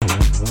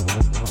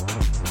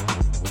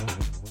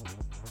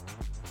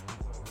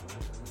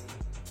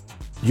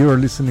You are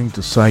listening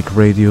to Psych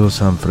Radio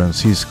San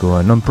Francisco,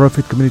 a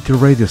non-profit community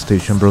radio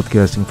station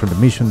broadcasting from the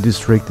Mission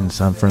District in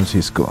San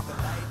Francisco.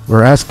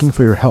 We're asking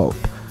for your help.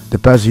 The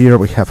past year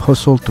we have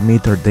hustled to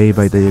meet our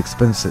day-by-day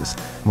expenses.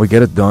 We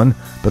get it done,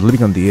 but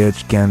living on the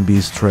edge can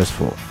be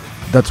stressful.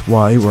 That's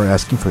why we're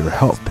asking for your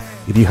help.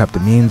 If you have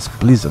the means,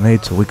 please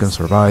donate so we can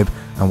survive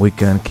and we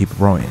can keep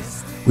growing.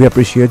 We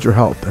appreciate your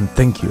help and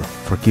thank you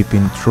for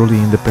keeping truly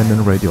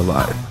independent radio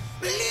alive.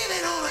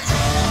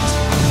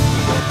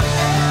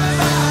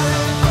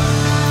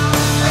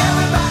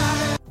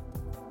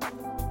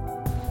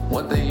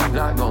 One thing you're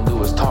not gonna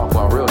do is talk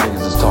while real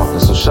niggas is talking,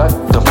 so shut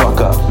the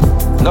fuck up.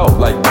 No,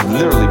 like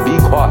literally be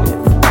quiet.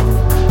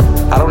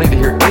 I don't need to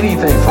hear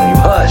anything from you.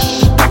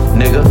 Hush,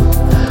 nigga.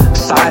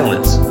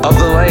 Silence of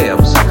the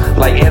lambs.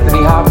 Like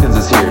Anthony Hopkins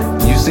is here.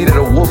 You see that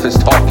a wolf is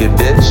talking,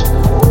 bitch.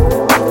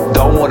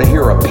 Don't want to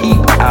hear a peep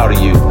out of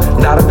you.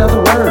 Not another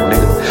word,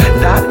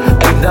 nigga. Not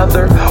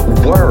another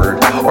word.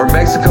 Or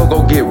Mexico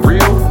gon' get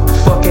real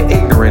fucking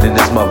ignorant in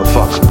this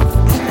motherfucker.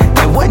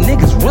 And what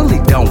niggas really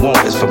don't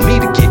want is for me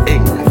to get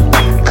ignorant.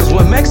 Cause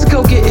when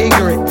Mexico get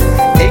ignorant,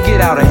 it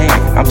get out of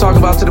hand. I'm talking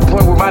about to the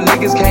point where my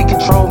niggas can't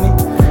control me.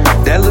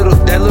 That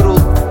little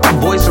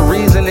voice of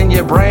reason in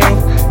your brain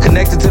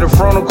connected to the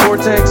frontal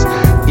cortex.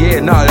 Yeah,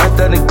 nah, that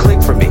doesn't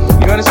click for me.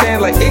 You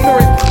understand? Like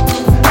ignorant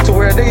to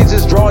where niggas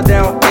just draw it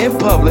down in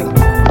public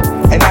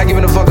and not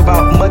giving a fuck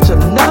about much of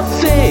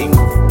nothing.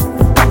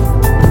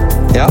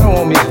 Y'all don't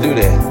want me to do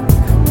that.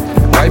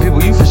 White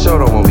people, you for sure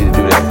don't want me to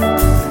do that.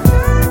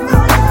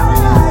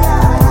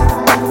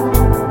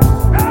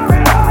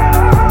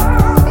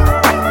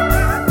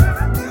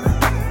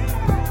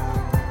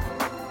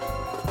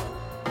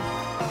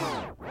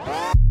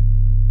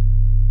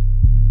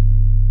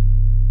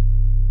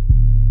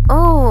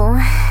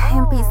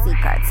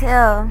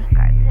 Cartel.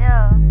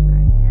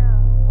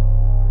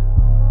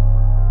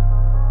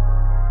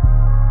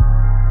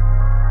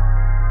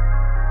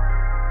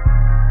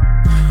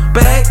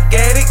 Back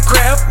at it,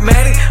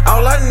 craftmatic.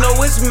 All I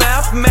know is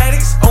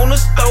mathematics. On the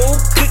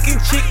stove, cooking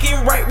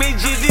chicken, right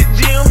rigid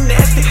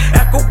gymnastic.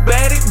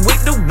 Acrobatic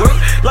with the work,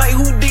 like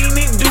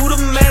Houdini do the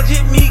magic.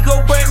 Me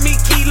go bring me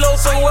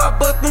kilos, so I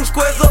bust them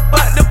squares up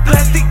out the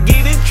plastic.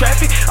 Get in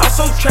traffic,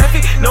 also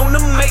traffic, known to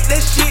make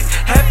that shit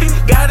happen.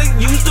 Gotta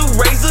use the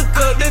razor,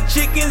 cut the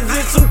chickens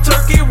and some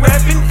turkey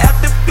wrapping.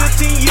 After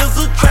 15 years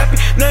of trapping,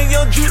 now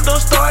young Jude done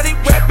started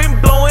rapping.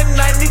 Blowing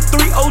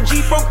 93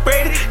 OG from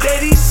Freddy,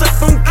 Daddy suck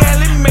from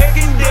Cali,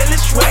 American Daily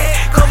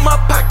Swag. Cut my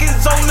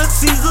pockets on the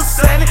Caesar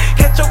salad.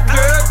 Catch your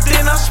girl,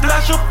 then I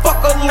splash her,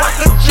 fuck her like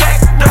a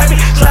jackrabbit.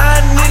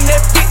 Sliding in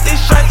that 50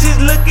 shots,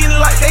 looking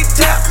like they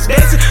tap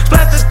dancing.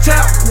 Splash the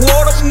tap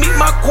water, meet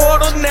my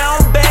quarter, now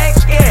I'm back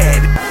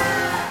at it.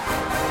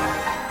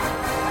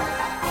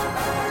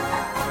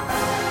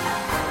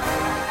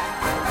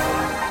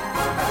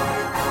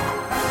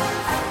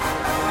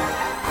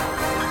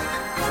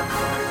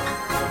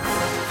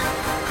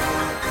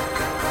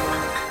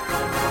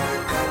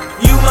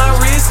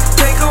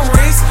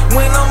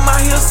 When I'm out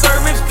here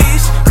serving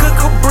fish, cook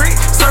a brick,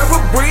 serve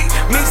a brick,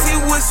 mix it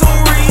with some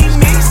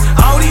remix.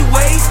 All these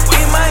ways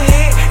in my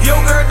head,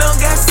 your girl done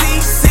got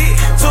seasick.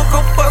 Took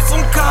her for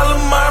some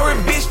calamari,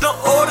 bitch, done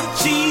order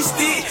cheese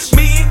sticks.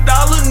 $1 million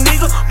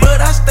nigga, but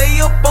I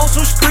stay up on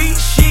some street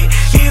shit.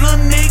 Hit a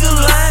nigga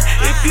line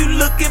if you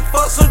looking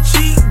for some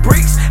cheap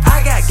bricks.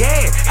 I got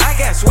gas, I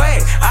got swag,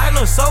 I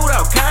done sold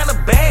out kinda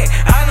bad.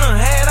 I done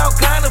had all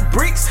kind of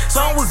bricks,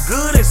 some was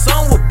good and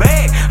some were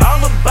bad. All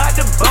about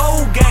the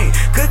bowl game,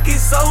 cooking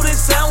soda and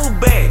sound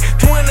bag.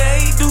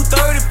 28 do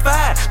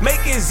 35,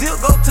 making zip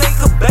go take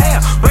a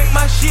bath. Break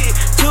my shit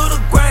to the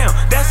ground,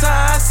 that's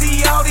how I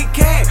see all the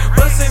cash.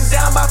 Bustin'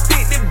 down by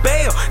 50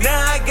 bail, now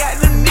I got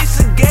the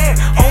Nissan gas.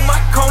 On my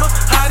corner,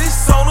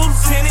 hottest on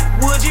Lieutenant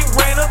Woodget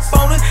ran up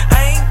on it.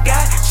 I ain't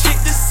got shit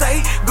to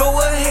say, go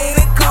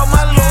ahead and call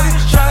my lawyer.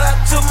 Shout out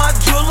to my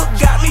jeweler,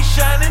 got me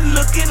shining,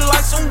 looking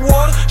like some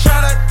water.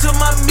 Shout out to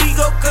my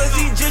Migo, cause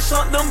he just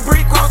shot them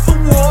brick across the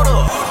water.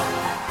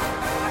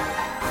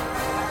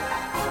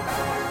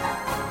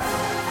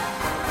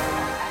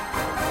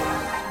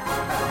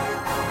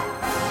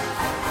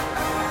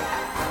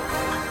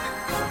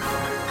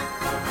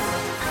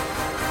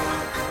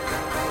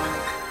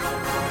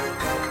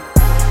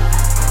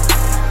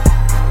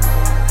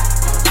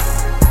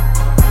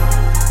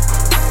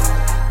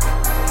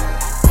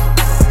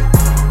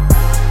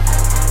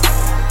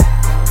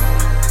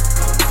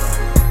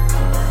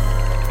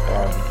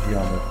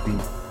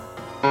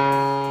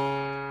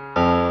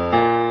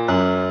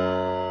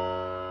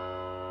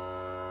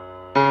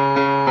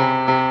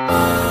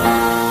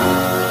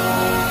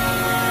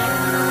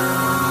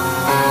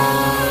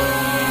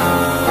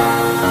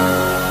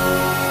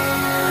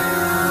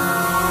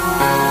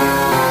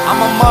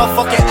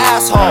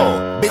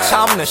 Bitch,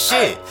 I'm the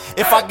shit.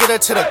 If I get her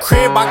to the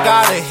crib, I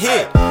gotta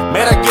hit.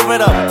 Made her give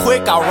it up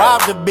quick, I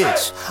robbed the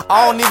bitch.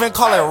 I don't even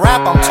call it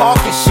rap, I'm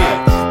talking shit.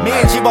 Me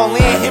and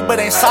G-Bolin hit but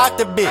ain't socked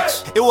the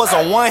bitch. It was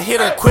a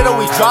one-hitter quitter,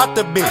 we dropped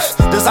the bitch.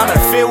 Designer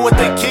fit with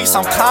the kicks,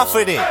 I'm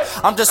confident.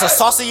 I'm just a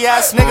saucy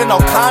ass nigga, no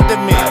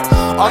condiment.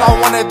 All I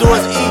wanna do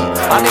is eat,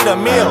 I need a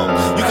meal.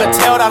 You can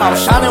tell that I'm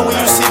shining when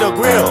you see the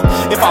grill.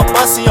 If I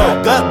bust in your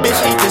gut, bitch,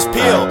 eat this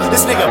pill.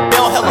 This nigga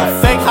Bill hella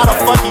fake, how the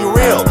fuck he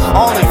real?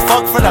 I only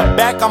fuck from the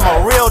back, I'm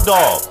a real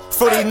dog.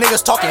 For these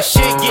niggas talking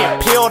shit,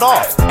 get peeled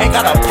off. Ain't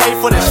gotta pay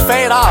for this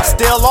fade, I'll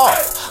steal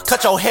off.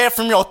 Cut your hair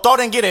from your throat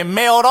and get it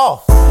mailed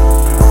off.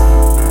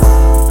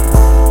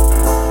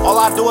 All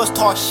I do is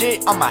talk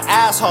shit, I'm an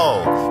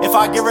asshole. If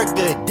I give her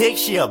good dick,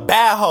 she a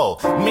bad hoe.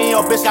 Me and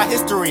your bitch got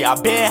history, I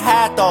been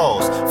had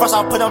those. First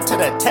I put them to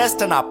the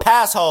test and I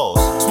pass hoes.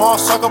 Small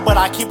circle but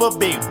I keep a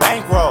big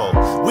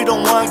bankroll. We the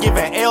one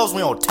giving L's, we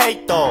don't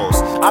take those.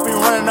 I be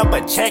running up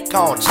a check,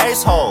 I don't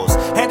chase hoes.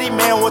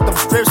 Handyman with them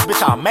strips,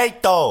 bitch, I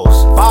make those.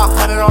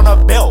 500 on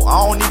a belt,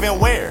 I don't even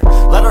wear.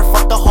 Let her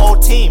fuck the whole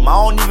team, I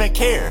don't even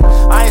care.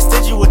 I ain't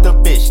stingy with the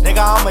bitch, nigga,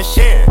 I'ma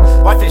share.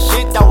 Wife the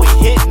shit that we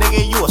hit,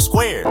 nigga, you a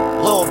square.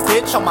 Little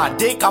bitch on my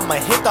dick, I'ma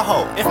hit the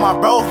hoe. If my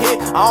bro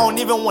hit, I don't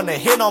even wanna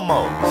hit no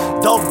more.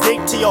 Dope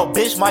dick to your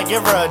bitch, might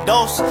give her a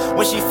dose.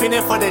 When she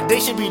feeling for the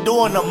dick, she be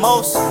doing the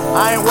most.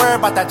 I ain't worried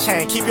about that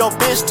chain, keep your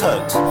bitch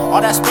tucked.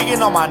 All that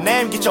speaking on my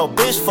name, get your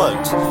bitch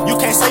fucked. You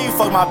can't say you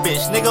fuck my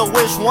bitch, nigga,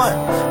 which one?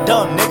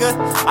 Dumb nigga,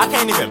 I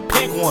can't even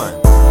pick one.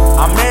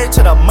 I'm married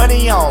to the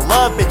money, I don't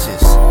love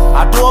bitches.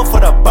 I do it for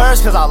the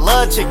birds cause I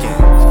love chicken.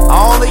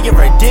 I only give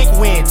her dick,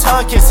 we ain't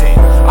tongue kissing.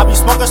 I be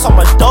smoking so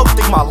much dope,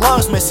 think my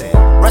lungs missing.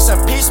 Rest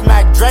in peace,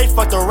 Mac Dre,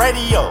 fuck the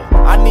radio.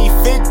 I need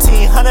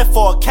 1500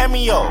 for a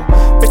cameo.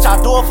 Bitch,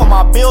 I do it for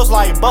my bills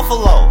like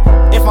Buffalo.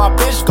 If my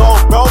bitch go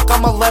broke,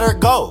 I'ma let her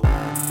go.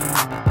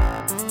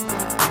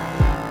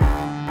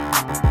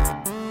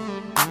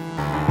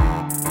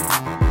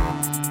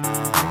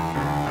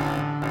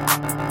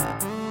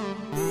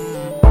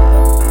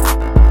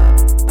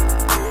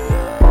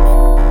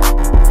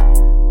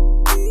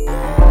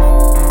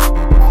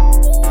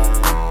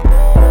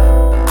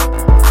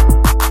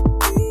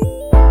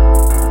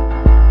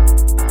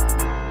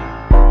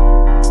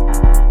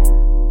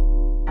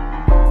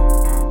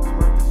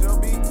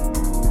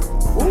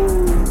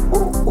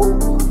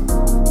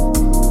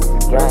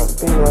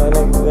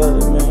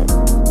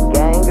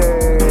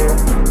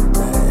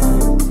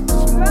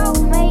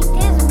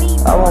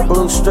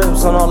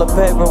 On all the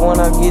paper when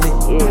I get it.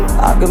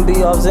 I can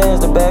be off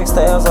Zans, the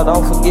backstabs, I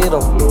don't forget them.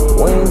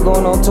 We ain't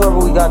going on tour,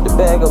 but we got the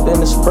bag up in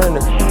the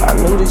Sprinter. I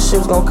knew this shit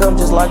was gonna come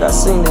just like I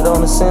seen it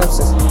on The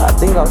Simpsons. I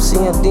think I'm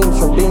seeing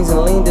demons from beans and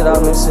lean that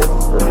I've been sipping.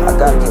 I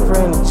gotta keep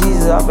praying to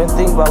Jesus, I've been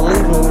thinking about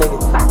leaving a nigga.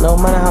 No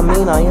matter how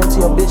mean I am to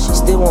your bitch, she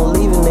still won't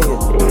leave a nigga.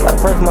 I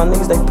pray for my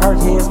niggas, they perk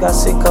heads, got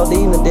sick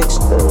codeine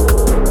addiction.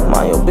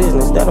 Mind your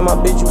business, that of my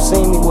bitch, you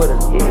seen me with her.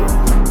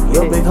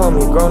 Your big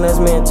homie, grown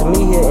ass man, to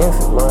me he an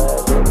infant.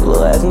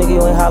 Little ass nigga,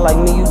 you ain't hot like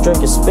me, you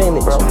drinking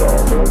spinach.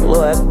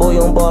 Little ass boy, you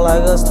don't ball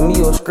like us, to me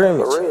you a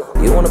scrimmage.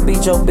 You wanna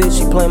beat your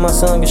bitch, she playing my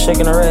song and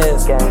shaking her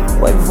ass.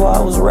 Way before I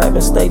was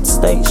rapping state to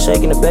state,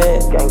 shaking the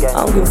bag.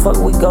 I don't give a fuck,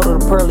 we go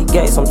to the pearly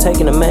gates, I'm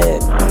taking the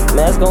mag.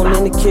 Mask on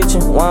in the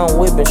kitchen, while I'm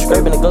whipping,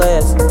 scraping the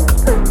glass.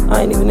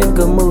 I ain't even in a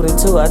good mood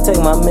until I take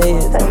my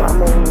meds.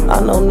 I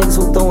know niggas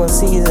who throwing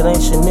C's, it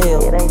ain't Chanel.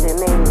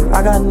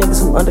 I got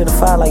niggas who under the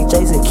fire like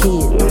Jason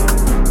Kidd.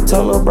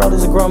 Tell little bro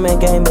this a grown man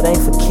game, it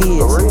ain't for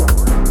kids.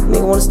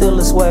 Nigga wanna steal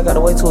the swag, gotta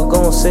wait till it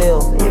go on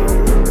sale.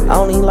 I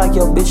don't even like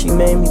your bitch, she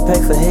made me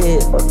pay for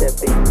head.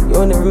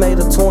 You ain't never made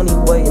a 20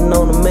 waiting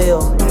on the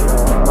mail.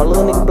 My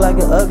little nigga black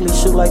and ugly,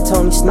 shoot like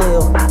Tony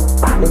Snell.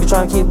 Nigga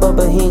tryna keep up,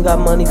 but he ain't got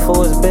money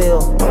for his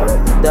bail.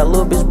 That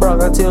little bitch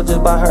broke, I tell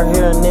just by her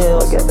hair and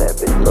nails.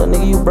 Little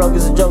nigga, you broke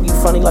as a joke, you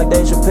funny like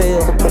Dave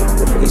Chappelle.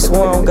 He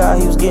swore on God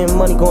he was getting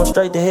money, going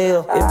straight to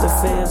hell. If the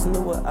feds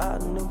knew what I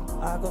knew,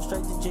 I go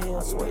straight to jail.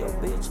 I swear your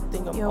bitch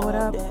think I'm what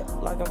up?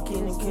 That, like I'm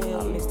Ken and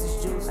Kel. Mix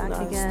this juice and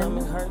Back his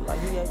stomach hurt like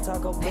he ate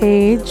Taco Bell.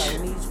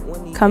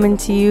 Paige, coming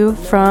to you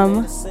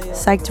from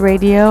Psyched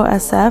Radio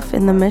SF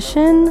in the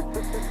Mission.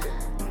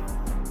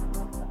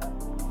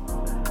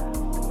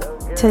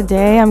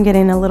 Today I'm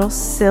getting a little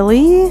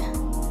silly.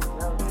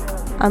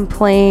 I'm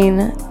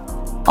playing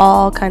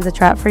all kinds of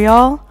trap for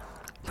y'all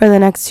for the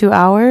next 2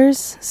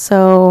 hours.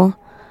 So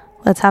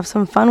let's have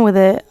some fun with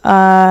it.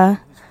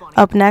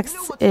 Up next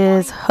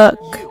is Hook.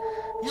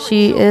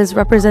 She is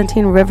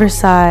representing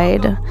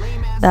Riverside,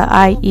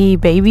 the IE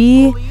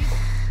baby.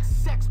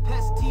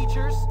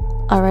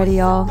 Alrighty,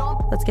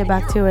 y'all. Let's get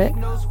back to it.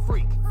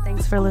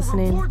 Thanks for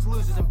listening.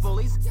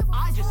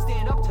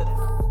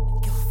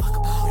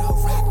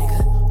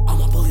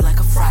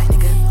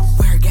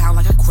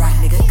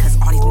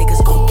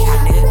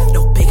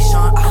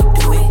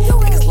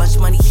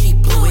 Money, he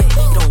blew it.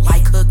 You don't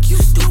like Hook, you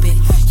stupid.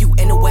 You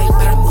in the way,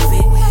 better move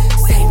it.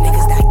 Same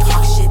niggas that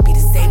talk shit be the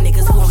same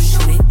niggas who won't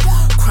shoot it.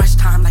 Crunch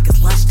time like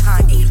it's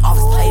lunchtime, eat off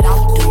his plate,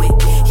 I'll do it.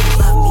 He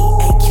love me,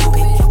 ain't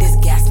Cupid. This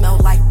gas smell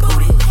like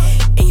booted.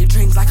 And your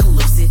dreams like a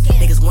lucid.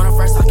 Niggas want a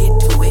verse, I'll get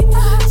to it.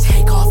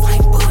 Take off,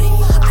 I'm booted.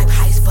 I'm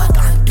high as fuck,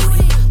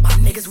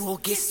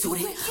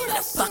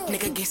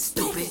 get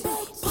stupid.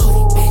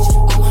 Bully bitch,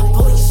 on my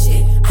bully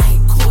shit. I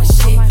ain't cool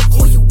shit.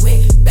 Who you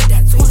with? Bet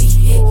that 20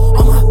 hit.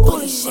 On my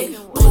bully shit.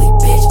 Bully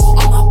bitch,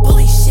 on my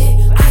bully shit.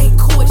 I ain't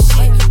cool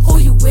shit. Who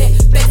you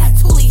with? Bet that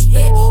 20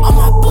 hit. On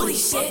my bully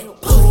shit.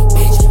 Bully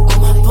bitch,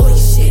 on my bully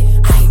shit.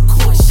 I ain't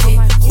cool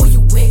shit. Who you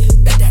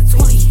with? Bet that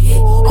 20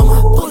 hit. On my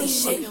bully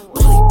shit.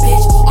 Bully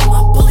bitch, on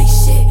my bully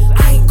shit.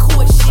 I ain't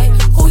cool shit.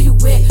 Who you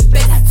with?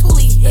 Bet that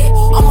 20 hit.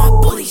 On my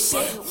bully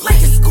shit.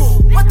 Like in school,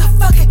 what the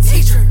fuck a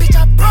teacher? Bitch,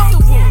 I broke the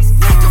rules.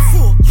 Like a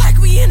fool, like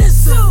we in a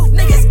zoo.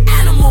 Niggas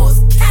animals,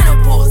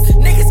 cannibals.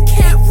 Niggas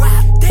can't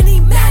rap, they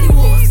need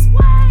manuals.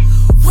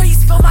 Where you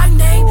spell my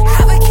name,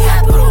 have a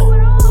capital.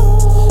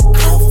 I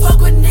don't fuck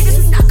with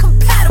niggas, we not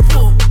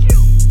compatible.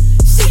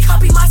 She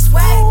copy my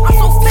swag, I'm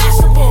so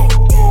fashionable.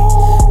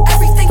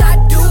 Everything I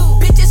do,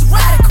 bitch, is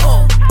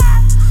radical.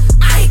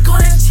 I ain't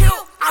gonna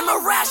chill, I'm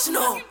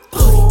irrational.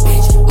 Bully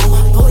bitch, on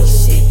my bully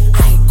shit. I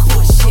ain't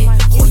cool shit.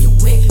 Who you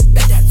with?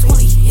 Bet that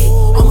 20 hit.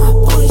 On my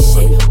bully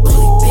shit.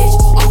 Bully bitch,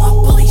 on my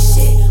bully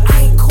shit.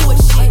 I ain't cool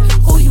shit.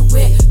 Who you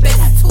with? Bet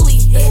that 20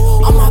 hit.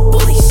 On my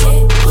bully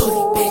shit.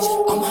 Bully bitch,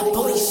 on my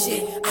bully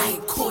shit. I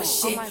ain't cool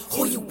shit.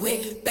 Who you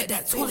with? Bet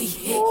that 20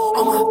 hit.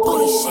 On my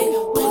bully shit.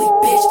 Bully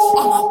bitch,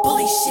 on my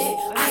bully shit.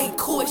 I ain't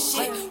cool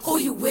shit. Who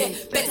you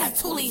with? Bet that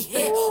 20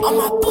 hit. On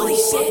my bully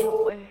shit.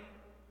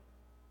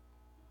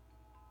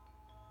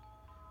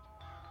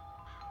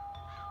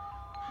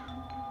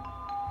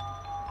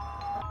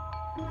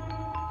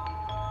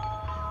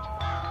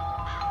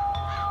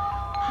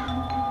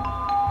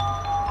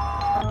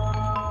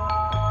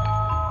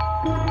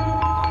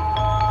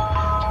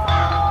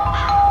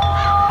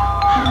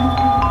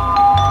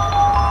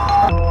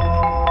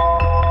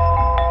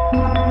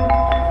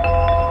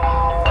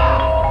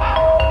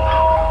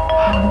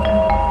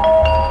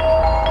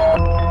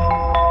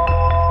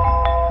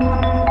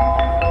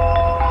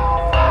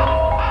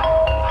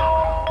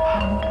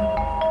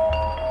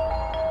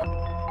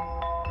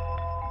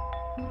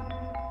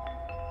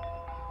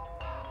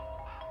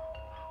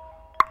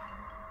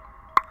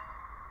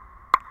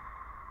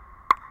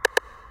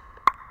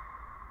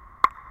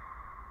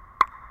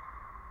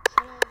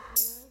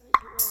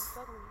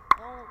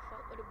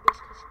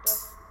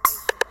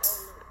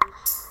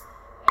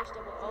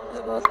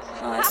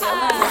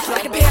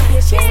 Like a bad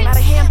bitch, yes, I'm not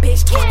a ham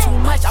bitch. Talk too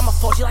much, I'ma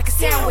fold you like a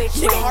sandwich.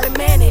 Nigga hard to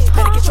manage,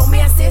 better get your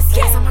man sis.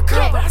 Yes, I'm a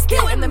girl, but I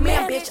still am the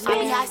man bitch. I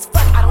be high as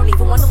fuck, I don't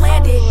even wanna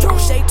land it. Throw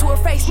shade to her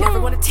face, never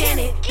wanna tan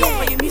it. Don't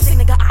play your music,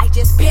 nigga, I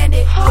just banned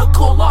it. Look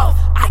cool off,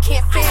 I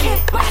can't fan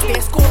it. Last day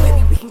of school,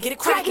 baby, we can get it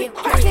crackin'.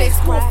 First day of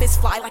school, fists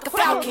fly like a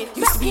falcon.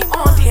 Used to be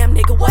on, damn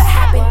nigga, what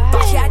happened?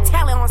 Thought she had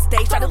talent on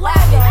stage, tried to laugh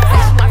it.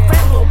 Say she my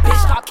friend, little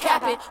bitch, stop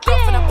capping. Girl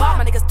from the bar,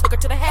 my niggas took her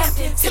to the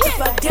Hamptons. Sit the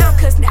fuck down,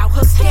 cause now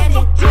hook's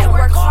scanning. I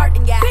work hard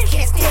and yeah, I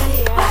can't stand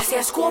it. Last day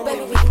of school,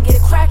 baby, we can get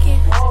it crackin'.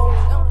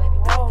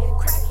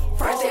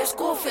 First day of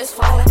school, fists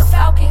fly like a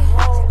falcon.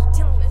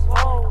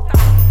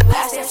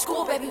 Last day of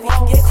school, baby, we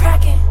can get it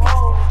crackin'.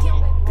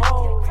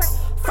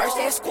 First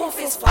day of school,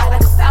 fists fly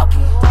like a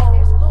falcon.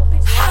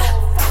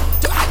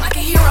 Don't act like a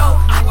hero,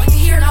 I like to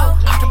hear no.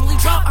 After bully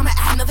drop, I'ma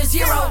add another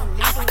zero.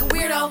 Act like a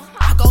weirdo,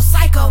 I go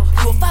psycho.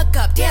 You a fuck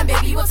up, damn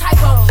baby, you a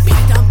typo. Be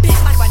a dumb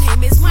bitch like my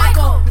name is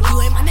Michael.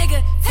 You ain't my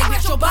nigga, take me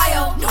out your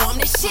bio. No, I'm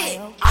the shit,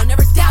 I'll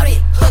never doubt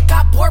it. Hook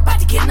got bored, about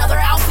to get another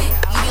outfit.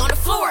 You be on the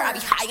floor, I be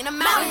high in the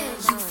mountain.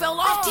 You fell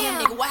off, damn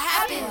nigga, what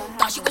happened?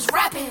 Thought you was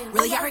rapping,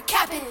 really out here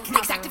capping.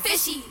 Niggas acting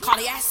fishy, call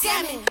they ass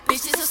salmon.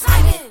 Bitch, this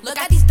assignment, look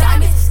at these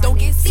diamonds. Don't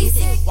get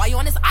seasick, why you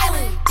on this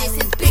island? This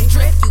is big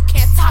drip, you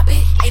can't top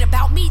it. Ain't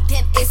about me,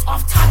 then it's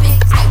off topic.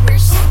 I wear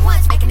shit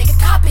once, make a nigga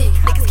cop it.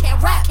 Niggas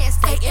can't rap, can't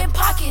stay in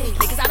pocket.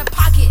 Niggas out of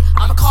pocket,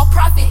 I'ma call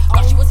profit.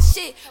 Thought she was a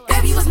shit,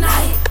 baby was not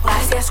it.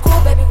 Last day of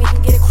school, baby, we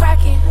can get it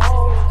crackin'.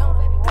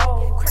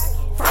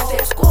 First day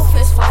of school,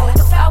 fist fly like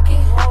a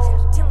falcon.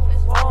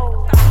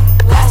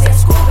 Last day of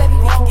school, baby,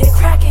 we can get it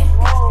crackin'.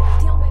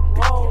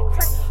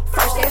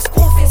 First day of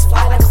school, fist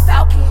fly like a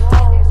falcon.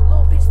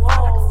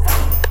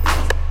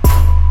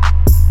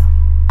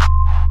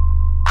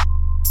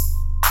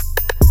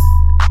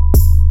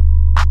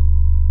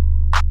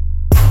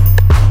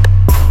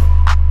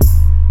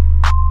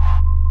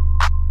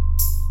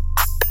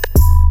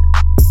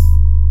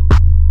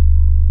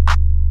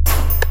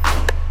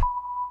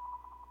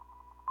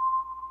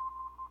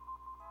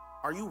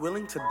 Are you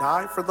willing to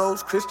die for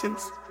those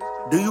Christians?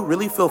 Do you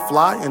really feel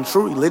fly in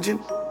true religion?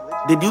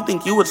 Did you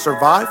think you would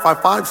survive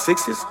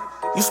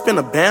 5.56? You spin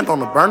a band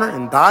on a burner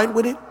and died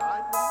with it?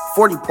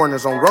 40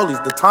 pointers on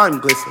rollies, the time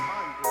glisten.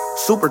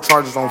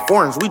 Superchargers on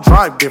foreigns, we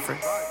drive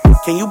different.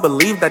 Can you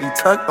believe that he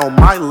tugged on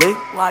my lick?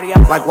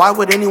 Like why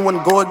would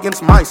anyone go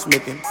against my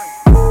smithing?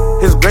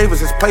 His grave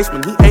is his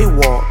placement, he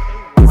AWOL.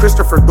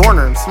 Christopher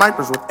Dorner and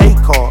snipers with A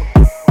call.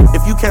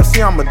 If you can't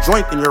see I'm a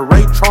joint, then you're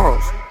Ray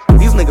Charles.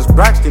 These niggas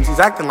Braxtons, he's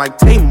acting like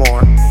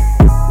Tamar.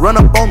 Run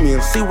up on me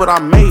and see what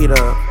I'm made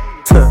of.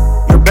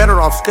 You're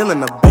better off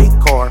stealing a bait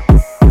car.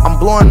 I'm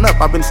blowing up,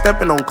 I've been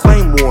stepping on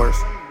claim wars.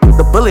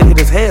 The bullet hit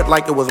his head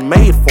like it was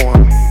made for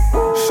him.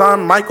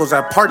 Shawn Michaels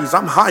at parties,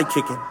 I'm high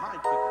kicking.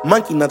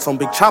 Monkey nuts on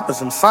big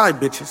choppers and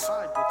side bitches.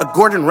 A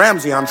Gordon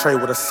Ramsay entree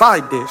with a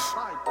side dish.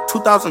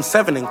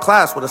 2007 in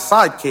class with a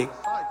sidekick.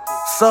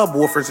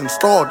 Subwoofers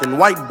installed in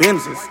white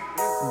Benzes.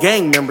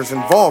 Gang members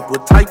involved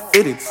with tight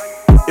fitteds.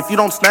 If you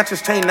don't snatch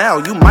his chain now,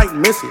 you might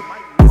miss it.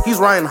 He's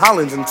Ryan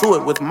Hollins into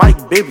it with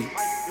Mike Bibby.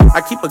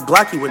 I keep a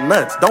Glocky with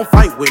nuts, don't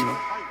fight with me.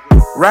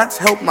 Rats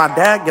helped my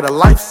dad get a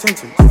life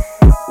sentence.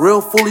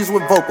 Real foolies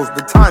with vocals,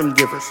 the time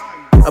givers.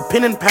 A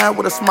pen and pad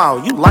with a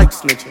smile, you like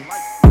snitching.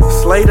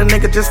 Slayed a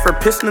nigga just for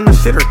pissing in the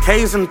shitter.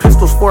 K's and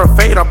pistols for a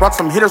fade, I brought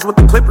some hitters with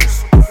the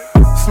clippers.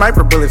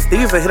 Sniper bullets,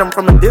 these will hit him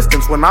from a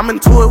distance. When I'm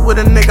into it with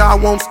a nigga, I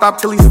won't stop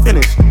till he's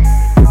finished.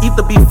 Eat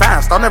the beef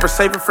fast, I'll never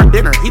save it for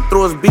dinner. He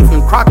threw his beef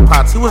in crock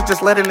pots, he was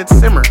just letting it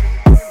simmer.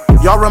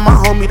 Y'all run my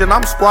homie, then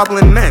I'm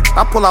squabbling next.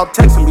 I pull out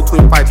texts in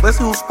between fights, let's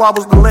see who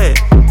squabbles the leg.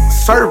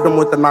 Served him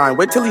with the 9,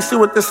 wait till he see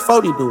what this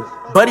 40 do.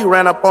 Buddy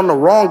ran up on the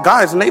wrong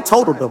guys and they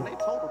totaled him.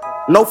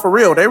 No, for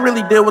real, they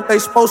really did what they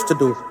supposed to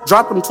do.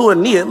 Dropped him to a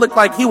knee, it looked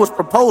like he was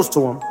proposed to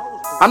him.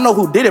 I know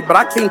who did it, but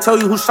I can't tell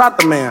you who shot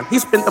the man. He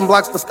spent them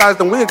blocks disguised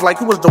in wigs like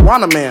he was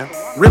Dewana Man.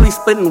 Really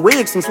splitting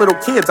wigs since little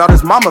kids out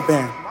his mama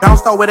band.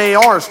 Bounced out with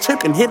ARs,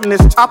 tripping, hitting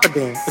his chopper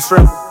dance. It's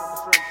real.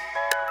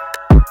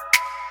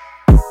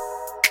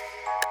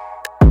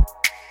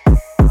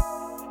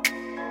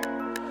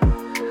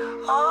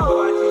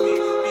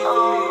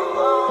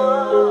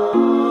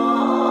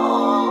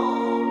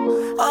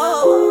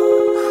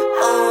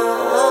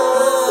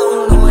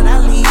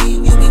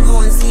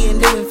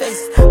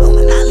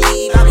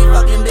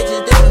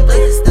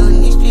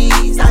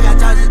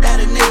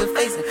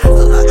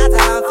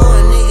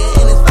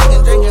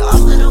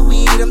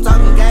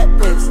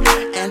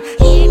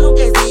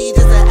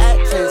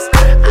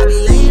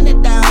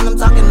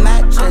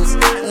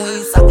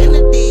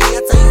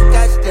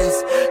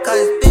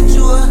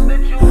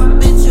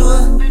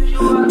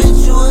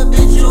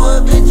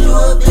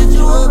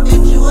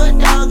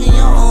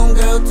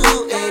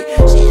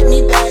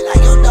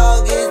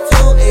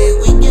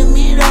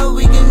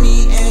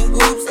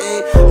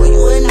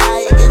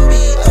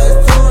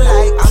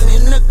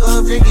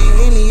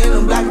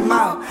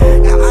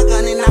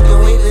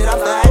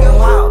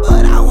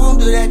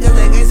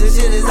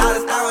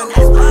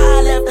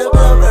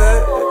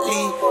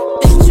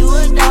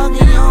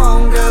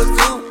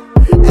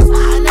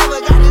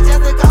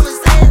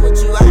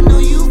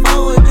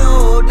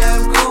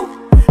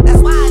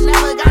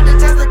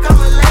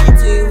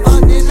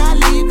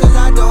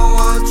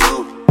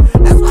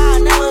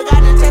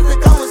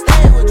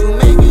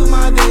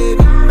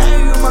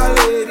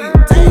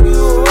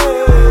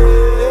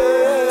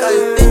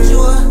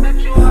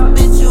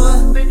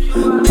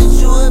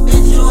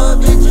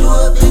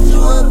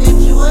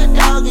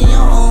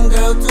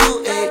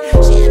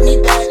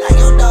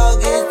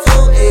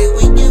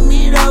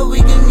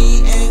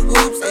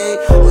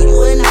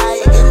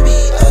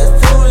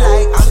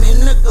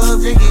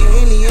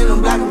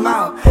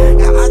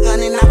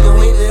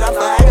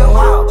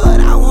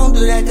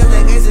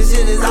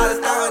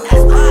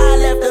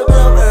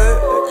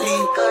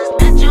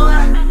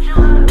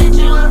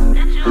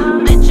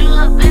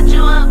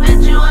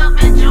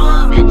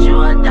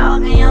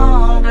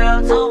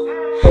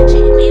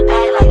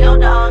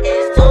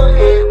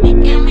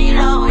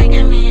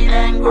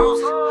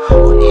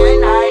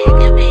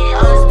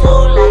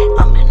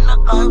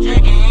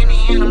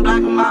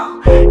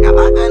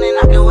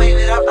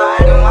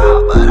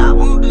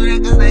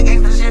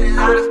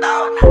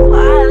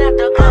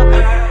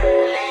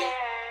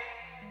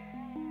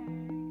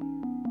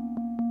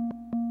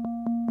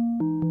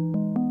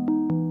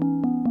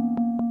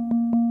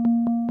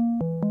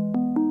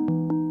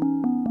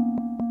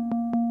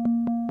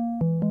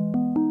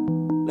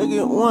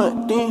 Nigga,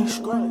 one thing,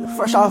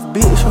 fresh off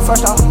bitch,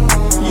 fresh off.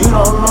 You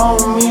don't know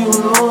me, you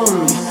knew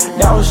me.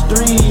 That was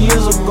 3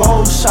 years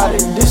ago, shot it,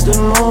 this the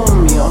new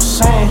me. I'm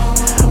saying,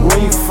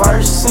 when you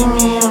first see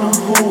me in a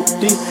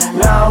hoopty,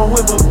 now I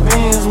whip a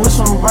Benz with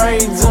some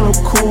braids and a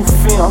cool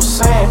fit. I'm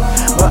saying,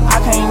 but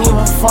I can't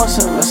even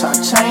function unless I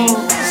chain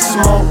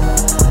smoke.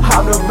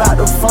 Hopped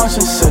about the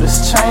function, said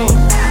it's chain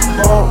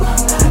broke.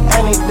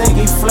 And he think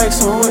he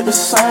flexing with the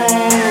same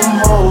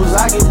hoes.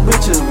 I get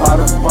bitches by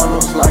the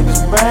bundles like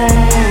it's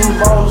bang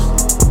bros.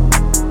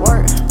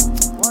 Work,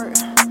 work,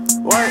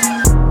 work,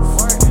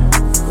 work,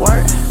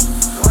 work,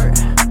 work,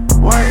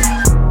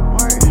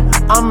 work.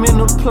 I'm in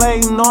the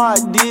play, no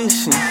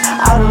audition.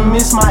 I done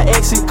miss my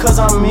exit cause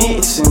I'm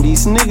mixing.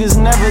 These niggas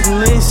never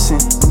listen.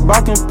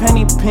 Broken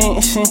penny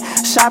pension.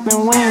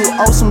 Shopping when you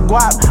owe some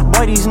guap.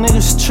 Boy, these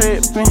niggas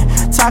tripping.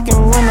 Talking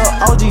when the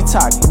OG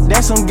talking.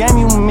 That's some game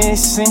you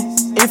missing.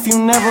 If you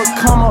never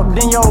come up,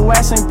 then your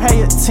ass ain't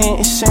pay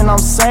attention. I'm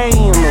saying,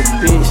 little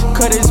bitch,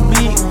 cause this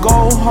beat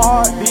go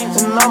hard,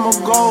 and I'ma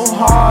go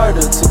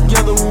harder.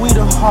 Together we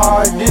the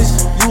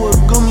hardest. You a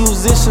good music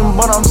musician,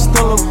 but I'm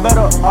still a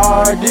better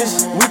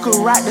artist. We could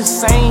write the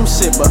same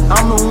shit, but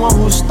I'm the one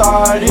who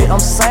started.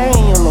 I'm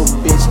saying, little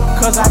bitch,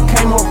 cause I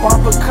came up on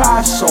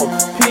Picasso,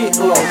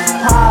 Piccolo,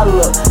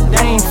 Pilot.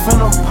 They ain't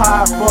finna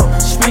pop up,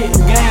 spit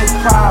game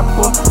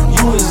proper.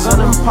 You is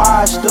an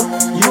imposter,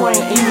 you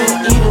ain't even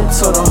eating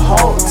till the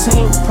whole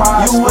team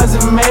prosper. You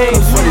wasn't made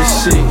for this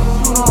shit.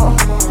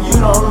 You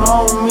don't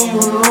know me,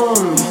 you knew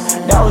me.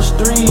 That was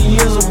 3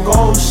 years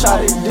ago, shot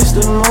it, this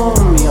the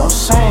new me. I'm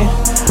saying,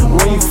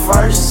 when you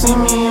first see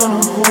me in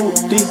a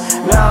hoodie,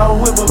 now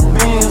I whip a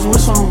Benz with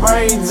some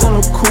braids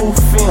and a cool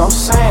fee. I'm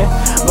saying,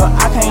 but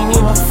I can't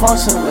even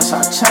function unless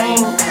I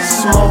chain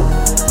smoke.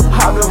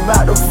 Hop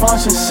about the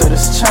function, shit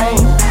is chain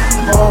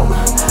broke.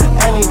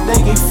 And he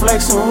think he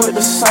flexing with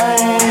the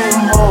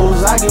same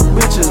hoes. I get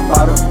bitches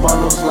by the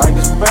bundles like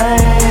it's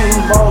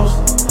bangos.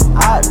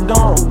 I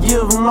don't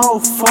give no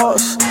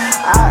fucks.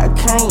 I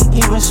can't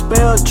even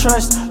spell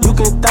trust. You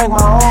can thank my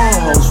own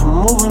hoes for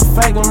moving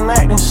fake and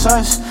acting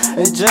sus.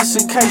 And just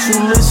in case you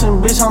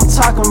listen, bitch, I'm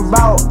talking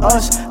about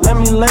us. Let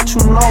me let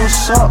you know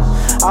what's up.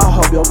 I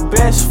hope your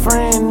best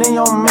friend and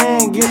your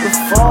man get the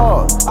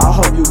fuck. I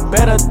hope you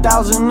bet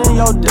 1,000 in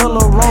your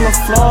dealer roll a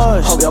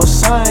flush. Hope your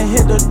son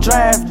hit the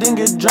draft, then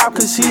get dropped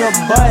cause he a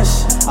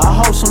bust. I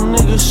hope some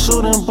niggas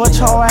shooting, but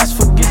your ass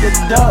forget the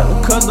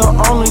duck. Cause the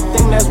only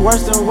thing that's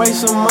worse than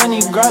wasting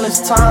money, girl,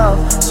 is time.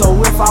 So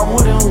if I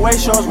wouldn't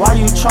waste yours, why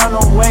you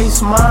tryna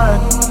waste mine?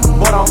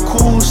 But I'm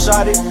cool,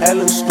 shot it,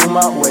 Ellis through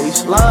my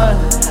waistline.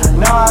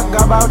 Now I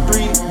got about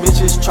 3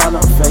 bitches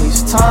tryna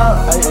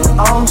FaceTime.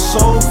 I'm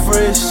so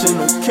fresh in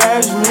a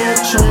cashmere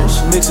trench,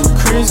 mixing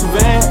Chris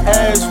Van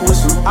Ass with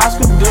some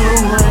Oscar De La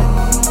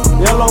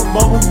Renta. Yellow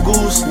bubble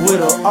goose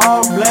with an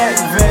all black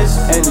vest.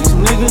 And these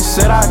niggas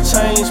said I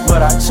changed,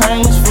 but I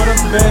changed for the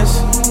best.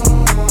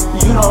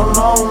 You don't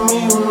know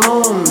me, you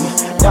knew me.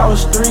 That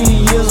was 3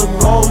 years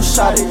ago,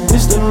 shot it,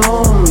 this the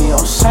new me.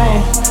 I'm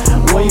saying,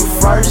 when you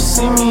first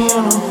see me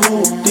in a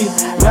hoodie,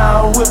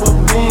 now I whip a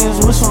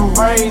Benz with some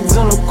braids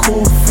and a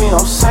cool fee.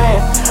 I'm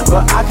saying,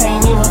 but I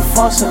can't even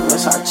function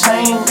unless I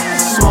chain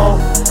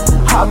smoke.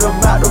 Hop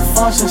about the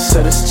function,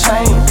 said it's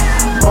chain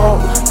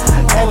broke.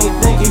 And he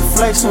think he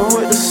flexing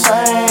with the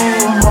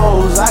same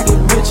hoes. I get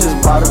bitches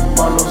by the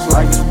bundles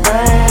like it's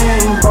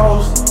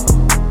bangos.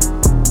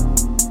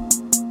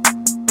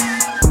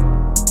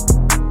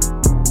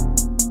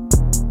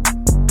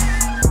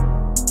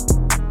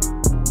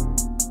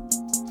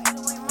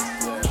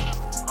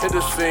 Hit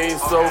the scene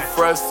so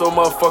fresh, so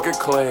motherfucking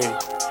clean.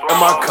 And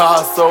my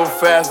car so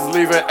fast, it's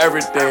leaving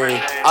everything.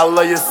 I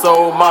love you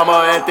so,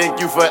 mama, and thank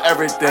you for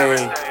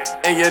everything.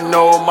 And you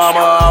know,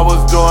 mama, I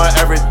was doing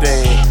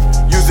everything.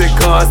 Using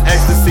guns,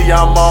 ecstasy,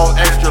 I'm on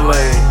extra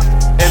lane.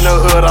 In the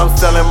hood, I'm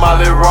selling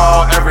Molly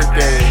Raw,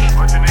 everything.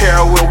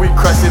 Heroin, we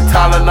crushing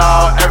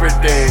Tylenol,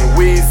 everything.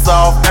 Weed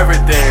soft,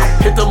 everything.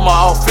 Hit the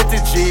mall, 50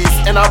 G's,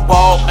 and I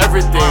bought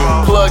everything.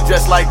 Plug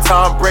just like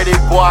Tom Brady,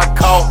 boy, I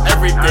caught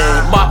everything.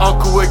 My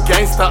uncle a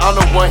gangster, I'm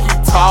the one, he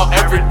taught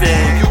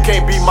everything. You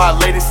can't be my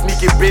lady,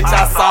 sneaky bitch,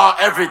 I saw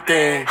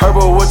everything.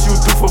 Herbo, what you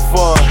do for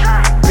fun?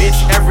 Bitch,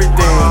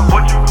 everything.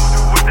 What you do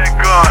with that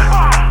gun?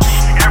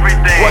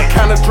 Everything. What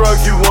kind of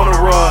drugs you wanna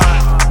run?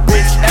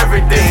 Bitch,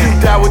 everything. You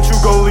die, what you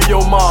gon' leave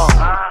your mom?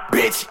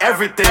 Bitch,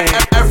 everything.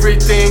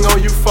 Everything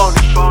on you phony.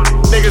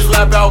 Niggas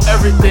lap out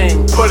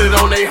everything, put it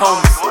on they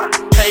homies.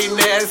 Hatin'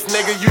 ass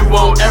nigga, you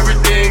want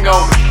everything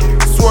on me.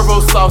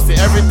 Swervo saucy,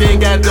 everything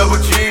got double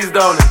cheese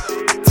on it.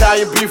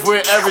 Italian beef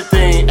with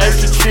everything,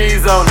 extra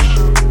cheese on it.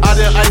 I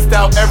done iced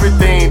out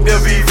everything, the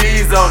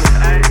VVs on it.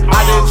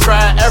 I done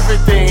tried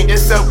everything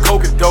except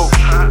coke and dope.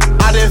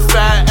 I done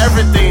find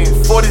everything,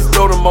 40s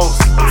go the most.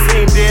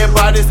 Seen dead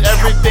bodies,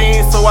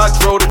 everything, so I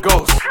drove the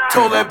ghost.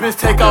 Told that bitch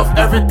take off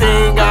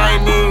everything, I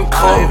ain't even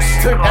close.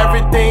 Took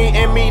everything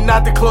in me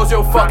not to close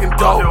your fucking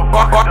door.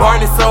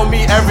 Barney sold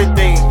me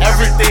everything,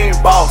 everything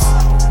boss.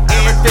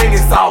 Everything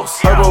is sauce.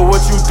 Herbo,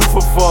 what you do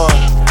for fun?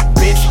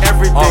 Bitch,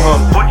 everything.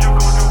 What you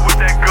gon' do with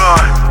that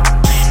gun?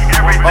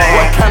 Everything.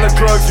 What kind of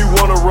drugs you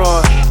wanna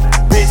run?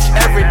 Bitch,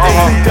 everything.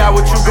 You die,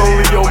 what you gon'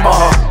 leave your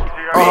mom?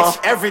 Bitch,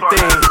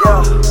 everything.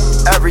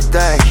 Yeah,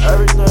 everything.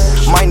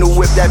 My new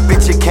whip, that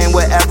bitch, it came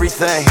with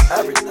everything.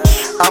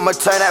 I'ma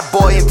turn that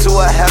boy into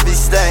a heavy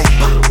stain.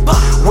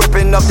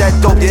 Whipping up that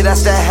dope, yeah,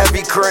 that's that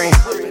heavy cream.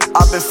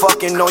 I've been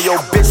fucking on your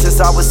bitch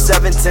since I was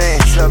 17.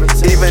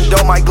 Even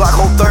though my Glock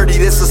hold 30,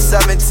 this is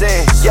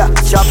 17. Yeah,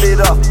 chop it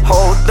up,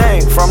 whole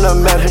thing from the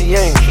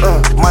Medellin.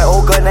 My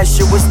old gun, that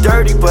shit was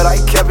dirty, but I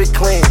kept it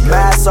clean.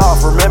 Mask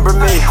off, remember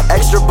me.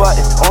 Extra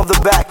button on the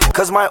back,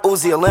 cause my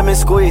Uzi a lemon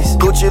squeeze.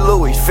 Gucci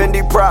Louis,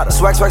 Fendi Prada,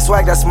 swag, swag,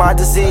 swag, that's my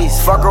disease.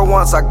 Fuck her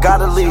once, I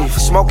gotta leave.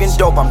 Smoking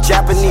dope, I'm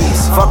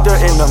Japanese. Fucked her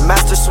in the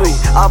master suite,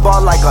 I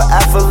ball like an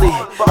athlete.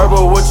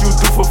 Herbo, what you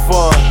do for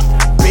fun?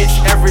 Bitch,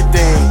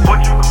 everything.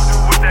 What you gon' do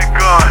with that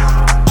gun?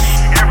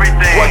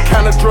 Everything. What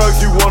kind of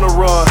drugs you wanna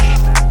run?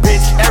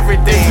 Bitch,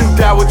 everything. You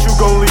die, what you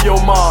gon' leave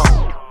your mom?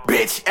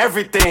 Bitch,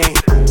 everything.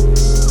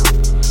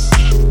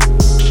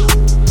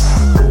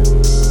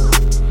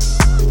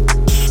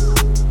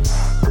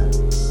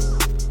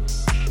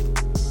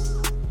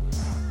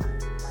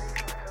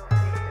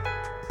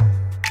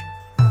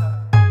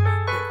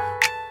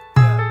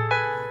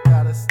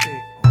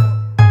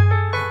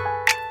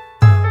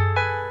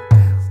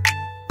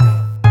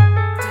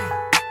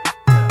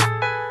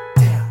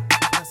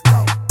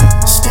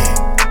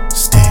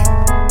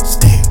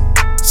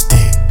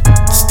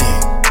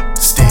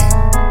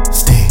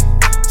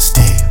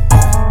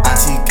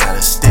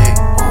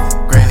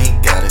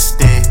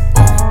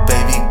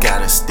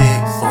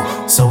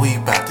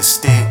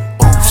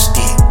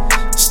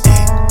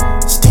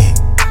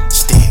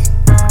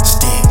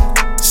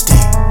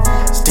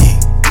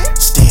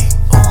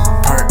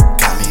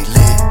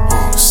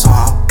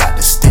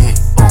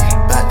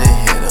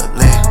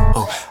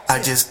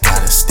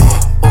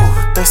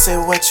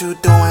 said, what you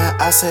doing?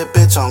 I said,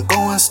 bitch, I'm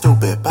going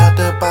stupid. Bout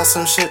to buy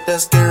some shit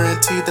that's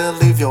guaranteed to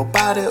leave your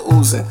body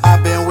oozing. I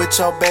been with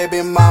your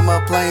baby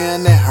mama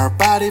playing in her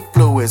body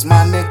fluids.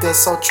 My nigga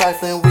so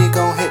trifling, we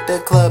gon' hit the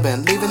club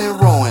and leaving in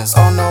ruins.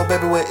 Oh no,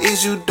 baby, what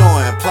is you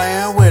doing?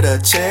 Playing with a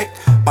chick?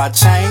 My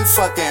chain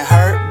fucking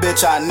hurt,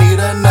 bitch, I need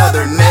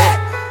another neck.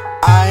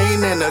 I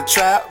ain't in the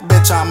trap,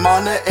 bitch, I'm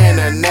on the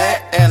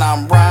internet. And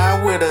I'm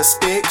riding with a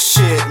stick,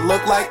 shit,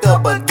 look like a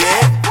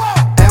baguette.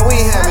 And we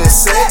having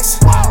sex,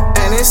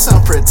 and it's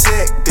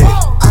unprotected.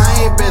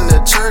 I ain't been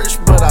to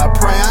church, but I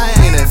pray I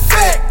ain't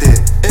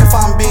infected. If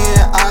I'm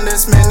being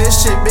honest, man,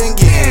 this shit been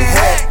getting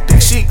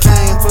hectic. She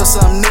came for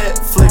some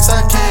Netflix,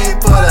 I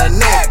came for the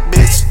neck,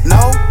 bitch.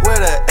 Know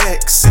where the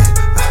exit,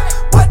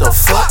 what the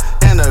fuck?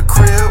 In a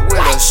crib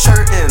with a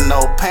shirt and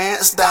no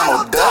pants,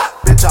 Donald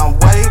Duck. Bitch, I'm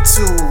way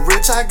too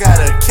rich, I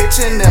got a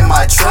kitchen in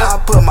my truck. I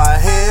put my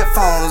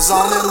headphones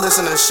on and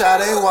listen to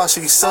Sade while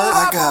she suck.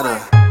 I got a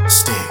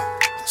stick.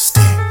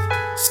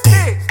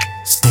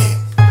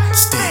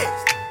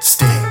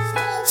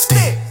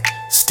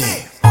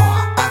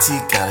 Auntie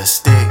got a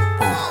stick,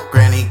 ooh.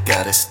 Granny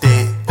got a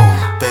stick,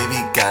 ooh.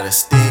 Baby got a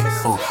stick,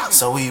 ooh.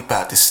 So we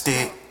bout to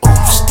stick,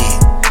 ooh.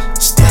 Stick.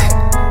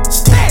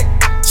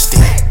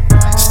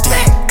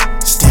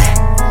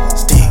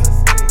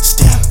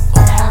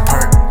 Ooh,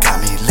 perk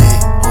got me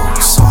lit,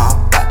 ooh. So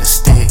I'm bout to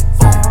stick,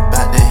 ooh.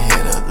 Bout to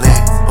hit a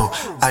lick, ooh.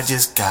 I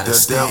just got a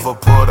stick. The devil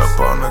pulled up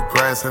on the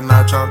grass and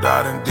I jumped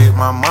out and did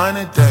my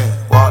money dance.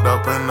 Walked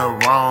up in the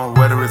room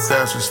where the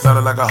reception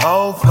smelled like a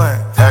whole plant.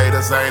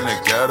 Haters ain't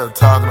together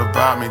talking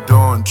about me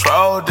doing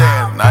troll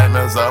dance.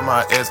 Nightmares of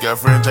my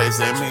ex-girlfriend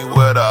chasing me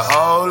with a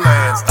whole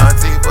lens.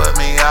 Auntie put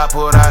me out,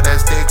 pulled out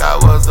that stick, I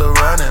was the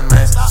running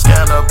man.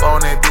 Scanned up on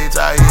that bitch,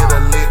 I hit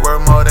a lick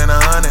worth more than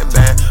 100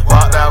 band.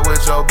 Walked out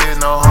with your bitch,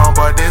 no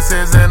homeboy, this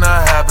isn't a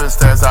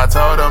happenstance. I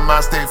told her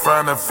my stick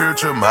from the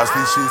future, my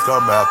species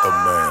come out the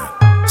man.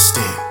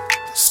 Stick.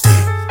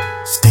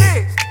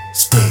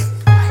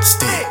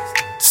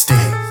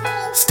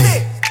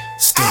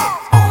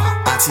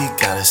 Auntie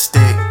got a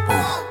stick,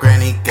 ooh.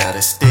 Granny got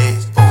a stick,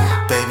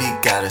 ooh. Baby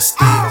got a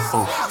stick,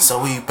 ooh.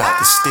 So we bout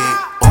to stick,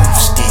 ooh.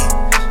 Stick.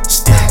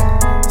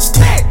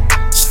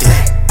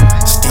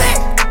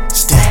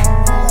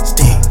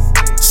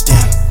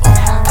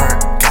 Ooh, perk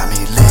got me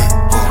lit,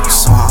 ooh.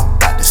 So I'm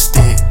bout to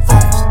stick,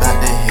 ooh. Bout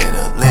to hit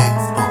a lick,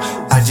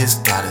 ooh. I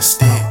just got a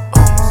stick.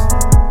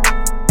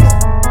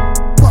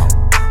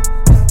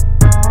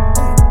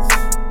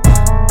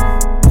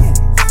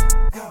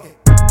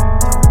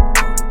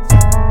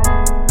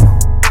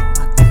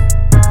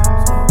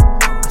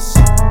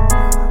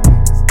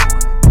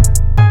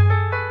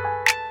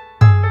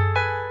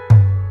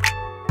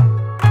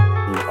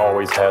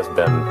 Has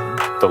been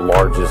the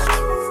largest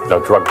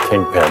drug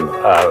kingpin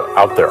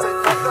out there,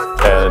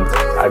 and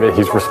I mean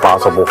he's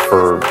responsible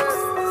for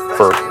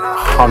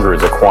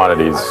hundreds of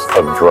quantities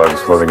of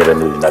drugs moving it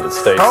into the United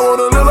States. I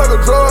wanna live like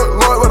a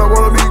drug lord, but I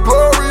wanna be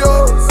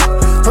glorious.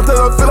 Sometimes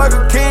I feel like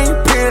a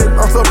kingpin,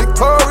 I'm so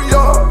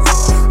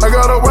victorious. I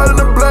got a white and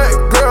a black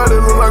girl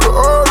that look like an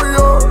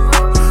Oreo.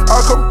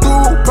 I come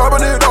through,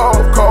 popping it off,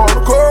 call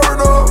the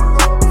coroner.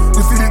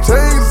 You see the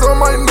chains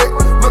on my neck,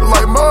 look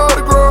like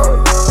Mardi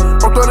Gras.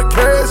 I'm throwing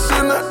cash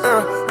in the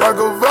air like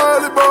a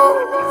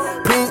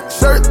volleyball. Pink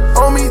shirt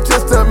on me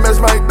just to match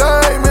my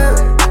diamond.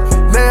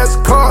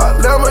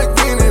 NASCAR,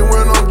 Lamborghini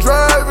when I'm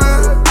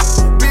driving.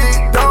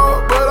 Big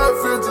dog, but I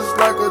feel just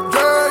like a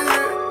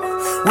giant.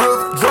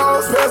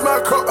 Withdrawals past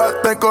my cup, I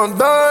think I'm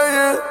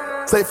dying.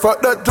 Say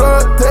fuck the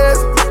drug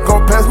test,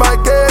 gon' pass my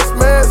gas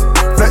mask.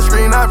 Flat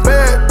screen, I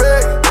back.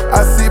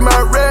 I see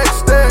my rack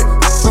stack.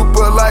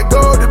 Super like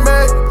Goldie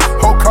Mac.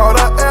 Ho called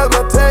her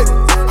Asthma-Tech.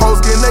 Hoes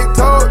getting they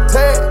toe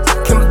tag.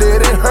 Kim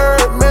dead in her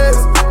mess.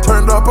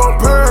 Turned up on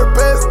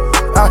purpose.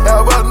 I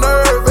have a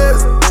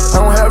nervous.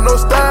 I don't have no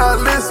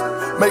stylist.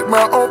 Make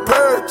my own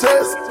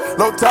purchase.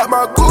 Low top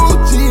my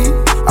Gucci.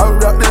 I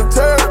wrapped in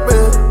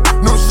turban.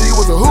 Knew she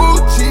was a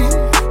hoochie.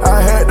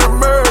 I had to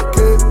murk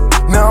it.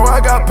 Now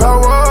I got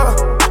power.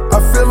 I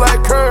feel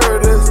like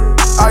Curtis.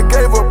 I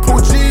gave her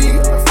Poochie.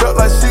 I felt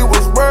like she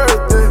was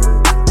worth it.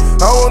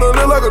 I wanna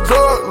live like a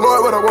drug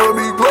lord, but I wanna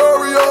be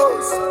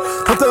glorious.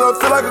 Sometimes I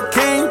feel like a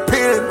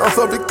kingpin, I'm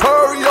so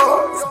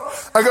victorious.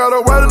 I got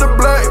a white and a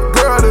black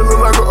girl that look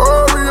like an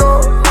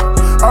Oreo.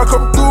 I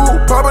come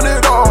through, popping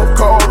it off,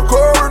 call the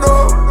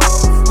coroner.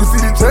 You see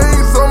the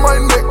chains on my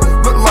neck,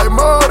 look like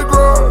Mardi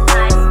Gras.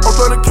 I'm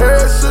throwing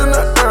cash in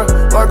the air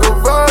like a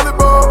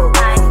volleyball.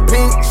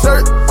 Pink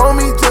shirt on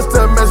me just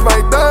to match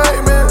my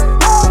diamond.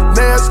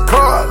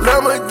 NASCAR,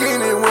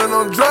 Lamborghini when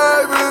I'm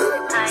driving.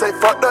 Say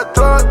fuck the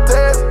drug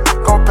test,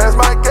 gon' pass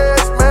my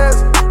gas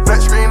mask.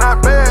 Flat screen, I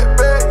back.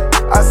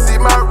 I see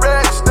my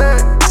rack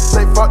stack.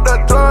 Say fuck the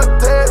drug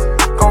test,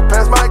 gon'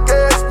 pass my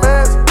gas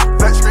mask.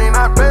 Flat screen,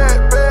 I back.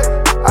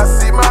 I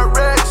see my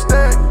rack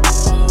stack.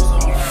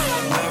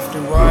 Left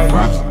and right,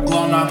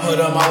 glum I put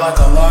them out like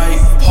a light.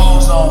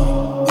 Pose on me,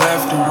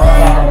 left and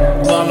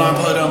right, glum I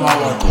put them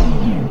out like a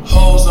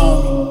hose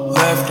on me.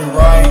 Left and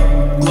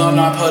right, glum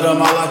I put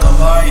them out like a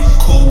light.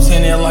 Cool Coupe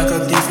tinted like a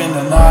thief in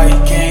the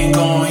night. Gang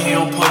going, he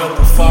don't put up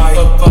a fight.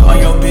 Fuck on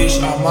your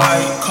bitch, I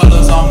might.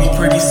 Colors on me,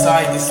 pretty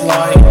sight. It's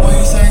like, what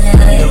you say,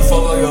 gang? The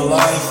fuck of your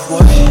life.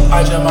 What?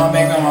 I just might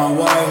make her my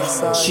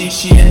wife. She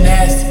a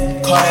nasty.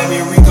 Call that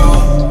bitch Rico.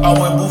 I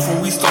went booth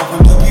and we start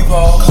with two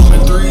people.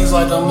 Coming threes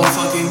like the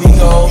motherfucking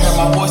Migos. Hear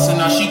my voice and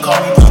now she call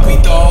me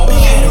Papito. We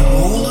had a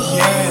ruler?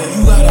 Yeah,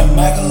 you got a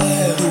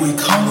Magalef. Do we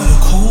come with a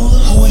cooler?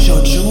 Who is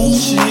your jeweler?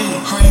 Shit,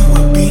 heard you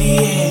with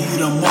BDN, you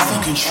the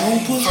motherfucking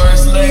trooper.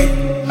 First leg,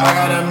 I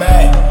got a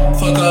Mac.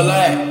 Fuck a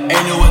lot,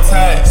 ain't no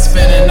attack.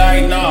 Spend the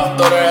night, nah,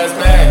 throw their ass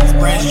back.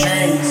 Bridge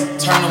dreams,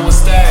 turn them with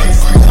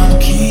stacks. Creek on the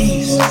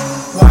keys.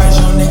 Why is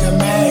your nigga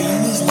mad?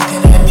 You was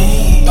looking at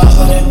me. Bounce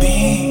on that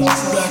beam.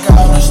 Black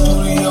out in the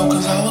studio,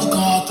 cause I was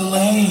gone off the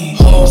lane.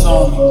 Hoes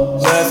on me,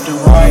 left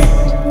and right.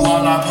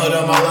 Glowing, I put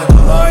up my like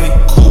a light.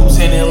 Coupe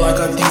tinted like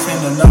a thief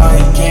in the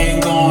night. Gang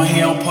going,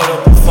 he don't put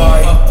up a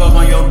fight. Fuck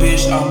on your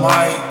bitch, I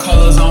might.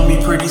 Colors on me,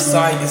 pretty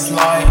sight. It's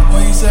like,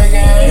 what you say,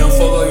 gang? Yo,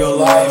 fuck on your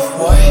life.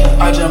 What?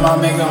 I just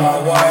might make her my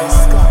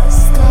wife.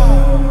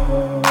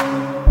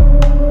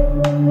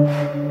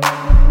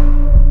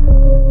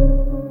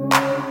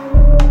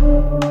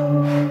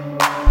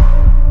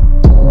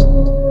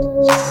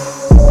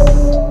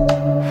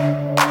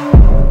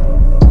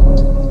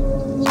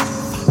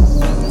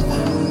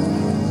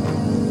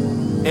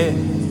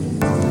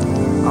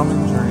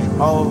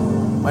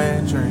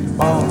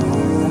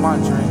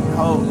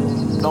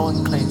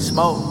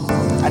 Smoke,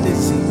 I did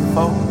see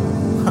before.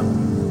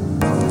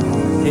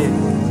 Yeah.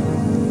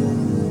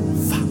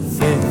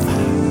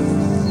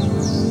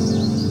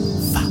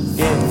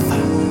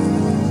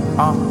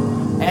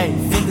 Hey,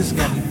 niggas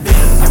got me big.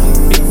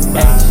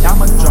 Hey,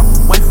 I'ma drop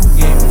away from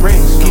getting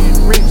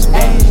rich.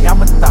 Hey,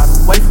 I'ma thought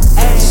away from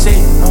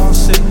shit.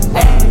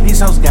 Hey, these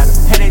hoes gotta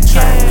pay they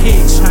train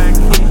kids.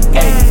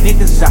 Hey,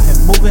 niggas out here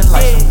moving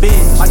like some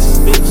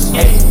bitch.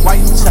 Hey, why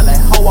you tell that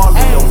hoe all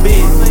in your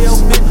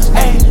business?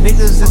 Hey,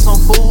 niggas is some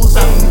fools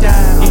up and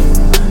down.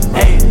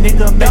 Hey,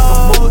 nigga make a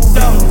move,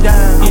 you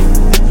down.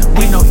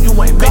 We know you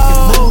ain't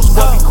making moves,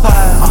 but be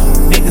quiet.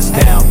 Niggas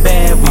down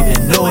bad, we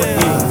done knew it.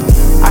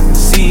 I can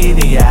see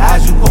it in your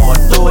eyes, you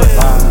going through it.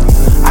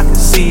 I can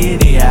see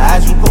it in your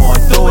eyes, you going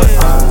through it.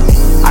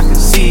 I can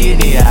see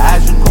it in your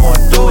eyes, you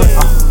going through it.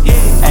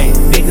 Hey,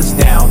 niggas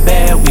down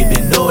bad, we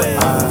been knew it.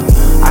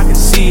 I can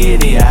see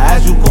it in your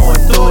eyes, you going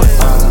through it.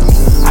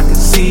 I can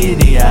see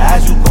it in your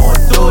eyes, you going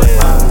through it.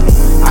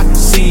 I can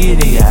see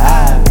it in your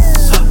eyes.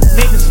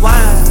 Niggas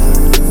lying,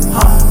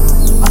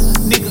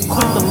 nigga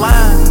quit the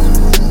line.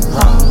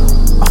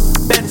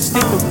 Better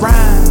stick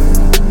around.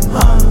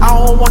 I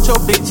don't want your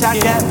bitch, I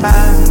got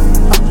mine.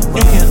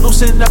 You can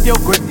loosen up your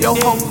grip, your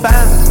whole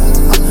fine.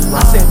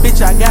 I said,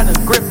 bitch, I got a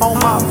grip on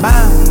my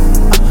mind.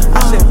 I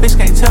said, bitch,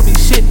 can't tell me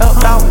shit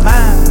about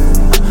mine.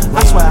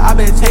 I swear I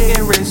been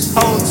taking risks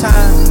whole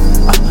time.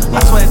 I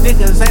swear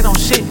niggas ain't on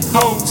shit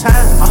whole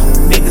time.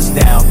 Niggas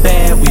down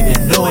bad, we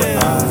done knew it.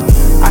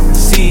 I can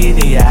see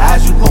it in your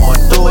eyes, you going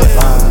through it.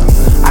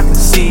 I can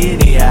see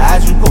it in your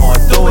eyes, you going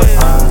through it.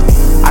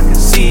 I can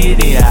see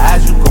it in your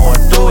eyes, you going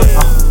through it.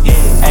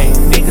 Hey,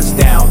 niggas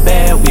down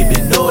bad, we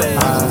been knew it.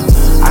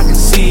 I can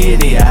see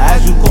it in your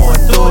eyes, you going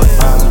through it.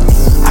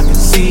 I can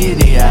see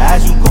it in your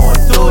eyes, you going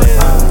through it.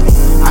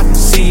 I can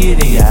see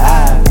it in your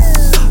eyes.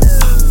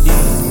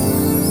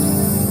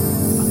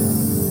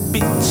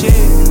 Bitch,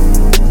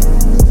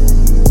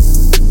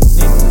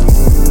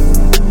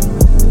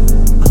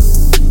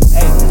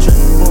 hey,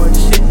 trippin' for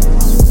shit.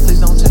 Please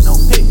don't take no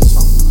pics.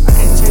 I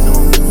can't take no.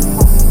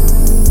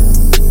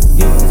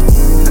 Yeah.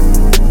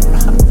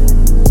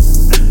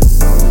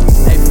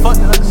 Hey, fuck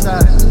the other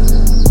side.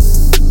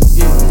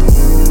 Yeah.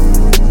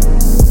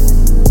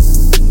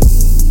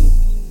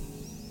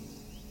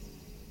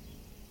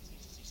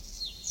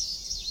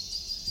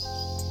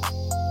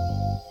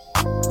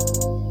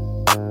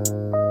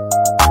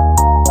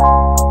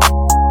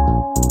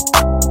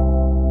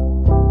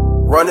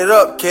 Run it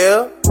up,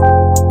 Kel.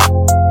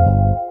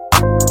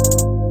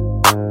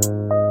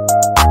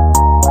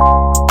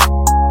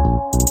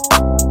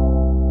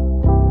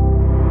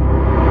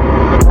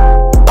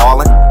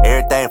 Ballin',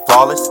 everything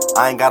flawless.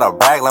 I ain't gotta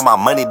brag, let my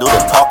money do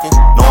the talking.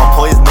 No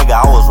employees, nigga,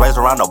 I was raised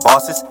around the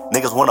bosses.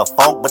 Niggas wanna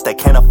funk, but they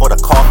can't afford a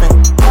coffin.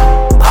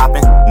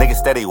 Poppin', niggas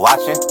steady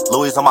watching.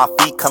 Louis on my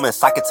feet, coming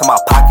sock it to my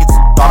pockets.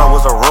 Thought it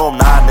was a room,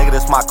 nah, nigga,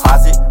 this my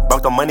closet.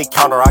 Broke the money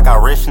counter, I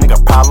got rich, nigga,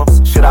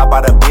 problems. Should I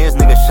buy the Benz,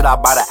 nigga, should I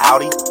buy the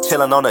Audi?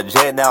 Chillin' on the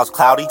jet, now it's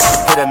cloudy.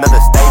 Hit another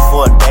state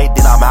for a day,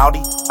 then I'm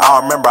outie. I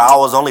remember I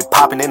was only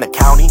popping in the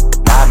county.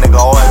 Nah, nigga,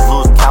 always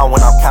lose count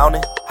when I'm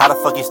counting. How the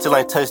fuck you still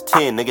ain't touched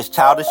 10, niggas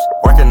childish?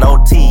 Working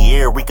OT,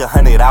 every week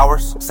 100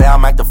 hours. Say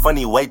I'm acting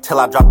funny, wait till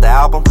I drop the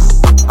album.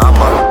 I'm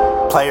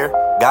a player,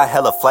 got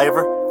hella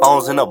flavor.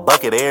 Phones in a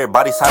bucket,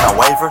 everybody sign a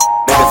waiver.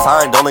 Nigga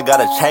signed, only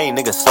got a chain,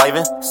 nigga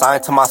slaving.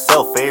 Signed to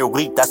myself every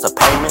week, that's a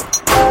payment.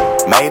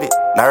 Made it,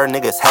 nerd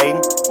niggas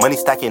hating. Money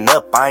stacking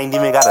up, I ain't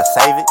even gotta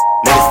save it.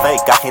 Niggas fake,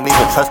 I can't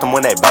even trust them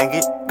when they bang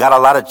it. Got a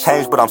lot of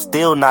change, but I'm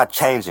still not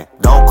changing.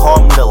 Don't call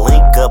me to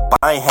link up,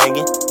 I ain't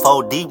hanging.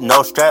 4 deep,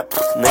 no strap,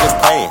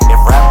 niggas playing.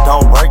 If rap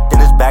don't work,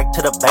 then it's back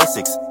to the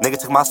basics. Nigga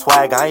took my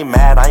swag, I ain't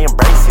mad, I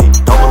embrace it.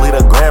 Don't believe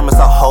the gram, it's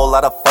a whole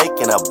lot of fake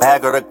in a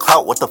bag or the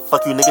clout. What the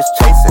fuck you niggas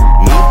chasing?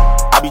 Me?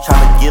 I be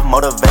trying to give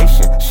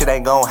motivation. Shit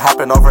ain't gon'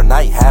 happen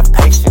overnight, have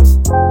patience.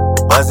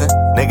 Buzzing,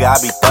 nigga, I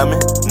be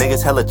thumbing.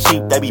 Niggas hella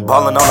cheap, they be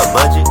ballin' on a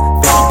budget.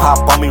 50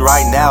 pop on me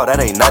right now,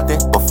 that ain't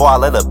nothing. Before I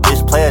let a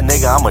bitch play a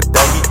nigga, I'm a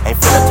dougie. Ain't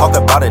finna talk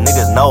about it,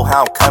 niggas know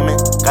how I'm coming.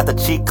 Got the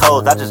cheat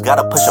codes, I just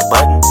gotta push a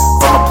button.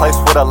 From a place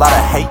with a lot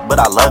of hate, but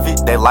I love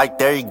it. They like,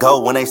 there you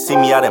go, when they see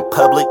me out in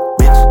public,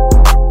 bitch.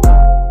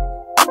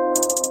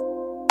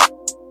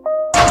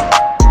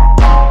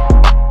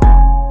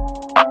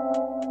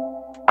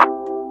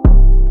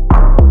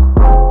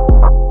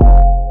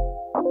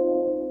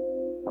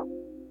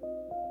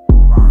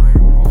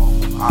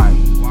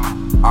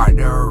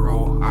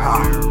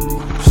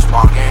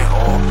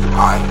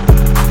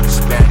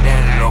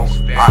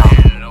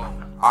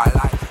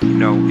 You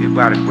know, it's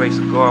by the grace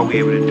of God we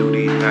able to do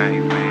these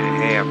things, man,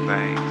 and have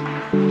things.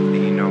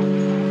 You know,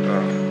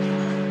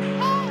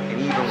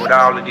 and even with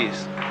all of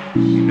this,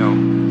 you know,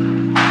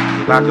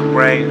 if I could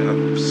bring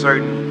a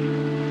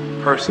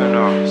certain person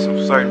or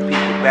some certain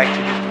people back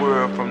to this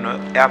world from the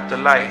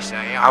afterlife,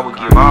 I would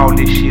give all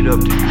this shit up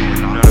to you, you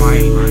know what I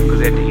mean?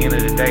 Because at the end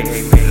of the day,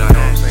 hey man, you know what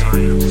I'm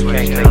saying? You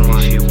can't take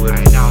this shit with us.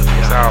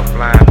 It's all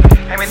flying.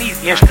 I mean,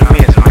 these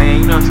instruments,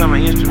 man, you know what I'm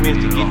talking about?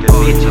 Instruments to get the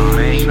bitches,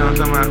 man, you know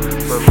what I'm talking about?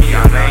 But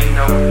yeah, man, you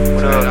know,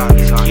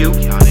 it's cute,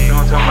 you know what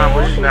I'm talking about?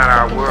 But it's not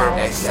our world.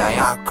 They say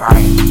I'm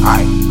crazy, I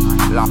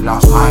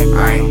lost my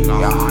brain,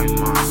 yeah.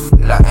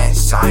 Look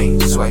insane,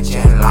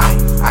 switching lane,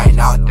 ain't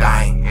no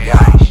thing, yeah.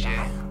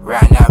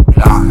 Ran that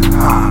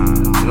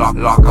block,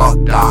 lock up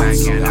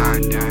dots, yeah,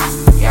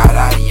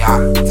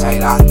 take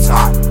that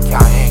top,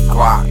 counting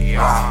guap,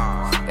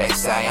 yeah. They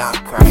say I'm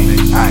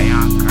crazy,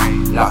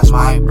 lost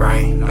my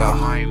brain, yeah.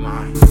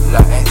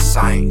 Look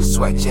insane,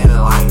 switching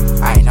lane,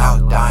 ain't no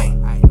thing.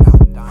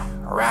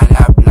 Ran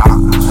that block,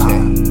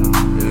 shit,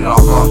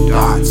 lock up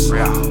dots,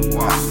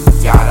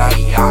 yeah.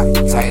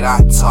 Take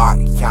that top,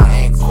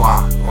 counting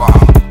guap, yeah.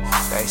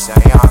 They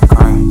say I'm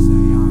crazy,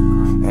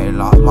 they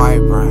lost my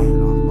brain.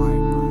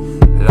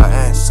 Look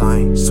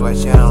insane,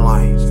 switching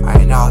lanes,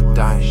 ain't no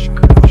thing.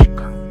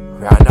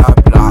 Ran that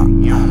block,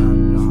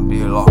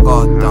 the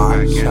local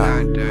dots,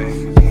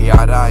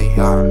 yada,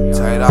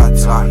 take that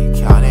talk,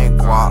 counting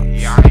guap.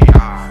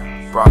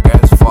 Broke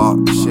as fuck,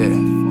 shit,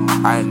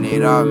 I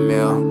need a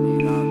meal,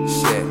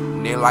 shit,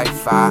 need like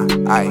 5,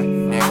 ayy,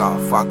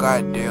 nigga, fuck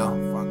a deal.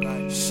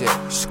 Shit,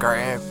 skirt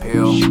and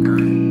peel,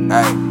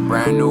 ayy,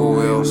 brand new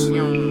wheels,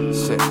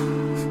 shit.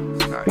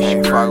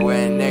 Can't fuck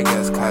with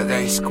niggas cause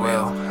they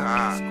squeal.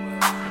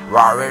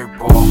 Rory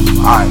bull,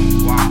 aye,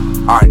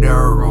 on the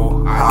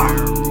rule, aye,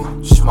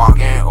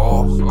 smoking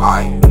oil,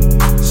 aye,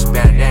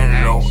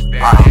 spending low,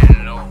 aye,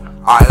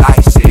 I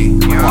like see,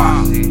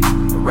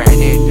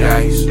 rainy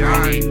days,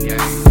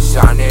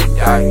 sunny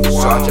days,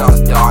 so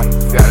just die,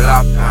 feel the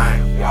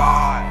pain,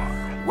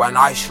 when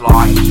I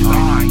slide,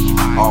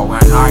 or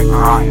when I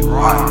cry,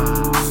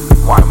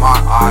 wipe my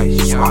eyes,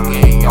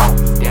 smoking yo,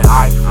 then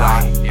I fly,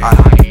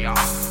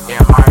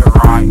 am I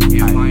right,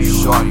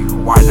 shorty,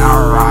 why not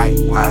right,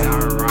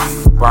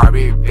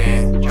 Barbie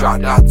bin, drop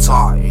that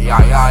top,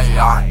 yeah.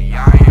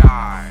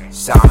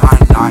 Sound my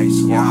nice,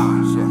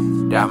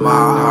 that my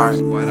heart,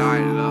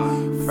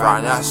 from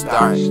the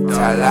start, till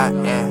the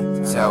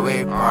end, till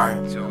we part.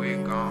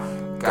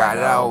 Got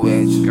a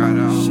witch,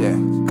 shit,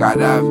 got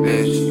a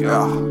bitch,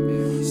 yeah.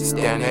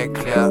 Standing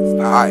clear,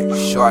 aight,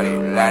 shorty,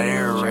 let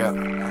it rip.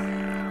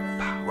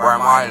 Where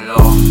my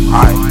love,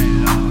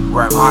 aight,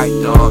 where my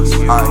dogs,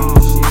 aight.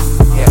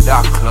 Hit the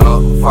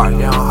club, fuck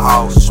them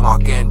hoes,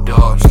 smoking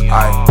dubs,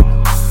 ayy.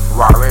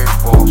 Rory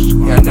bull,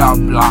 hit the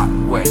block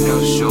with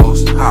new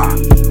shoes,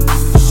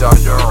 So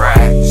the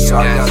rag, so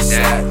the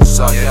set,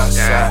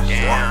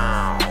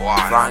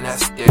 Find that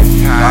stick,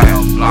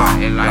 block,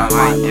 it like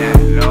my dad,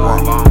 low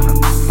bone.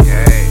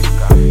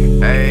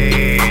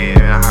 Hey,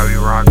 how we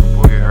rockin',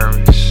 boy, you heard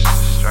me?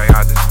 Straight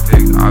out the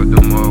stick, out the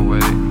mud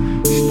with it.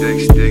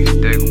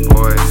 Stick,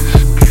 boys.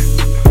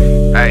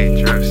 Hey,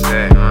 drip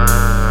set,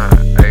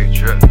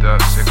 tripped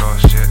up, sick on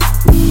shit.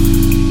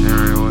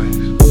 Anyways,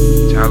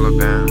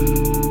 Taliban,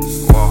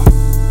 walk,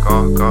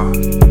 go.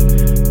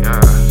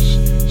 Yeah,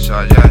 so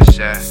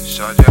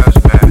just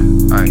bad,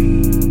 ayy.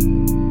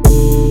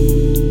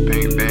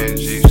 Pink band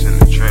Jeeps in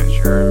the trench,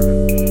 you heard me?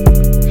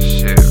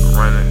 Shit,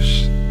 runners.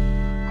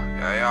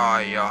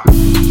 Yeah,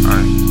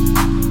 ayy.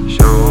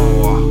 Show on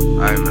walk,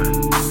 ayy man.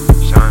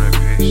 Shine a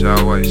piece,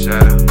 always sad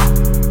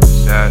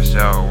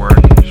working.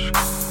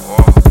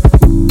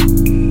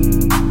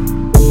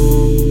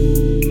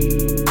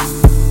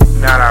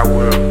 Not our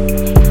world.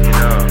 You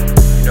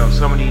know,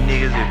 some of these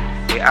niggas, if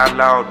they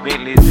outlawed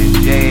Bentleys and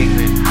Jags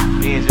and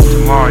Benz and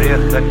tomorrow,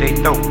 they'll cut their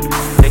throat.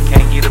 They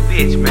can't get a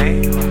bitch,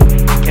 man.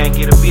 They can't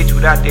get a bitch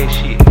without that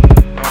shit. You know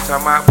what I'm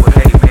talking about? But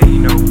hey, man, you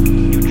know,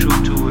 you true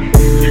to it,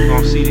 you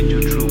gon' see that you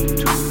true to it.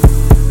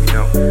 You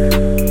know,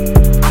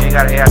 you ain't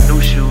gotta have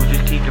new shoes,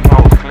 just keep them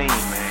hoes clean,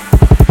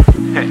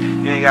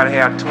 man. You ain't gotta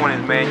have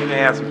 20s, man. You can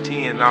have some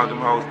 10s, all them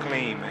hoes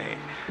clean, man.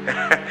 know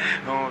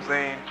what I'm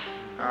saying?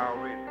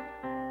 Already.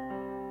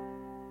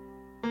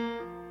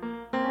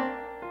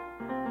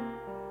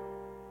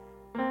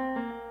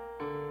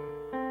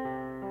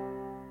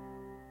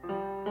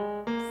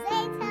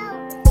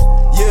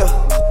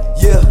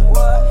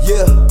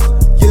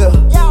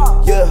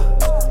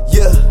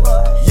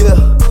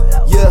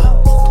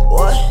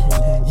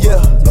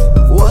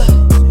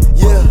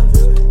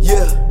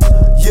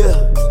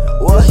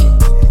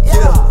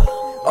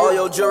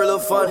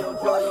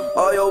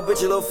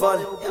 Bitch, you look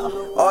funny.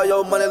 All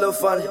your money look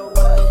funny.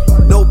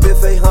 No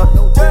buffet, honey.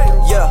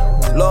 Yeah,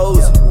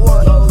 Lowe's.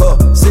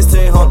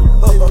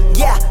 1600.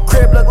 Yeah,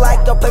 crib look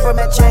like the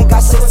paperman chain.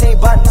 Got 16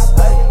 buttons.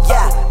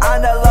 Yeah,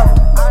 I'm the lover.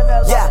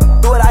 Yeah,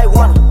 do what I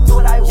want.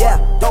 Yeah,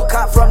 don't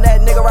cop from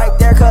that nigga right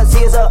there, cause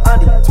he is a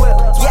undie.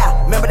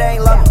 Yeah, remember they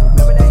ain't love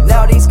me.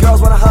 Now these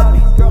girls wanna hug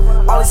me.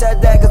 Only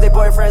said that cause they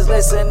boyfriends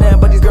listening,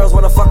 but these girls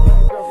wanna fuck me.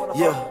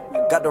 Yeah,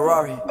 got the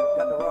Rari.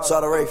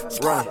 Saw the Wraith.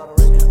 Run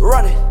it.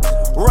 Run it.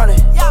 Run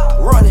it,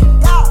 run it,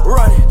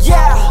 run it.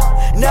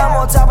 Yeah, now I'm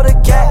on top of the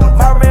game.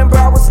 I remember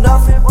I was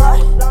nothing.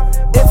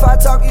 If I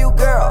talk to you,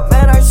 girl,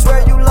 man, I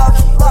swear you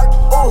lucky.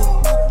 Ooh,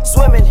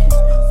 swimming it.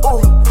 Ooh,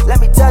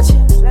 let me touch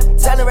it.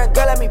 Tell her,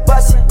 girl, let me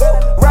bust it.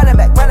 Running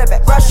back,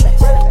 rushing.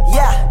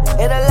 Yeah,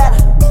 in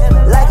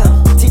Atlanta, like a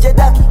TJ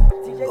Ducky.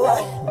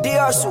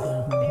 DR suit.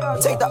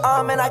 Take the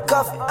arm and I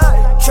cuff it.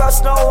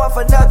 Trust no one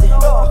for nothing.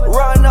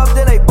 Run up,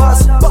 then they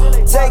bust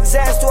it. Take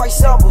Xans till I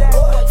stumble.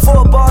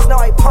 Full balls, now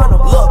I punt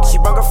them. Look, she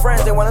brought her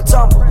friends, they wanna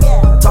tumble.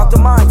 Talk to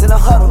minds in a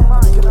huddle.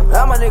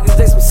 Now my niggas,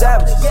 they some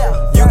savages.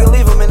 You can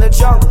leave them in the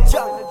jungle.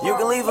 You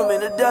can leave them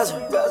in the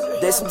desert.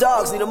 They some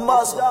dogs, need a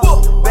muzzle.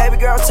 Baby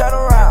girl, turn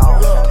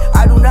around.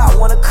 I do not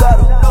wanna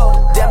cuddle.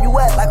 Damn, you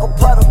wet like a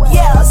puddle.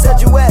 Yeah, I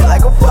said you wet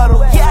like a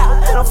puddle.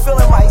 Yeah, and I'm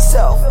feeling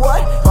myself.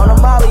 What? On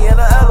a Molly and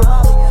a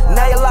edible.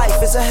 Now your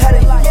life is ahead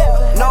of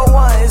you. No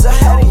one is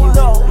ahead of you.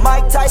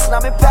 Mike Tyson,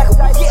 I'm impeccable.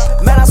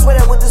 Man, I swear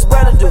that what this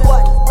brother do.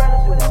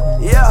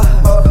 Yeah,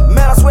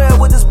 man, I swear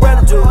what this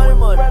brother do.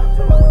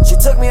 She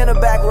took me in the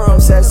back room,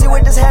 said, see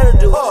what this header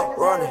do.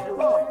 Run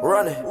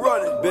it,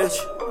 bitch.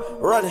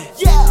 Run it.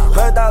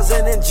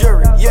 100,000 in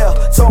jury. Yeah,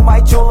 told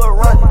my jeweler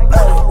run it.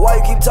 Why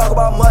you keep talking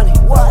about money?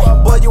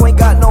 Boy, you ain't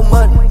got no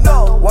money.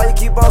 Why you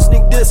keep on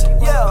sneak dissing?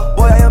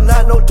 Boy, I am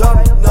not no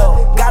dummy.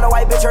 Got a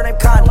white bitch, her name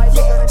Connie.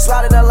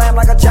 Slide in the lamb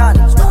like a Johnny.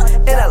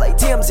 In LA,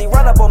 TMZ,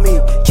 run up on me.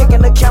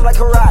 Kicking the cam like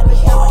karate.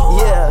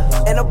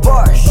 Yeah, in a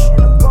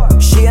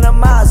Porsche. She in a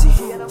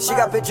Mozzie. She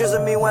got pictures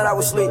of me when I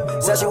was asleep.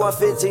 Said she won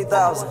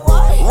 15,000.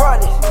 Run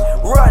it,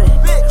 run it,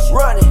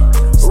 run it,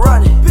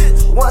 run it.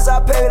 Once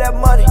I pay that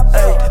money,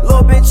 ayy,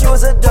 little bitch, you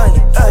was a dunny,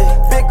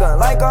 ayy. Big gun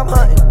like I'm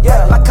hunting,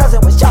 yeah. My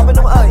cousin was chopping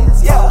them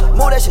onions, yeah.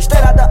 Move that shit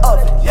straight out the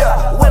oven,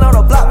 yeah. Went on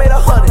the block, made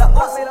 100,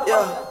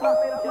 yeah.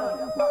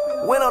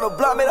 Went on the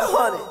block, made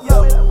 100,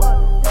 yeah.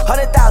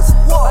 100,000.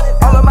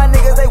 All of my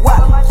niggas, they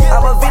wild.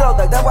 I'm a Vito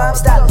thug, that's why I'm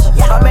stylish.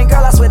 My main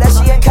girl, I swear that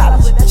she in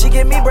college. She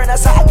give me brain,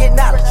 that's how I get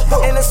knowledge.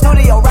 In the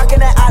studio, rockin'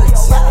 that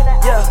Alex.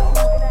 Yeah.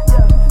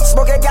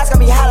 Smoking gas got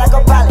me high like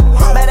a pilot.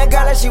 Met a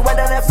girl and she went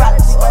down that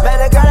Phallus.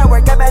 Met a girl that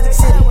work at Magic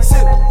City.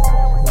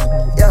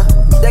 Yeah.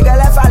 The girl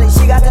that Folly,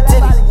 she got the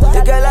titties.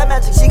 The girl that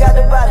Magic, she got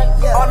the body.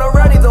 On the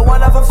road, neither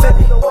one of them fit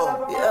me.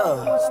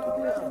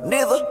 Yeah.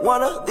 Neither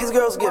one of these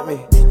girls get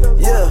me.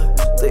 Yeah.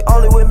 They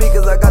only with me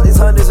cause I got these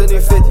hundreds and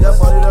these 50s.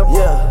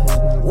 Yeah.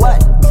 What?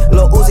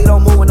 Lil Uzi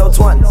don't move with no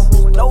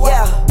 20s.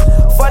 Yeah.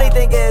 Funny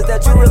thing is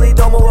that you really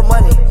don't move with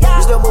money.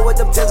 You still move with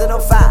them 10s and them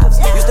 5s.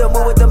 You still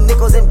move with them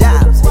nickels and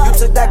dimes. You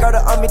took that girl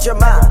to unmeet your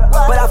mom,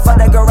 but I fucked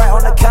that girl right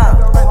on the count.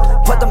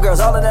 Put them girls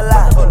all in the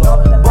line.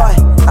 Boy,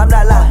 I'm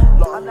not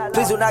lying.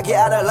 Please do not get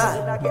out of line.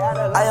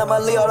 I am a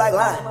Leo like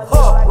line.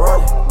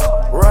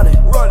 Run it,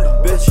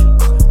 bitch.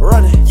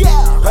 Run it.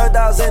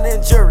 100,000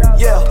 in jury.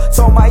 Yeah,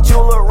 told my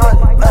jeweler run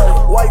it.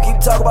 Why you keep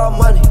talking about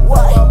money?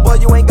 Boy,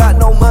 you ain't got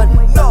no money.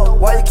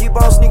 Why you keep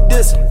on sneak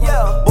dissing?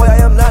 Boy, I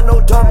am not no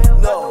dummy.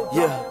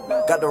 Yeah,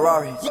 got the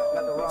Rari.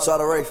 Saw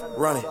the Wraith.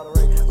 Run it.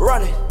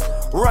 Run it.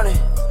 Run it.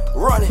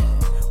 Run it.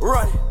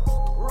 Run it.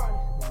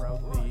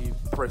 Proudly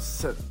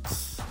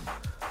presents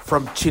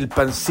from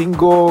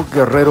Chilpancingo,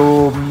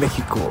 Guerrero,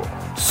 Mexico,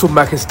 Su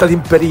Majestad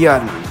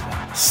Imperial,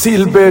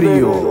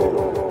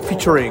 Silverio,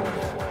 featuring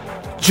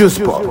Juice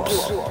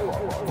Pops,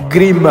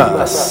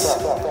 Grimas,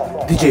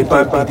 DJ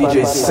Bumpy,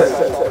 DJ Set,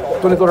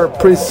 $20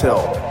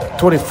 pre-sale,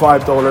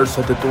 $25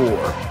 at the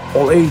door,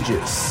 all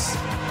ages.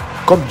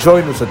 Come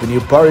join us at the New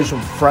Parish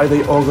on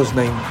Friday, August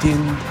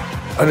 19th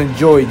and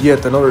enjoy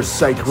yet another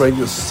Psych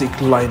Radio Sick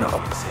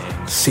lineup.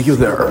 See you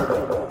there.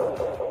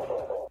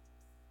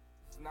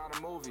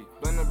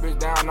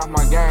 Down off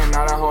my game,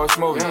 now that hoe is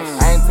smoothie.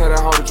 I ain't tell that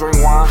hoe to drink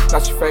wine,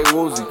 that she fake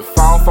woozy. If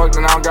I don't fuck,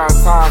 then I don't got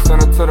time,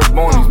 send her to the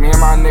boonies. Me and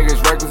my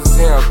niggas reckless as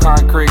hell,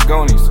 concrete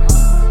goonies.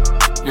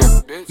 Yeah,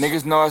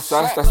 niggas know it's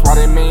us, that's why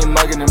they mean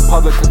mugging in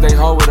public, cause they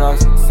hoe with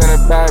us. Send a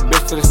bad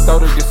bitch to the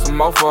store to get some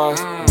more for us.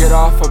 Get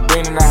off a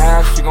bean and a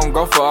half, she gon'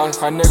 go for us.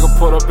 Her nigga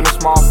put up in a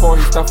small 4,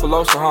 he stuffed a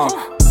lotion, huh?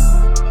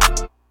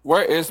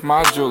 Where is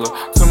my jeweler?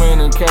 Too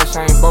Zooming in cash,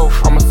 I ain't both.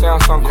 I'ma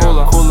sound some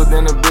cooler. Cooler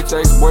than a bitch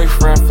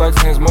ex-boyfriend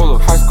flexing his moolah.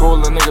 High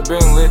school, a nigga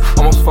been lit,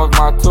 almost fucked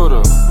my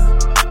tutor.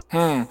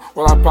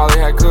 Well I probably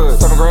had could.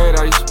 7th grade,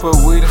 I used to put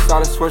weed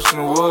inside a switch in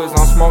the woods. I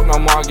don't smoke no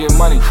more, I get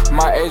money.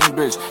 My Asian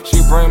bitch,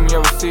 she bring me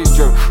overseas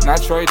drip, and I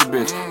trade the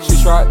bitch.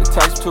 She tried to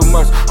text too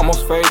much,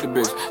 almost fade the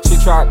bitch.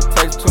 She tried to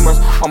text too much,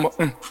 almost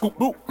boop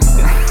boop.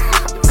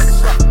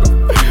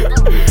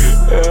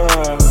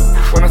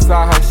 When I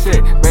saw her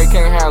shit, they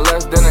can't have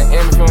less than an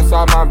M if you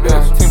inside my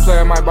bitch. Team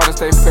player might about to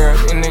stay fair,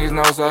 these niggas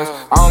knows us.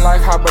 I don't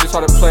like how buddies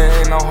try to play,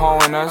 ain't no hoe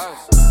in us.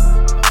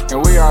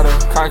 And we are the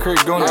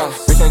concrete goonies.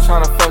 Bitch ain't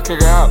tryna fuck,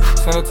 kick her out,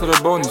 send her to the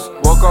boonies.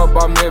 Woke up,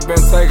 bought me a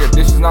Bentayga,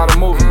 this is not a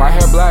movie. My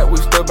hair black, we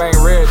still bang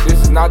red, this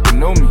is not the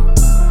new me.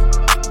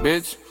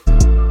 Bitch.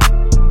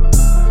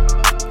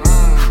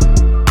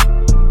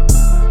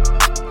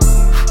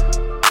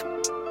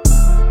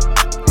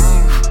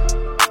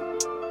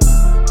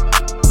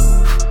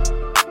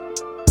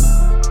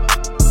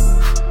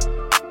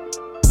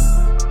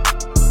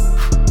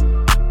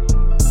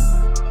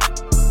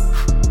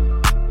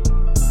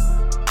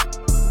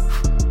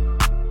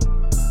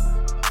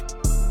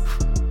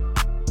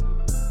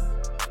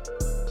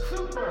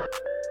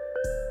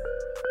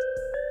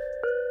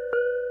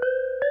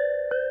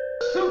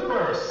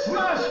 Super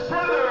Smash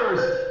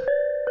Brothers!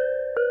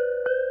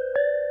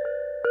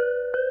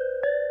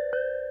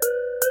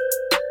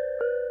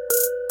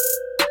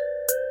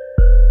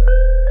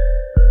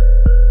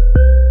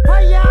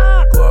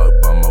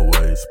 Glock by my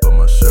waist, but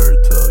my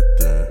shirt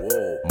tucked in.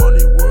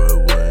 Money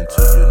whirlwind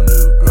to your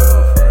new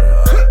girlfriend.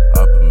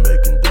 I've been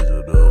making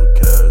digital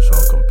cash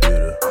on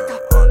computer.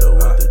 Honda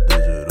with the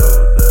digital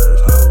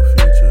dash, no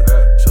future.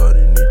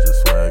 Shorty need your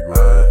swag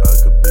right, I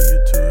could be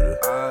your tutor.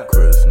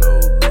 Chris, no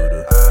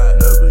looter,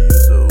 never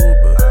use a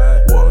Uber.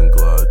 1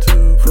 Glock,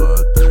 2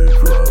 Glock, 3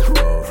 Glock,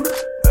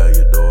 4. At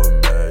your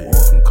doormat, you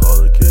can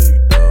call it kick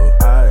though.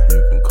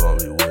 You can call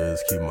me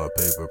Wiz, keep my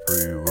paper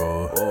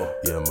pre-roll.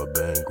 Yeah, my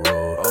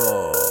bankroll.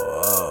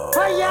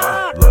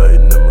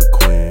 Lightning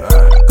McQueen,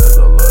 cause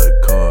I like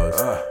cars.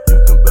 You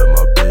can bet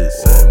my bitch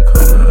same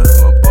color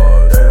as my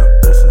bars.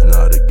 This is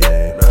not a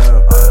game, I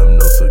am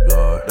no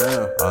cigar.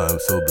 I am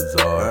so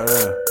bizarre,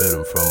 hit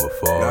him from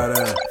afar.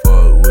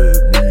 Fuck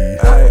with me,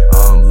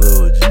 I'm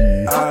Lil G.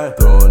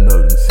 Throwing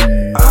up them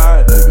C's,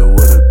 nigga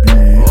with a B.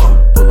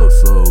 Pull up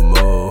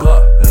slow-mo,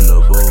 in the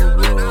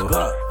Volvo.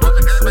 What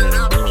you saying,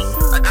 bro?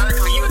 A gun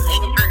can be used in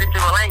any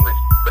figurative language,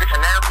 but it's a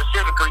noun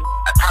specifically,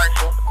 a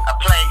person, a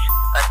place,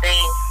 a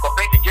thing, or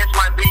bitch, it just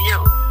might be you.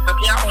 So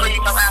can y'all please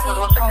stop asking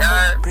what's a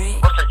gun,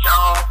 what's a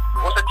John,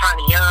 what's a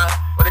tiny young,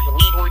 what does it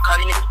mean when we call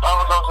these niggas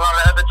bozos and all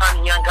that other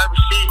tiny young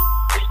garbage shit?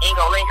 It's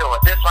Ingo Lingo, or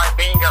just like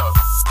bingo.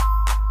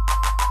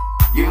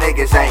 You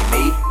niggas ain't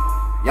me,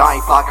 y'all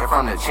ain't flocking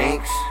from the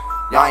chinks.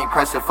 Y'all ain't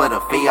pressing for the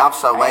fee, I'm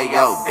so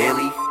yo,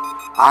 Billy.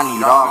 I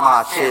need all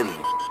my chili,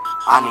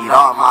 I need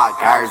all my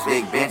garbs,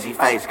 big Benji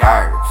face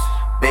garbs,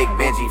 big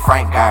Benji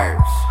Frank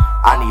garbs.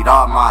 I need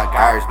all my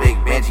garbs, big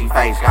Benji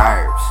face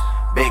garbs,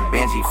 big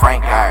Benji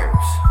Frank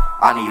garbs.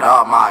 I need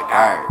all my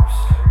garbs.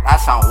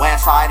 That's on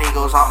Westside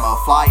Eagles, I'm a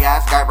fly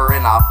ass garber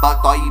and I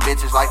fucked all you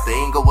bitches like the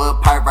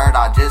Inglewood pervert.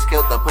 I just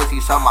killed the pussy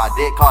so my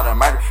dick called a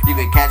murder. You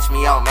can catch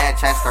me on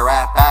Manchester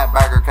at Fat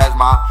Burger cause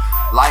my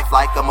life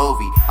like a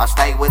movie. I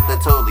stay with the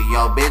Thule,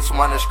 yo bitch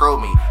wanna screw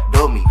me,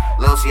 do me.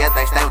 Lil Siete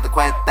stay with the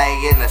Quente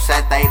in the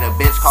Sete. The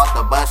bitch caught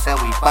the bus and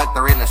we fucked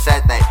her in the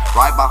Sete.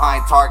 Right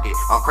behind Target,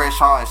 on Chris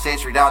Shaw and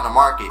Century down the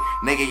market.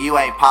 Nigga you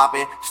ain't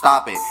poppin',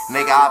 stop it.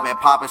 Nigga I been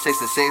poppin' 6th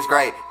to 6th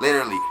grade,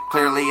 literally,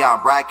 clearly I'm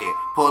bracket.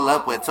 Pull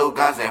up with 2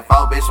 guns and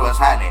 4 bitch what's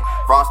happening.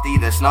 Frosty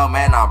the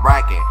snowman I'm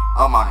bracket.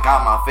 Oh my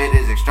god my fit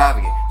is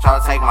extravagant.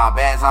 Try to take my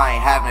bands, I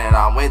ain't having it,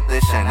 I'm with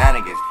the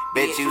shenanigans.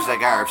 Bitch use a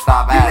garb,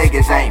 stop asking. You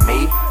niggas ain't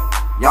me,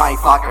 y'all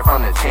ain't flocking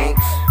from the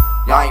chinks.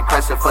 Y'all ain't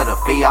pressing for the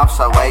fee, I'm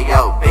so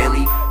yo,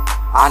 Billy.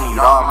 I need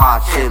all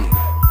my chili,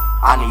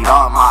 I need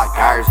all my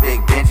garbs,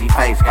 big Benji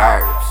face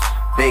garbs,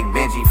 big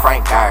Benji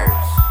Frank garbs.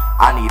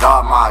 I need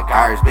all my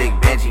garbs, big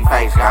Benji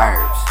face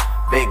garbs,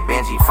 big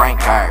Benji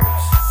Frank garbs.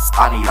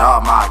 I need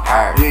all my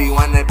garbs. Do you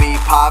wanna be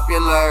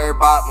popular?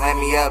 Bop, let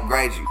me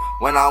upgrade you.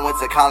 When I went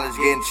to college,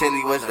 getting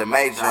chilly was the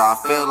major. I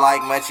feel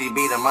like Munchie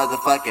be the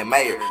motherfucking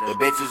mayor. The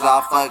bitches all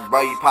fuck,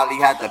 bro, you probably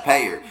had to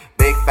pay her.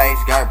 Big face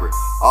Gerber,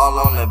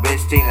 all on the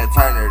bitch Tina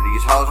Turner.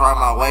 These hoes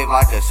ride my wave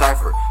like a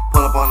surfer.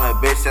 Pull up on the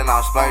bitch and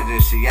I'm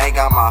splurging. She ain't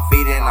got my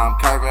feet in, I'm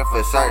curving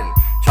for certain.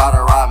 Try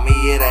to rob me,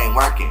 it ain't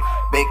working.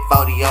 Big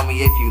 40 on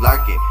me if you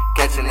lurking.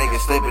 Catch a nigga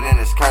slipping in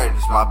his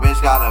curtains. My bitch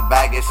got a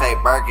bag, it say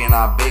Birkin.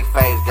 I'm big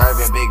face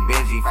Gerben, big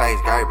Benji face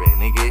Gerben,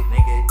 nigga.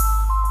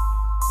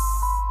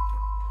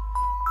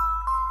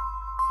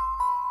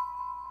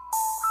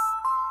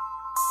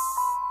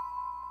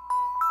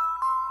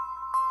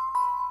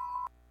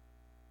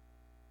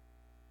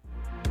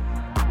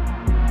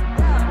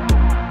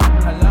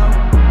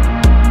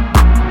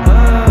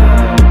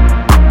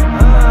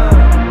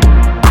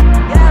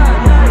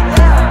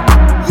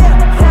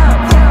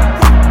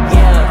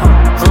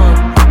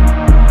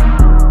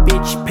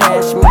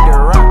 Pass me the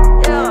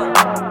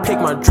rock. Pick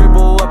my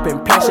dribble up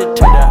and pass it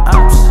to the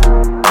ops.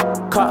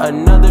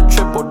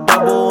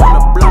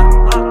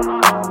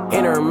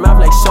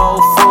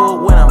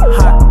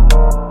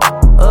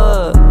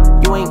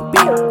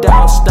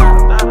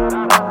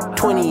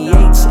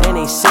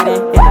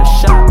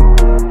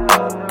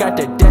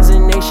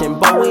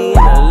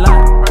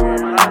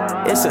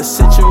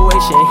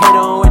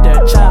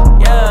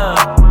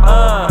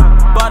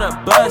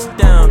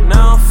 down,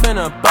 now I'm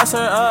finna bust her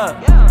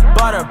up.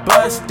 Bought her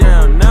bust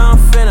down, now I'm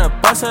finna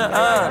bust her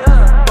up.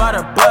 Bought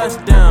her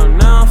bust down,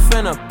 now I'm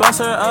finna bust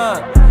her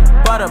up.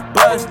 Bought her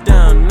bust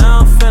down, now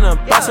I'm finna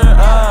bust her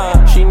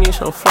up. She needs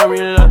some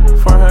formula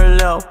for her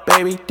little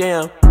baby.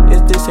 Damn,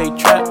 is this a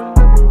trap?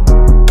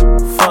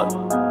 Fuck,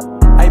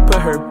 I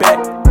put her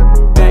back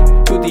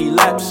to the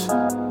laps.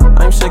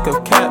 I'm sick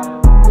of cap.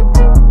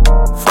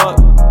 Fuck,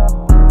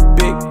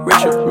 Big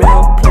Richard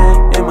Mill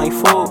playing in my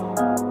food.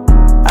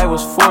 I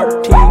was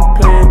 14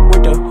 playing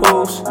with the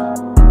hoops.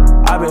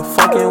 I've been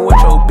fucking with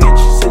your bitch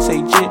since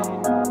a jit.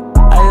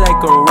 I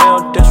like a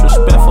real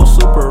disrespectful,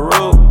 super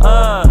rude.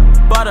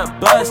 Bought a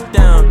bust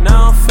down,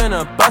 now I'm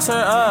finna bust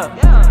her up.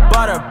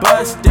 Bought a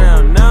bust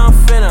down, now I'm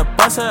finna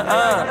bust her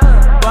up.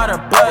 Bought a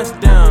bust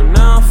down,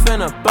 now I'm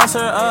finna bust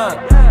her up.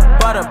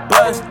 Bought a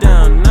bust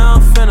down, now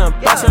I'm finna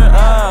bust her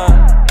up.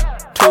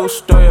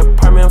 2-story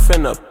apartment, I'm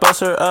finna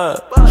bust her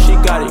up. She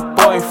got a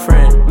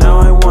boyfriend, now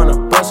I wanna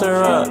bust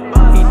her up.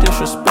 He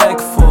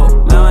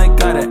disrespectful, now I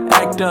gotta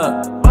act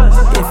up.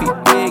 If he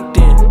big,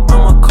 then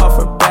I'ma call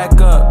for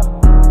backup.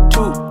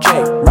 2J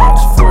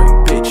rocks for a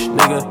bitch,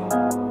 nigga.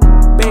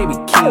 Baby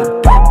King,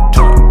 don't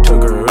talk to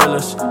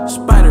gorillas.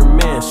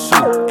 Spider-Man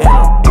suit, and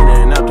I'm in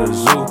and out the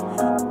zoo.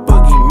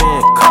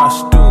 Boogeyman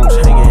costumes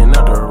hanging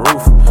out the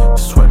roof.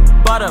 Sweat.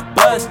 Bought a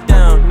bust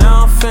down,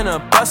 now I'm finna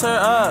bust her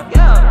up.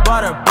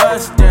 Bought a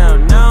bust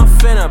down, now I'm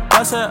finna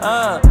bust her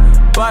up.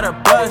 Bought a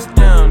bust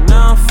down,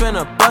 now I'm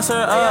finna bust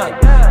her up.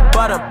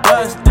 Bought a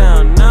bust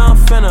down, now I'm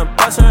finna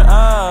bust her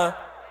up.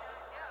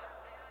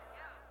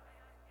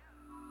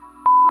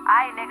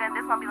 Alright, nigga,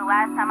 this gonna be the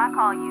last time I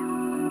call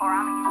you, or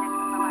I'ma use this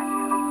for my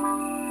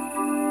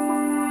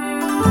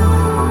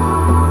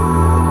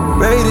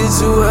Made it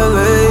to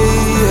LA,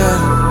 yeah.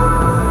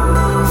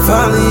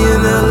 Finally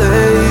in LA,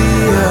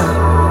 yeah.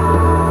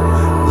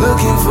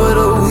 Looking for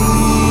the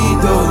weed,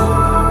 though.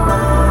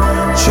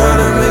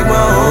 Tryna make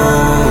my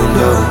own,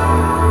 though.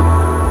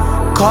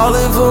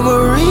 Calling for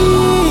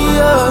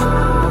Maria.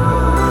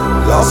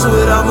 Lost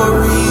without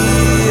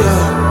Maria.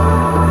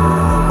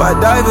 By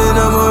diving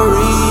a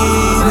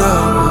marina.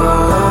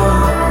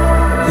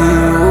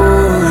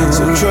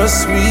 So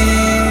trust me,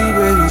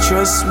 baby,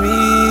 trust me.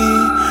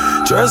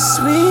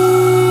 Trust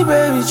me,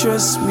 baby,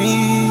 trust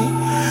me.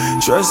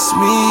 Trust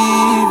me,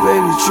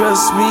 baby,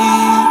 trust me.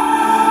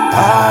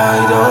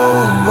 I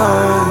don't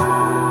mind.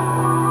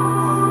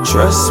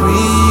 Trust me,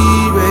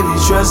 baby,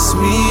 trust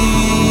me.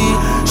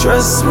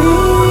 Trust me,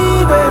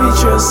 baby,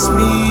 trust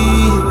me.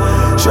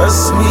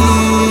 Trust me,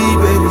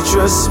 baby,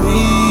 trust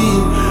me.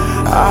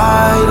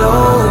 I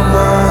don't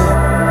mind.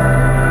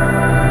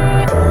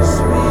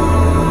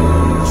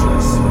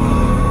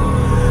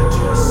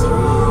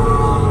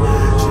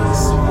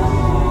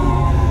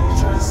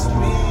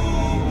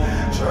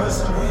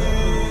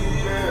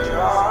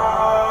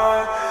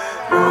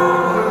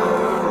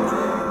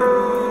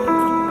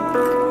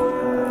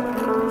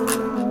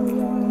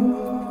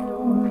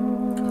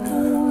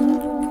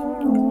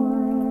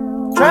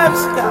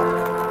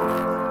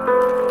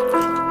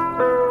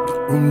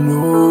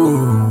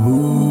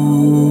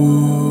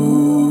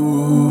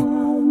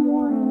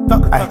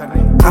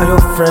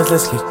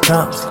 Let's get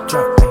drunk.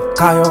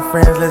 Call your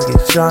friends, let's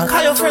get drunk.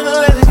 Call your friends,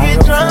 let's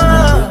get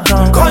drunk.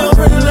 Call your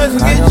friends, let's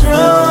get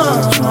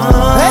drunk.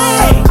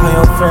 Hey! Call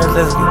your friends,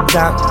 let's get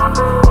drunk.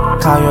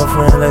 Call your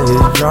friends, let's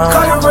get drunk.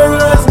 Call your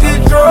friends, let's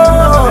get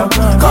drunk.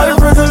 Call your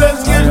friends,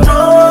 let's get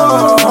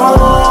drunk.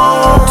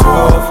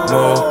 12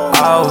 more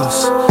hours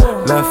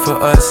left for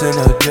us in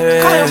a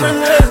day. I've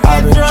been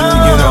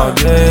drinking all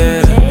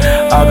day.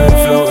 I've been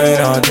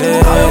floating all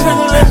day.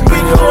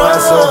 Bring your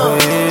ass over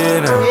here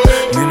now.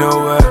 You know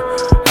what?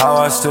 How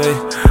I stay,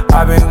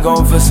 I've been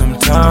gone for some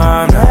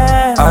time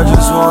now. I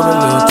just want a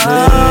little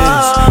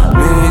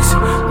taste.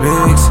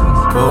 Mix,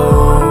 go.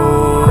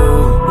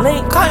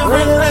 Call your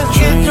friends and let's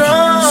get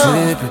drunk.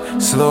 Sip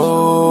it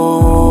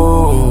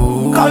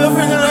slow. Call your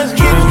friends and let's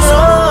get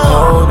drunk.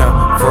 Hold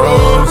now,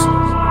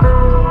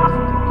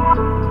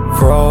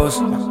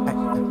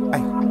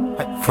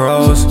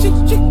 froze.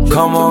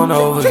 Come on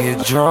over,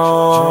 get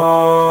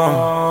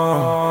drunk.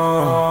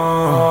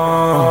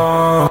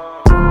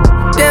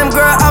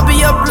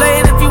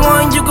 Late. If you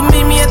want, you can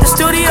meet me at the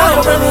studio.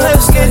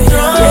 Let's get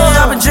drunk.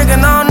 Yeah, I've been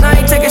drinking all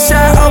night. Take a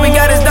shot. All we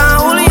got is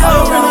Don Julio.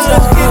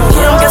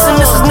 Yeah, I'm guessing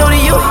this is new to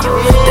you.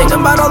 Thinking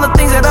about all the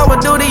things that I would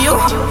do to you.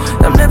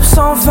 Them lips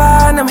on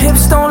fire, them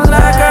hips don't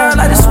lie, girl.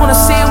 I just wanna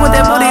see what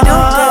that booty do.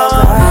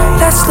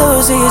 Let's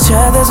lose each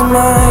other's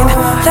mind.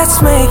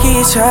 Let's make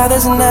each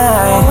other's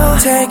night.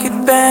 Take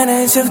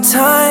advantage of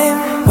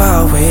time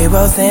while we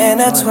both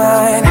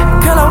intertwine.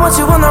 Girl, I want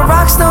you on the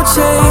rocks, no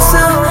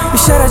chaser. You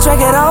should've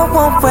drank it all,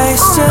 won't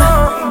waste you.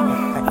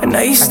 I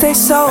know you stay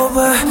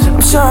sober. I'm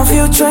sure a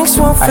few drinks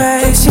won't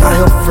face you. Call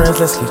your friends,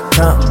 let's get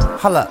drunk.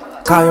 Holla.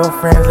 Call your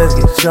friends, let's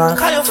get drunk.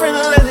 Call your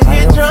friends, let's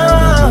get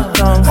drunk.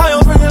 Call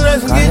your friends,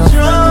 let's get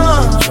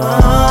drunk.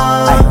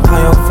 Call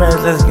your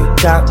friends, let's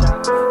get drunk.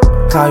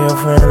 Call your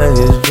friends, let's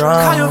get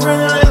drunk. Call your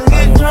friends, let's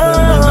get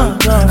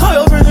drunk. Call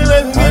your friends,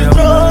 let's get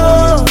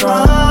drunk.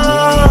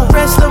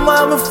 Rest the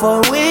mama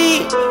for a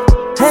week.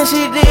 and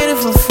she did it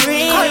for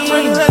free. Call your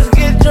friends and let's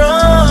get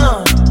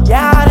drunk.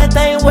 Yeah, that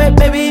thing wet,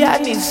 baby, I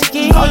need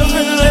ski. Call your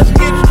friends and let's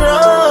get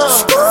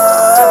drunk.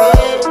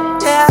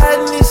 Yeah, I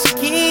need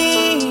ski.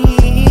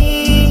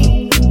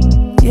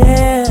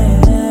 Yeah.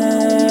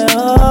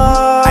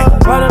 I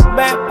run it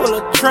back, pull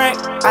a track.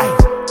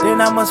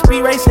 Then I must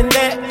be racing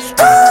that.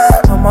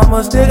 My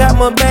mama still got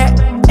my back.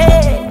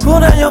 Hey,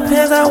 pull down your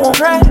pants, I won't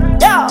cry.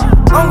 Yeah,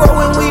 I'm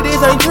growing weed,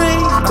 these ain't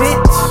trees,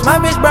 bitch.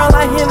 My bitch brown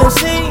like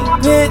Hennessy,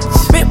 bitch.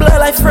 Big blood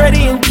like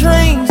Freddy and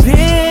Dreams,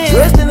 bitch.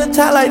 Dressed in the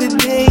tie like the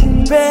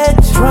Dean,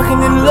 bitch.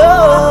 Drunken in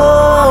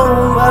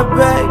love, my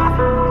back.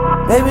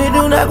 Baby,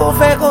 do not go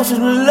fat, go to the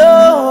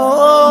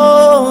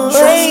low.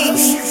 Hey,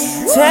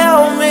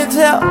 tell me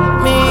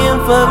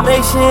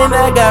information,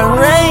 I got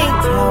rain.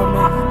 Tell me,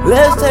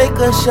 let's take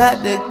a shot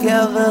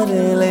together,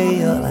 then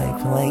lay up like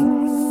planks.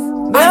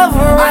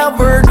 Never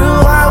ever do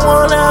I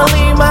wanna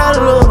leave my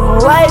little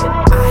light.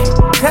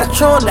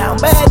 Control down,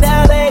 bad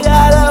down, they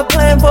got a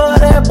plan for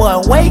that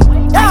boy. Wait,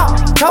 yeah.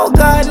 Told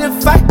God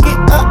if I get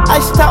up, I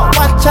stop,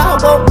 watch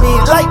out for me.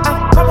 Like,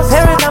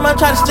 every time I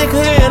try to stick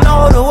her in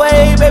all the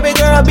way, baby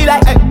girl be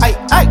like, ay.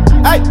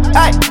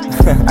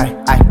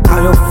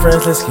 Call your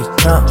friends, let's get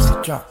drunk.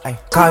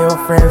 Call your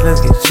friends,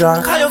 let's get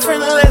drunk. Call your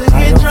friends, let's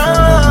get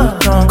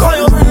drunk. Call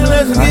your friends,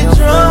 let's get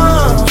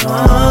drunk.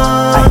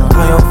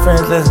 Call your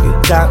friends, let's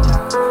get drunk.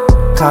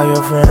 Call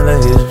your friends, let's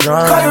get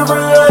drunk. Call your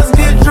friends, let's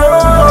get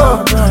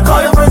drunk.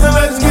 Call your friends,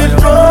 let's get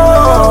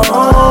drunk.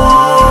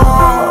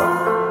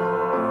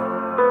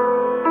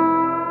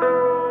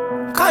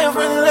 Call your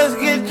friends, let's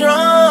get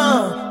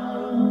drunk.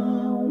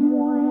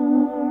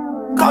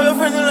 Call your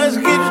friends, let's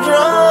get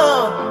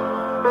drunk.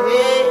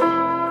 Yeah.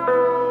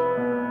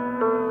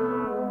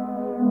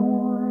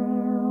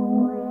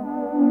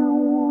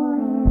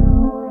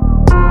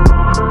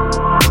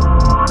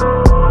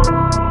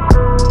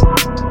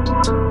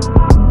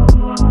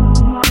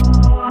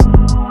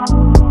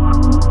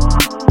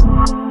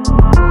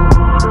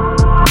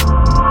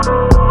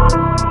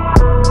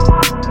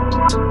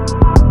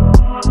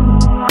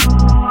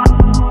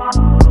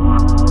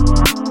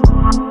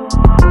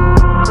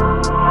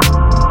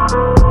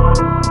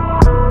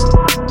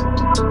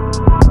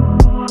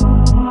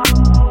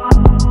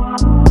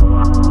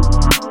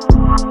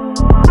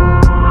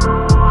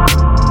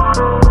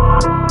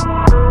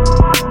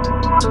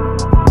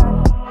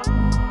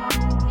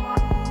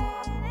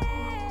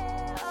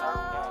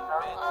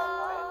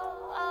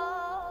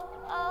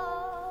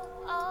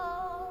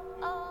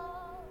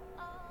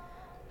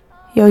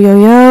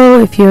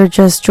 Yo, if you're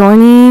just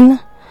joining,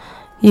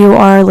 you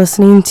are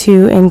listening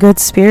to In Good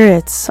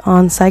Spirits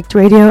on Psyched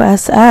Radio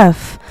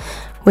SF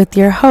with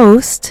your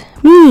host,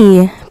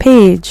 me,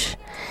 Paige.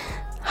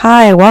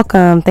 Hi,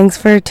 welcome. Thanks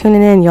for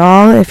tuning in,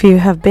 y'all. If you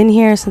have been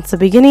here since the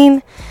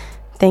beginning,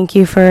 thank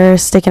you for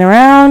sticking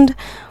around.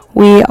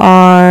 We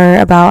are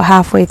about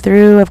halfway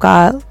through. I've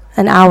got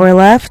an hour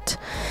left.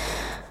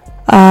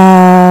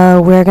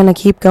 We're going to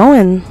keep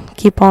going,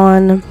 keep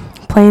on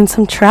playing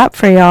some trap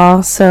for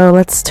y'all, so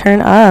let's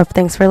turn up.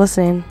 Thanks for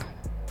listening.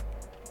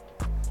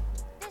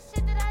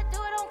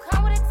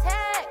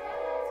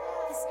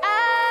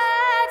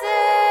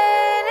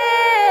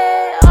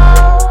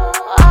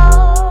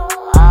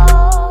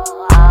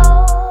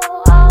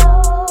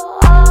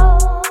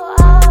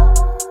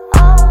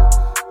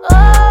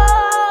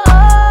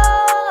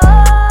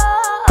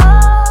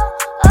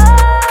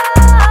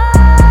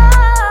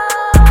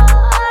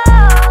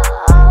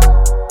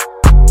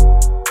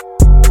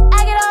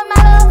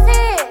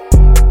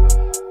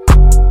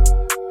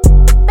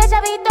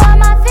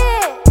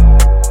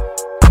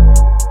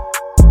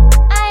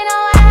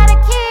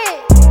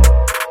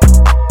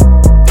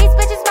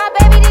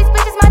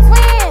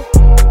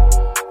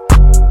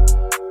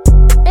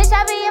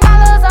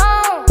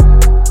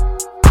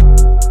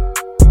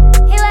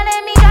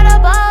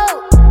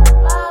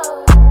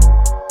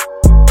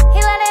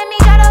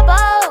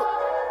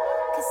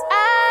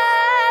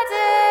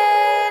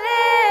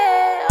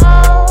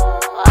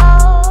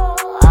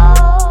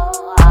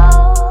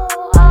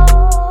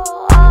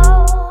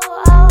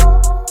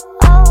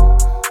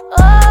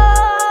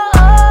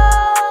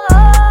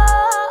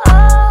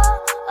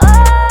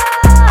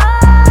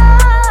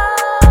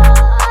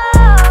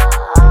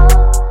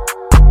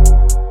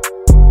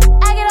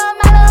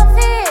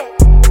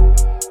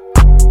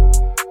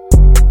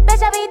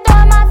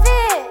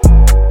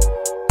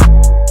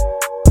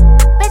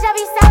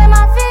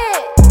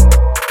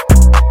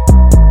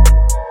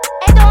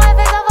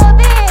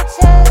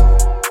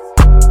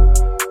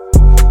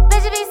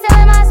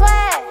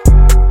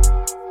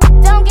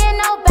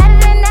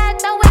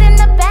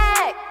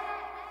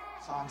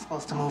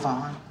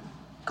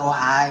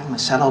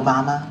 Michelle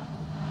Obama.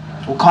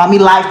 Well, call me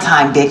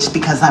Lifetime, bitch,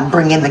 because I'm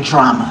bringing the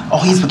drama. Oh,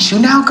 he's with you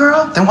now,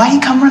 girl? Then why he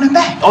come running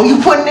back? Oh,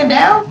 you putting it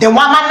down? Then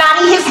why my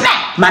nanny hit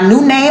snap? My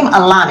new name,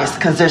 Alanis,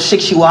 because there's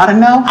shit you ought to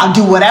know. I'll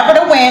do whatever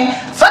to win.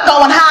 Fuck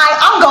going high,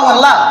 I'm going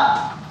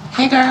low.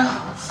 Hey, girl.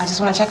 I just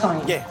want to check on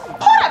you. Yeah. Pull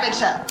that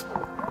bitch up.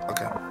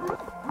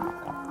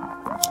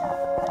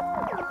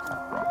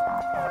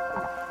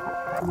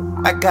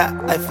 I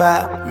got like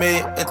 5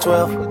 million and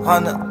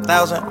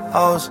 1,200,000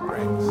 hoes.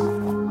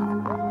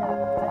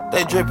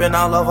 They dripping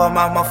all over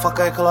my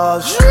motherfucking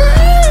clothes.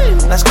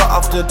 Let's go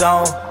off the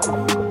dome.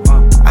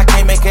 I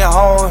can't make it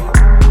home.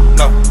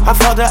 No, I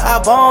fucked her, I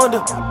boned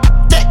her.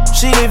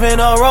 She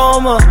leaving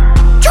aroma.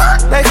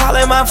 They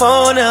calling my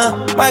phone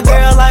up. My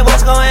girl like,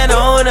 what's going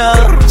on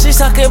up? She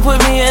suckin', put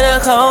me in a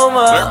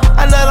coma.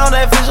 I nut on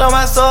that fish on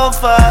my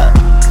sofa.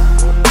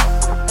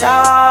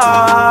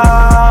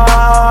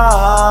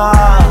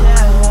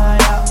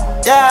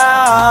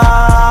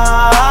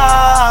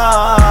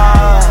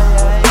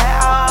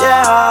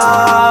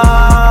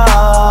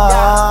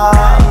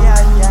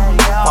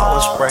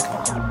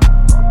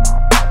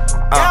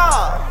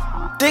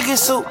 Dicky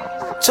suit,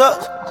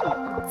 chucks,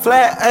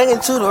 flat hanging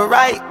to the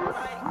right.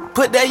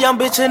 Put that young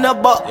bitch in the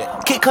buck.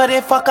 Kick her,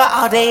 then fuck her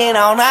all day and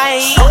all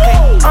night.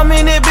 Okay, I'm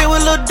in that bitch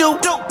with Lil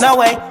Duke. No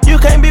way, you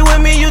can't be with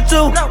me, you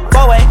too.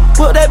 Boy,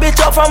 put that bitch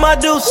up from my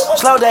deuce.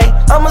 Slow day,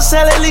 I'ma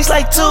sell at least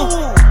like 2.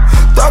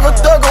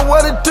 Thugger,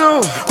 what it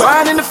do?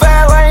 Riding in the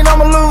fast lane,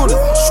 I'm a looter.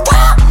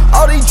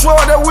 All these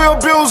drugs that we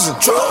abusing.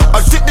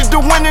 Addicted to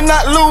winning,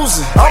 not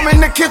losing. I'm in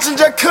the kitchen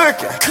just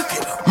cooking.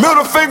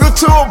 Middle finger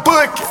to a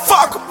bucket.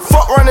 Fuck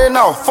running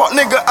off. Fuck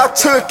nigga, I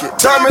took it.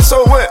 Diamond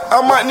so wet,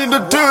 I might need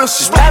to do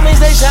shit. That means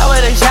they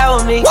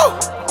shower me.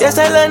 Yes,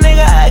 that little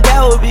nigga, I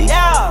got with me.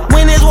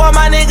 When it's war,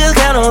 my niggas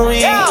count on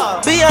me.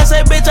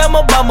 Beyonce, bitch, I'm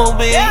a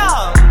bumblebee.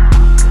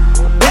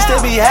 This to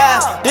be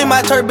high. Then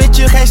my turf,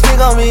 bitch, you can't stick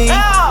on me.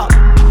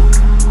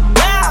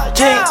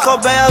 Jingle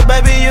bells,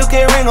 baby, you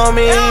can ring on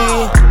me.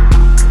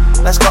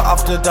 Let's go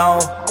off the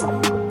dome.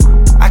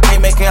 I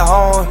can't make it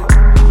home.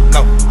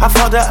 No, I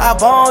fucked her, I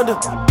boned her.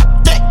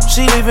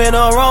 She leaving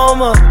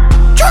aroma.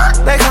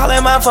 They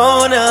calling my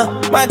phone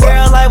up. My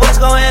girl like, what's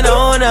going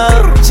on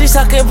up? She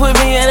suckin', put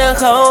me in a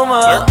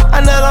coma. I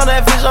nut on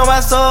that fish on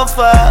my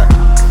sofa.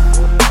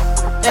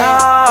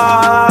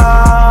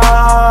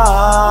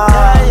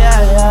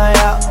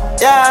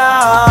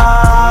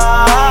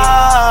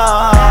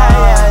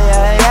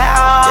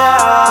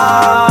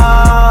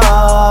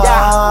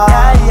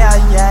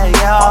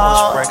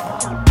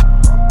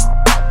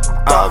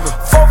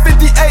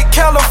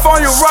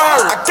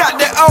 I got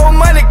that old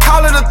money,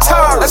 call it a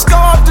time. Let's go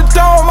off the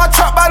dome, I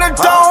trap by the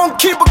dome.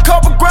 Keep a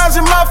couple grinds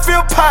in my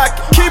field pocket.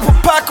 Keep a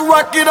pocket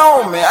rocket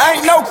on me. I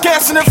ain't no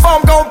guessing if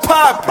I'm gon'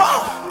 pop it.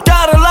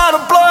 Got a lot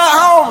of blood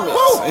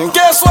homies, and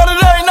guess what, it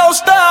ain't no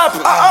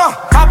stopping.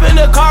 Hop in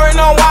the car and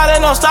I'm wild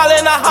and I'm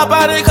styling. I hop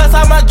out it cause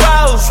I'm a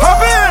drought.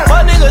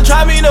 But nigga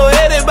try me, no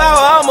headed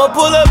bow. I'ma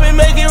pull up and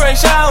make it rain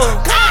shower.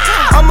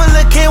 I'm a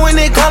little kid when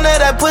it come to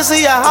that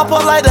pussy. I hop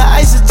up like the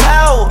ice is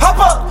towel. Hop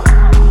up.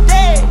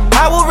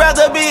 I would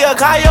rather be a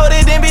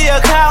coyote than be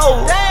a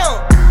cow.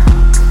 Damn.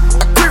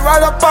 I creep right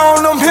up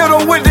on them, hit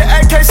them with the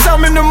AK,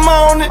 some in the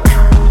morning.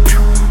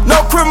 No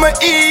criminal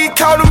E,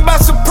 caught him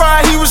by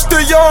surprise, he was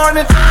still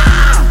yawning.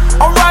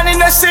 I'm riding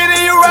that city,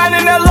 you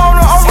riding that loner.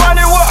 I'm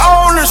running with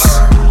owners.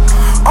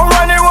 I'm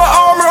running with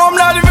armor, I'm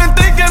not even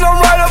thinking, I'm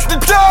right up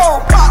the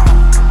door.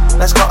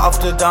 Let's go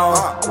off the dome.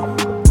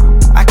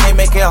 I can't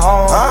make it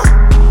home.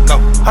 No,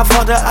 I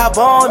fucked her, I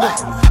boned her.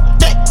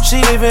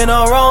 She leaving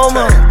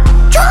aroma.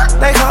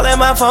 They calling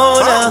my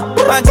phone up.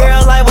 My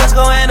girl like, what's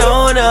going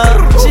on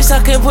up? She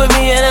suckin', put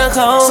me in a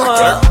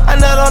coma. I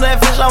nut on that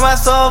fish on my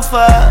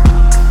sofa.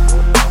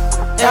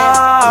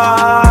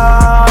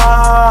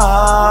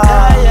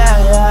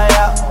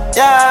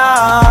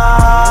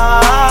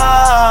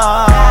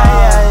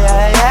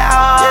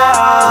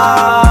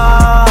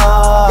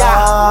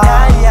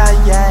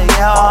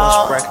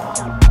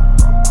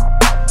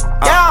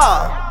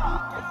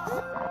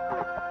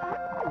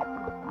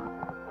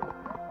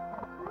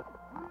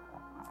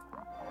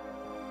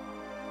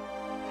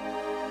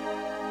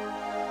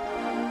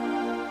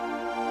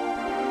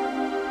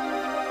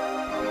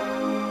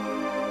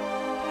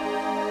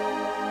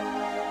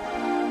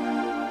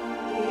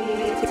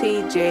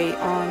 TJ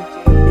on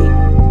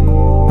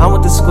I'm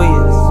with the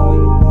squeeze,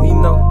 you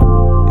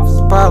know. If it's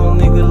a problem,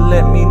 nigga,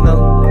 let me know.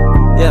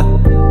 Yeah,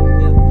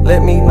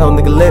 let me know,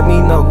 nigga, let me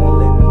know.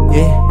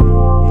 Yeah,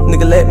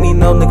 nigga, let me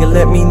know, nigga,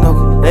 let me know,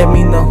 let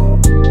me know.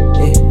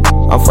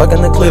 Yeah, I'm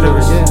fucking the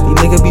clitoris. Yeah. These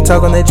niggas be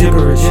talking that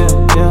gibberish. Yeah.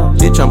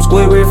 Bitch, I'm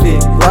Squidward fit.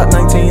 Block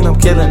 19, I'm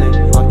killing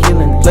it.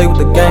 Play with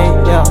the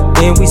game, yeah.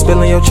 Then we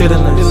spilling your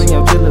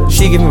chitlins.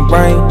 She giving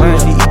brain.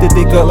 She eat the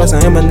dick up like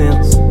some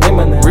M&M's.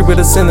 Reaper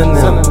the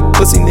synonym.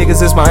 Pussy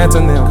niggas is my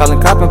antonym.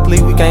 Calling cop and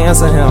plea, we can't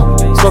answer him.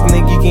 Smoking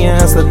nigga, you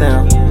can't answer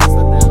them.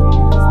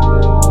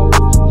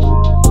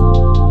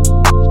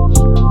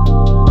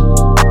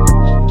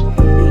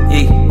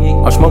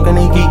 I'm smoking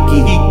a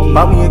geeky.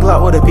 Bought me a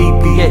Glock with a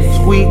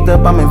PP. Squeaked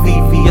up, I'm in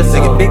VV. Yes,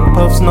 take a big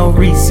puffs, no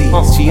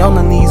receipts. She on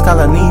the knees, call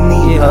her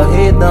Nene. Her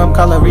head dumb,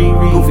 call her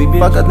Riri. Goofy bitch,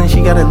 fuck up, then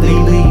she got a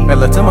Lily.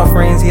 Rella to my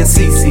friends, yeah,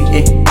 CC.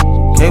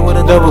 K with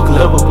a double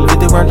clip. Get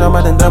the run, jump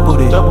out and double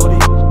it.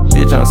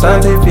 Bitch, I'm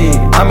scientific.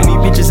 How many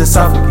bitches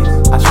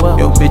esophagus? I swear.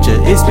 Yo, bitch,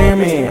 an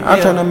experiment. I'm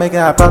tryna make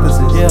a hypothesis.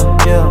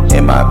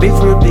 And my bitch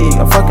real big.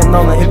 I'm fucking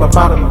on the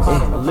hippopotamus.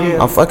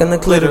 I'm fucking the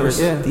clitoris.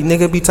 These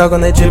niggas be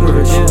talking that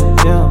gibberish.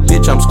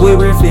 Bitch, I'm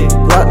Squidward fit.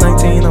 Glock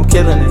 19, I'm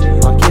killing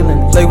it.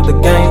 Play with the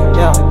game.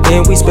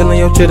 Then we spillin'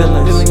 your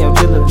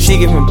chitlins. She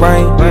giving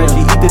brain.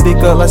 She eat the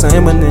dick up like some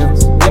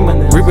M&M's.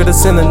 Reaper the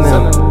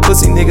synonym.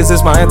 Pussy niggas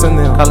is my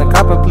antonym. Callin'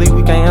 cop and plea,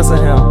 we can't answer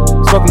him.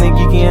 Smoking nigga,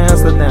 geeky in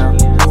Amsterdam.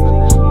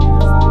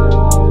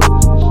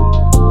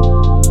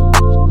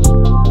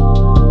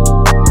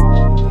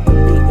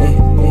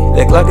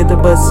 That Glock at the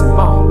bussin'.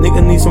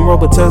 Nigga need some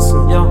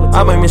Robitussin.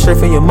 I might make sure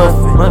for your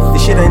muffin.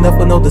 This shit ain't up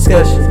for no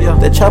discussion.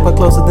 That chopper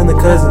closer than a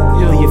cousin.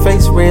 Leave your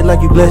face red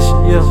like you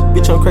blushin'.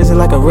 Bitch, I'm crazy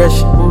like a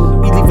Russian.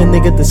 We leave a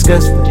nigga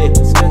disgusting.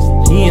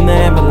 He in the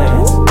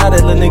ambulance. Now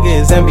that little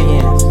nigga is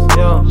ambience.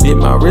 Did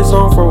my wrist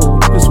on froze.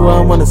 This why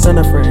I wanna send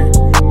a friend.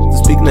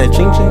 Speaking that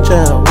ching ching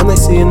child. When they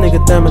see a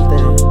nigga damn it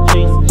then.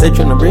 They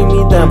tryna bring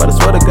me down, but I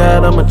swear to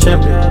God I'm a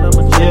champion.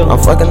 I'm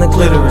fucking the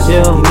clitoris.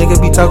 These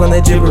niggas be talking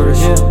that gibberish.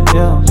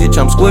 Bitch,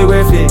 I'm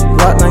Squidward fit.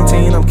 Glock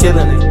 19, I'm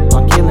killing it.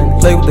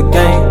 Play with the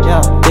game.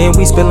 Then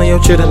we spillin' your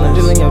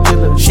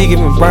chitlins. She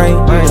giving brain.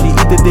 She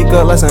eat the dick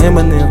up like some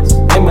M&M's.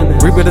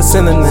 Reaper the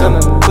synonym.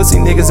 Pussy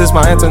niggas is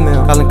my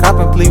antonym. Callin' cop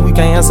and plea, we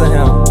can't answer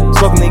him.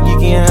 Smoking nigga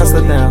geeky in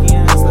Amsterdam.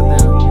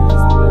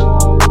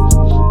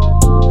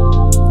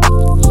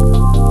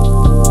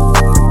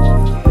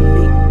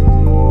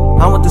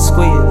 I'm with the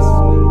squeeze.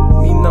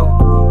 You know,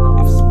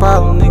 if it's a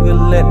problem, nigga,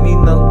 let me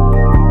know.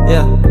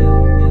 Yeah,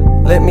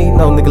 let me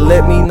know, nigga,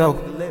 let me know.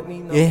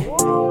 Yeah,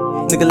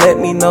 nigga, let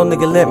me know,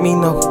 nigga, let me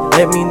know,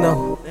 let me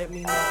know.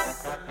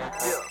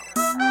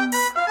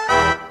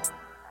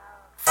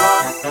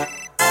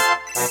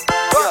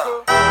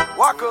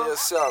 Waka,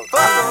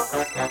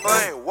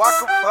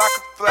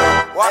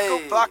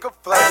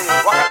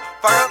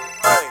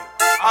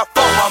 I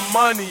fucked my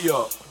money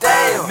up.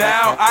 Damn.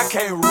 Now I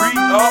can't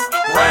re-up.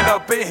 Ran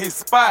up in his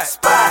spot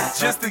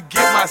just to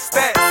get my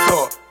stats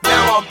up.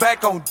 Now I'm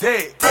back on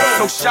deck.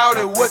 So shout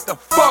it, what the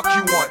fuck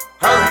you want?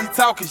 Heard he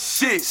talking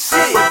shit,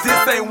 but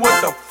this ain't what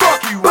the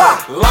fuck you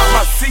want. Lock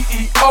my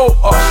CEO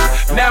up.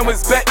 Now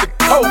it's back to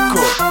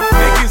Coca.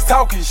 Niggas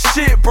talking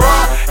shit, bro.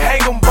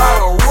 Hang 'em by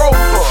the rope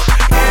up.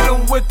 Hit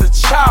 'em with the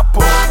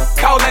chopper.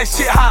 Call that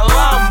shit hot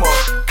llama.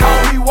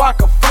 Call me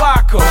Waka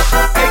Flocka,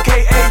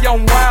 aka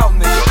Young Wild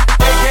Nigga,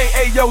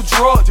 aka yo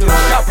drug dealer.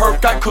 Got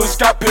perk, got kush,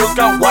 got pills,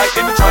 got white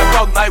in the trap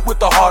all night with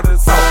the heart of the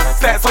soul.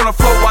 Stats on the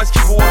floor, watch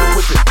keep water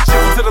with it.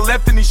 Shift to the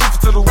left and he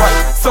shift to the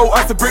right. So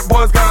us the brick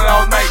boys got it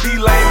all night. These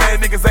lame ass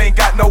niggas ain't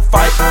got no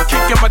fight.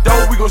 Kick in my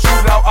door, we gon' shoot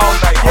it out all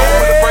night. Home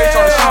with a brace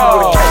on the shoot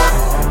with a cake.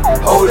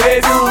 Oh,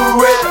 they do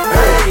it,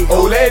 hey.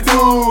 Oh, they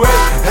do it,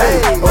 hey.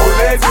 Oh,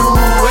 they do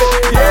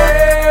it, yeah.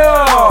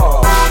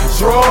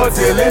 Drug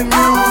dealing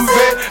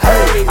music,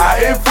 hey.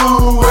 I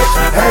influence,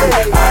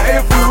 hey. I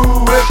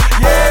influence,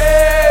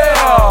 yeah.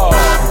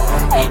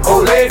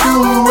 Oh, they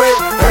do it,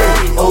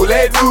 hey. Oh,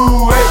 they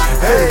do it,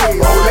 hey.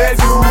 Oh, they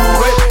do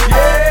it,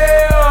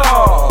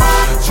 yeah.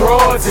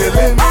 Drug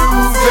dealing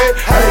music,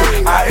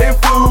 hey. I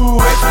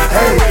influence,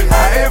 hey.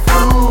 I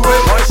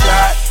influence. One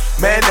shot,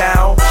 man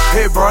down,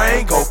 hit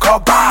brain, go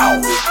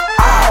kabow.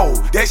 Ow,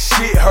 that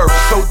shit hurt,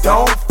 so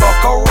don't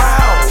fuck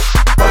around.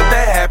 But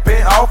that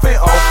happen off and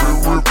off in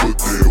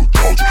Riverdale,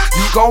 Georgia.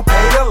 You gon'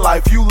 pay the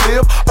life you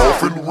live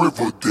off in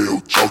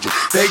Riverdale, Georgia.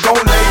 They gon'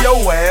 lay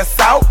your ass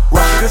out,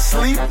 rock you to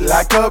sleep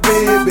like a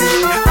baby.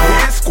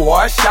 Hit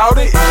squad, shout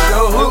it in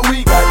the hood,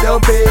 we got them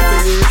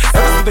babies.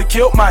 Ever since they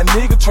killed my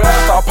nigga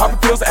Trav, all poppin'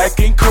 pills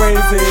acting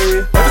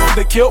crazy. Ever since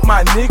they killed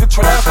my nigga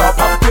Trav, all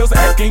poppin' pills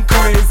acting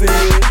crazy.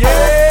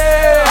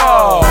 Yeah.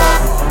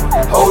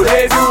 Oh,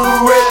 they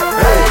do it,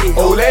 hey.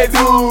 Oh, they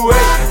do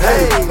it,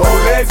 hey. Oh,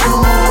 they do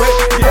it,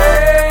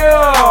 yeah.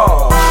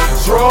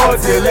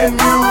 Drug dealing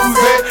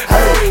music,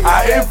 hey. I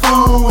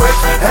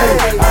influence,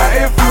 hey. I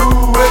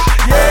influence,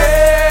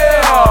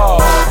 yeah.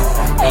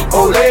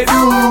 Oh, they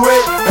do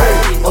it, hey.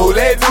 Oh,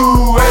 they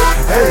do it,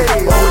 hey.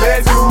 Oh,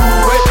 they do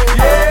it,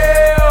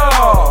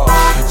 yeah.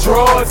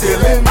 Drug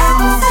dealing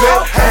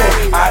music,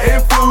 hey. I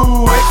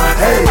influence,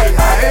 hey. I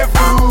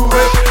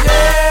influence,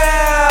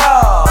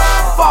 yeah.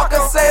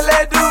 Fuckers say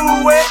let's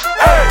do it,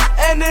 hey.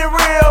 And it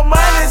real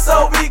money,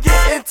 so we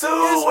get into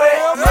it,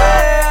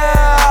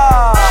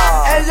 yeah.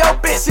 And your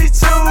bitch she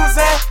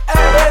choosing,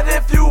 but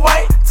if you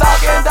ain't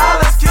talking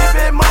dollars, keep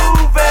it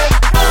moving.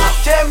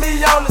 Get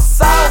me on the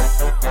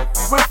south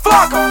with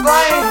fuck a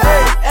flame,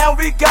 and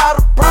we got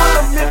a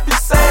problem if you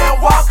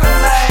saying walk a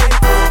lane.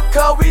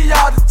 Cause we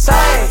all the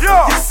chain.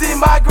 You see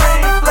my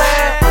green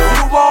flag,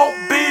 you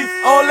won't beef,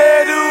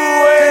 only do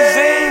it. Cause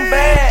you ain't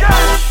bad.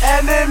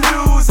 And the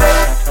music,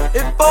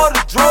 it's for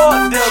the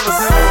drug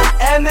dealers.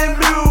 And the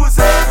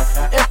music,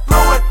 it's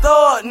fluid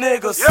thug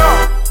niggas.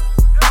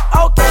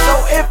 Okay, so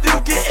if you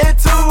get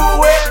into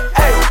it,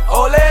 hey,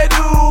 ole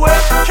do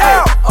it, hey,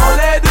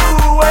 ole do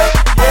it,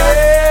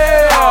 yeah.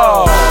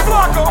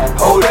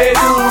 Ole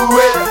do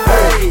it,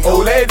 hey,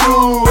 ole do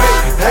it,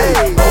 hey,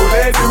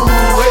 ole do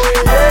it,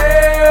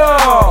 yeah.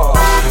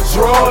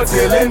 Drug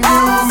dealing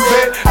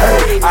music,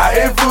 hey,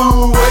 I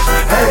influence,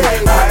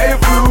 hey, I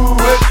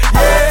influence,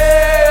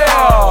 yeah.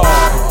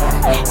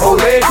 Oh,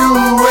 they do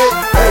it,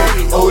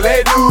 hey, oh,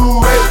 they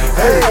do it,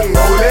 hey,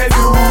 oh, they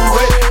do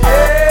it,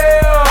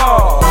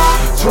 yeah.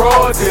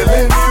 Drug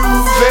dealing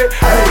music,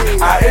 hey,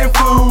 I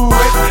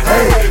influence,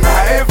 hey, I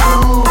influence.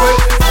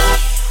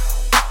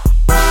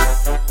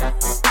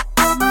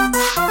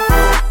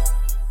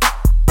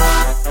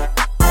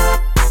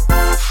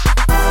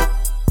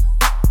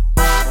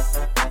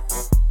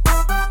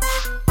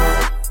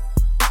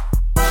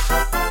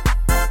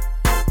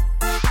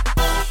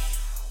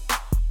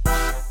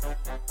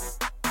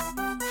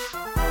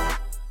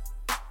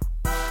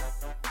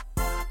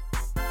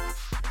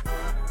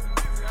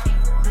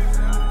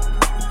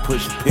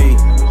 Pusha P.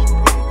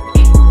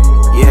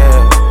 Yeah,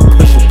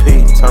 Pusha P.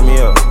 Turn me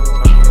up.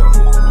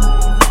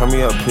 Turn me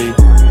up, P.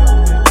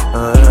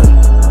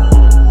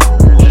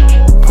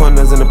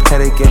 Pointers in the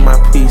paddock, get my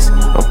piece.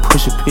 I'm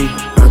Pusha P.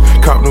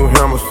 Cop new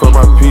hammers for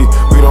my P.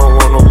 We don't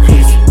want no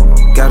peace.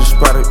 Got a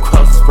spot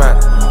across the spot,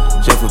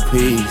 just for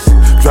peace.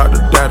 Drop the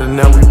data,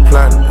 now we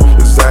plotting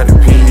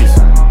exotic peas.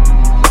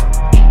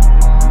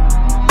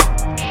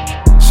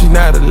 She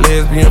not a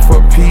lesbian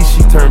for peace,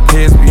 she turned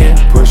lesbian.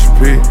 Pusha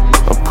P.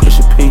 I'm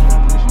Pusha P.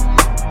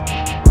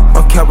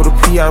 On capital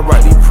P, I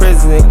write the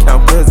president,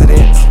 count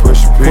presidents.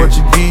 Pusha P.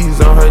 Portuguese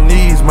on her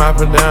knees,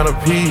 mopping down a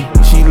P.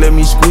 She let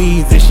me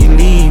squeeze and she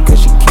leave, cause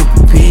she keep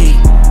a P.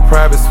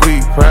 Private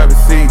suite,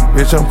 privacy,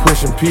 bitch, I'm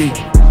pushing P.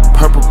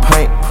 Purple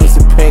paint,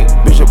 pussy pink,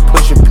 bitch, I'm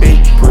pushing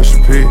P.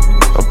 Pusha P.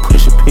 I'm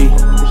Pusha P.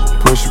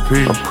 Pusha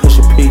P. I'm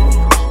Pusha P.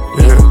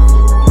 Yeah.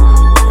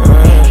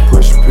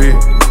 Pusha P.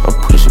 I'm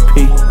Pusha P.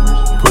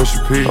 Pusha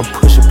P. I'm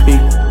Pusha P.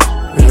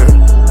 Yeah.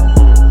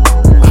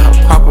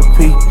 Papa P.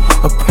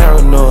 I'm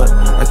paranoid.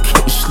 I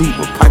can't sleep,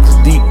 my pockets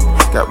deep.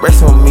 Got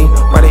rest on me,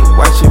 why they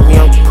watching me?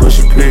 I'm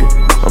Pusha P.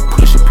 I'm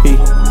Pusha P.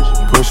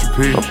 Pusha P.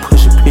 I'm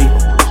Pusha P.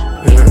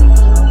 Yeah.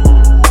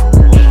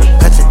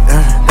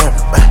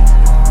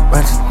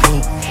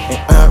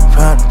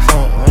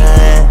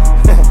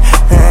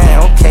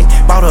 Okay,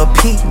 bought a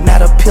P,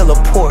 not a pill of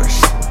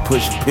Porsche.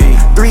 Pusha P.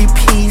 3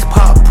 P's,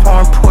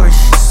 popcorn,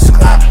 Porsche.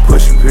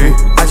 Pusha P.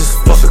 I just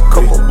fucked a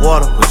cup of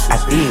water. I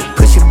did.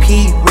 Pusha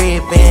P,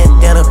 red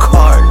bandana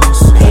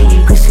Cardinals.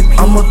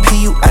 I'ma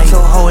P you out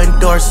your whole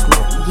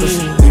endorsement.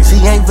 She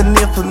ain't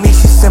vanilla for me,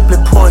 she simply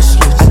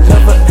porcelain.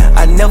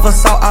 I never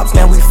saw ops,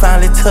 now we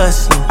finally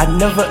touching.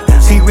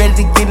 She ready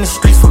to get in the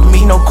streets for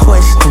me, no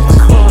question.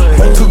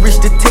 Too rich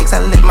to text, I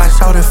let my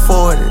shorty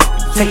forward it.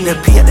 Take the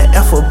P at the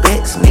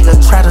alphabets, nigga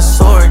try to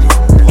sort it.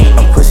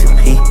 I'm pushing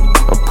P.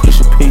 I'm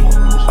Pusha P.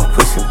 I'm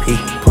pushing P.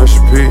 Pusha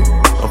P.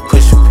 I'm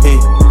Pusha P.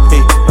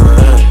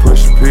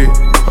 Pusha P.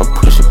 I'm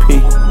Pusha P.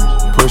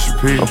 Pusha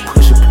P. I'm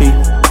Pusha P.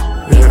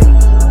 Yeah.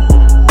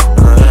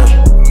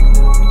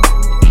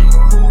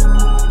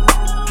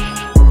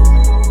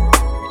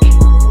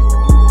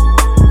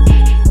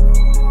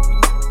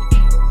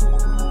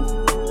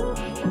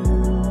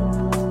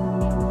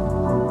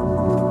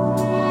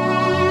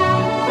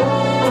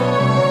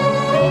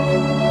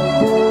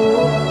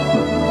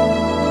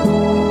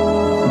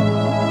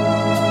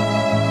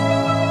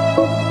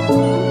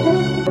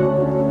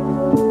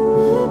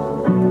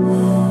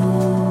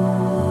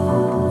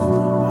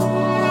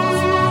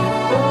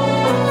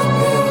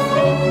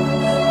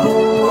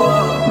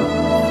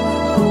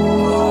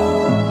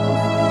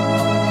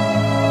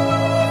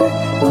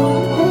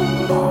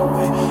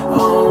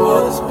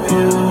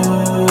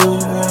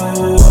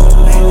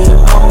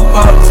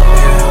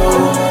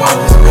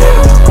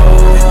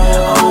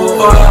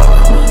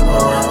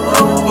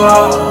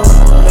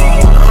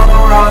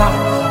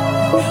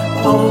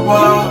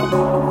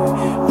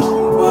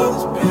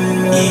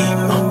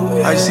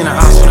 I just seen an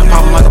ounce when it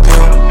poppin' like a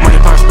pill. Money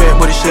pop spread,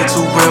 but this shit too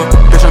real.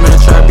 Bitch, I'm in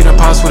the trap, beat a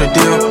pops with a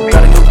deal.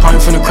 Got a new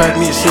pint, finna crack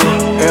me a seal.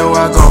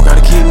 Everywhere I go,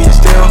 gotta keep me a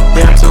steal.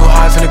 Yeah, I'm too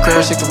high, finna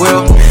crash, shake the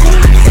wheel.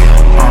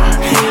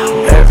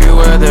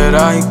 Everywhere that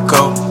I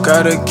go,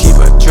 gotta keep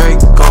a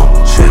Draco.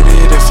 Shoot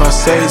it if I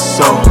say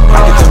so.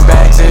 I get them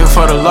bags in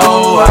for the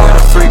low. I got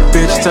a freak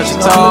bitch, touch your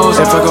toes.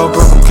 If I go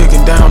broke, I'm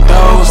kicking down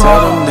doors.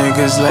 Tell them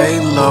niggas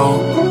lay low.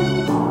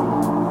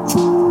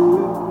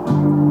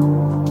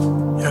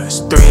 Yeah, it's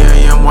 3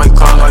 a.m. white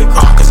collar,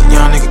 cause a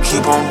young nigga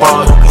keep on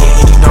ballin'.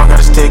 Yeah, you know I got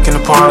a stick in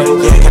the party.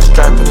 Yeah, got a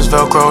strap and this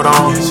Velcroed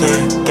on.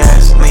 Yeah,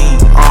 gasoline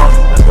on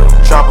me.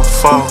 Drop a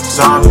 4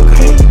 zombie.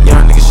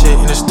 Young nigga shit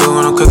in the stew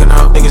and I'm cooking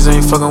up. Niggas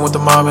ain't fucking with the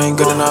mob, ain't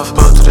good enough.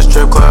 Pull up to the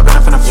strip club and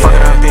I'm finna fuck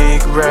it up.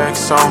 Big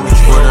racks on me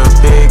with a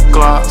big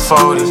Glock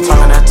 40.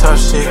 Talking that tough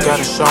shit,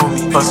 gotta show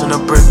me. Bustin' a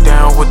brick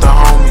down with the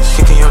homies.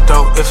 Kicking your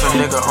dope if a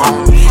nigga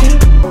own me.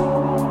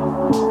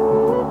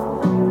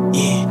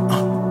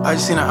 I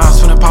just seen an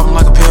ounce when it poppin'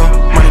 like a pill.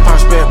 Money pop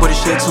spread, but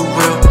this shit too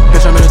real.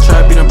 Bitch, I'm in the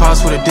trap, beatin'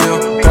 pops with a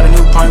deal. Got a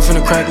new pint,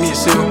 finna crack me a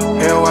seal.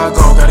 Everywhere I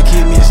go, gotta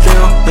keep me a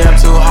steal. Yeah,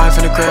 I'm too high,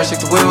 finna crash,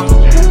 shake the wheel.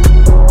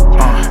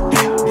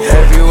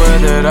 Everywhere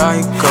that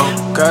I go,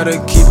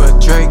 gotta keep a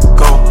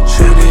Draco.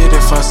 Shoot it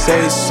if if I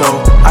say so.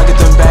 I get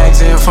them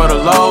bags in for the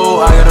low.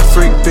 I got a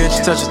freak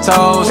bitch touch her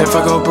toes. If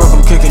I go broke,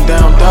 I'm kicking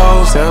down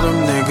doors. Tell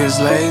them niggas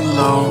lay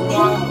low.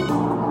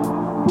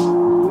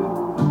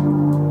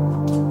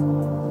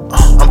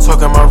 I'm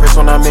talking my wrist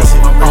when I mix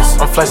it.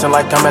 I'm flexing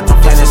like I'm at the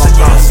dentist.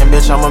 And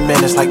bitch, I'm a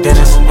menace like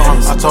Dennis.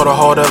 I told her,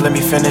 hold up, let me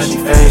finish.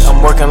 Hey,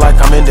 I'm working like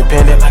I'm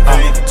independent.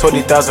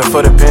 20,000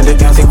 for the pendant.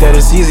 Think that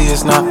it's easy,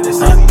 it's not.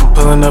 I'm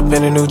pulling up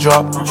in a new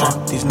drop.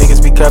 These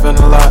niggas be capping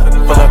a lot.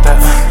 Pull up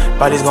that,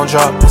 body's gon'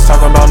 drop. It's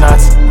talking about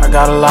knots. I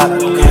got a lot.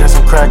 Got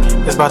some crack,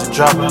 it's about to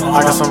drop.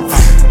 I got some,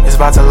 it's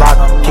about to lock.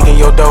 Kicking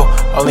your dough,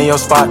 all in your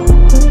spot.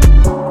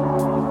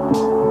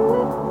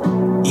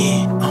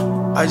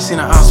 I just seen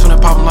an ounce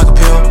finna pop him like a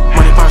pill.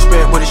 Money pop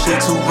spread with this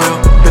shit too real.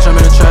 Bitch, I'm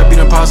in the trap,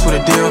 beating pots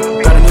with a deal.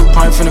 Got a new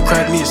pipe finna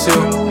crack me a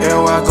seal.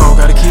 Everywhere I go,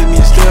 gotta keep me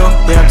a still.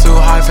 Yeah, I'm too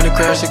high finna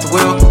crash, shake the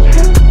wheel.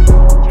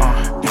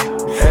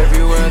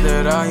 Everywhere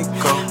that I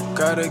go,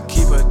 gotta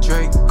keep a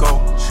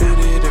Draco. Shoot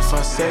it if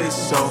I say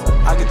so.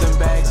 I get them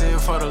bags in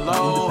for the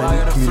low.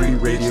 Independent community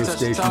radio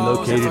station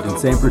located in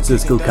San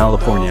Francisco,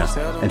 California,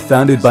 and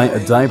founded by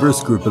a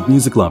diverse group of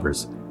music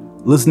lovers.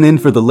 Listen in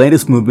for the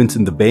latest movements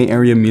in the Bay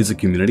Area music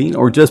community,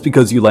 or just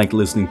because you like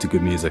listening to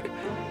good music.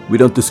 We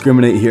don't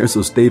discriminate here,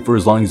 so stay for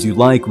as long as you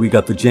like. We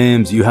got the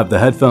jams, you have the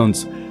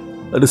headphones.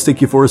 Let us take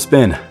you for a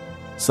spin.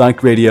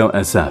 Psych Radio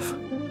SF.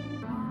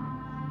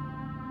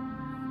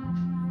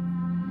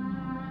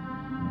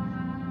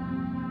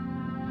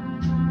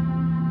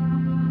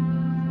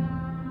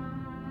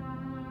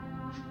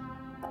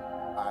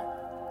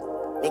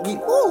 Nigga,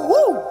 woo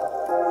woo.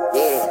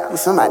 Yeah.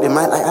 Somebody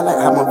might like, I like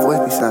how my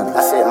voice be sounding.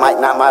 I said Mike,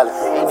 not Miley.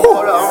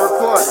 Hold up, I'm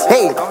recording.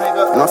 Hey,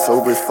 and I'm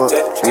sober as fuck.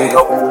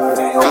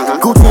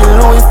 Gucci and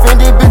Louis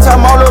Fendi, bitch,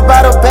 I'm all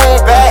about a bag.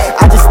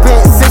 I just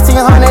spent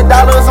 $1,600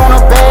 on a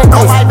bag.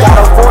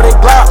 Got a 40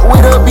 Glock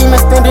with a beam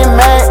extended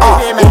mag.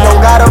 It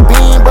don't got a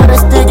beam, but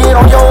it still get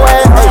on your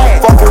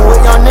ass. Fucking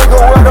with young nigga,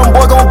 where them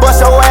boy gon'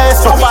 bust your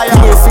ass.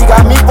 PNC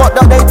got me fucked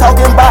up, they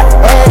talking about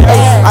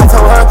I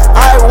told her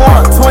I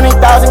want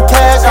 20,000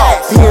 cash.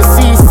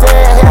 PNC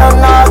said hell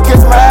nah,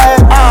 kiss my ass.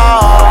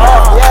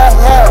 Oh yeah,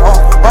 yeah, oh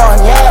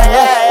yeah,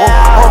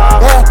 yeah, oh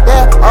yeah,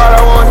 yeah. All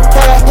I want is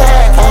cash,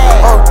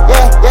 oh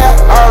yeah,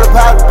 yeah. All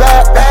about the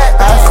back.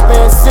 I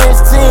spent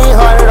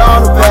 $1,600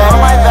 on the bag.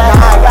 Now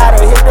I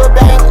gotta hit the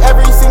bank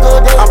every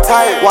single day. I'm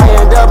tired.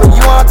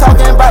 YNW, I'm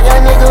talking about your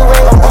nigga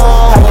way.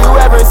 Have you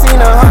ever seen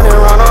 100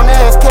 run on the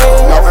SK?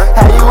 Never.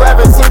 Have you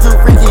ever seen two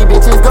freaky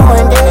bitches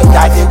going gay?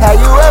 Have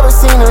you ever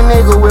seen a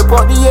nigga whip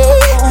up the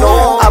egg?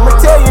 No. I'ma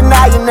tell you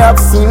now, you never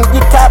seen it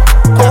get cap.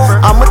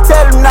 I'ma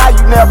tell you now,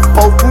 you never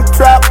poke in the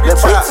trap.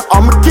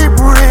 I'ma keep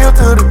it real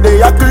till the day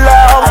I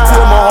collapse.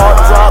 Till my heart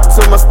drop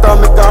to my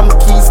stomach, I'ma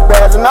keep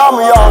spazzing. I'm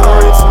a young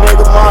rich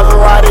nigga,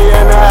 Maserati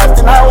in the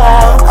Aston. I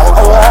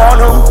want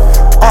him.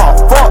 Oh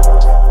fuck,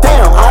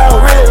 damn, I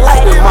don't really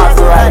like the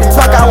Maserati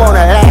truck. I want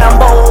a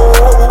Lambo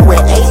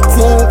with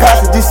 18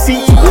 passenger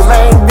seats. Your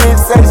main bitch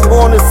say she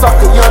wanna suck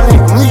a young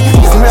nigga me.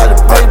 Smell the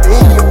baby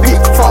in your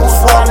bitch trunk,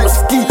 swallow the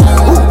ski.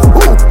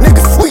 Ooh,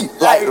 nigga sweet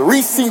like the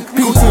Reese.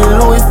 Gucci and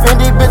Louis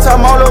Fendi, bitch,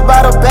 I'm all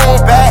about a bag.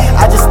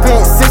 I just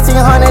spent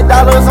 $1,600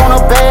 on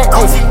a bag.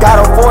 Got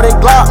a 40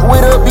 Glock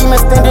with a beam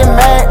extended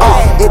mag.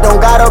 It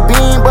don't got a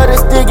beam, but it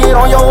still get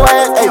on your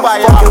ass.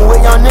 Fucking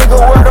with young nigga,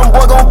 where them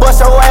boy gon'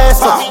 bust your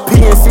ass.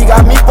 PNC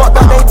got me fucked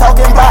up, they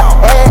talking about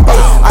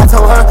I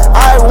told her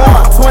I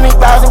want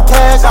 20,000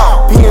 cash.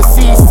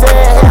 PNC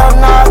said hell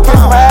nah,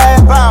 kiss my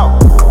ass.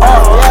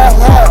 Oh yeah,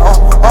 yeah,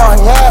 oh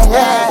yeah,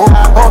 yeah,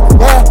 oh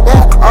yeah,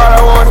 yeah. All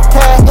I want is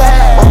cash.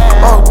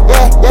 Oh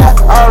yeah, yeah,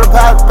 all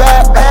about the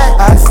back.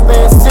 I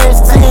spent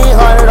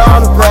 $1,600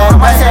 on the bag.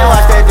 I said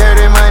watch that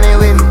dirty money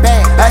with me.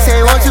 I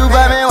said won't you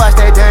buy me, watch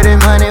that dirty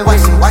money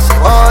with me.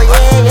 Oh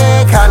yeah,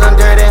 yeah, count them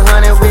dirty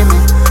honey with me.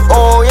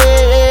 Oh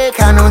yeah, yeah,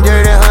 count them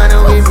dirty honey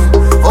with me.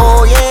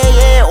 Oh yeah,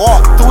 yeah,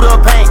 walk through the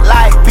bank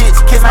like bitch,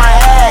 kiss my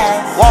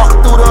ass. Walk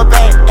through the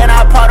bank and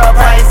I put a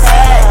price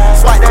tag.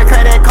 Swipe the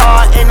credit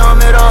card in the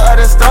middle of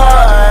the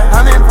store.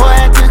 I'm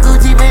important to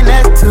Gucci, been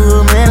there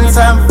too many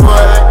times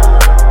before.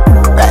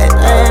 Right,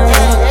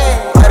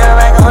 what am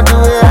I gonna do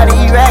with all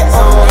these racks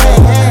on me?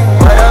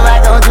 What am I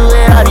gonna do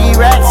with all these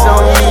racks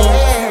on me?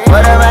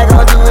 What am I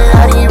gonna do with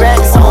all these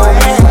racks on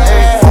me?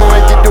 Go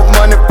and get the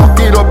money, fuck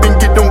it up and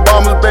get them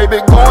bombers,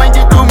 baby. Go and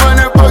get the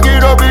money, fuck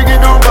it up and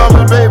get them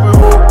bombers, baby.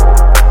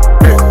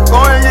 Go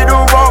and get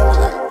them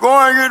bombers. Go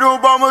and get them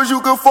bombers, you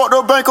can fuck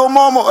the bank of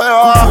mama.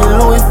 Gucci and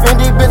Louis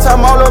Fendi, bitch,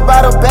 I'm all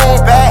about a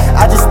bag.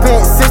 I just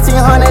spent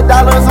 $1,600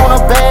 on a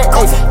bag.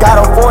 Got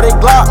a 40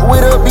 Glock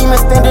with a beam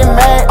extended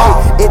mag.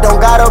 It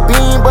don't got a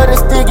beam, but it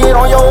still get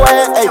on your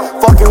ass.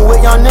 Fucking with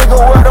young nigga,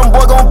 where them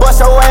boy gon' bust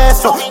your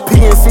ass.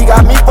 PNC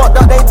got me fucked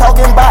up, they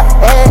talking about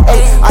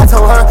I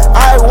told her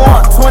I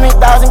want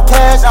 20,000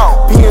 cash.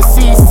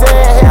 PNC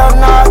said hell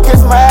nah,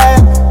 kiss my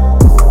ass.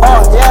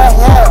 Oh yeah,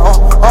 yeah,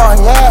 oh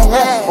yeah,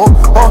 yeah,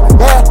 oh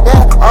yeah,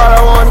 yeah. All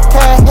I want is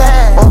cash.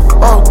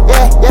 Oh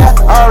yeah, yeah,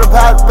 all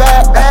about the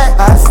back.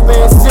 I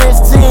spent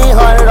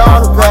 $1,600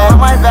 on the bag.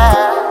 My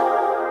bag.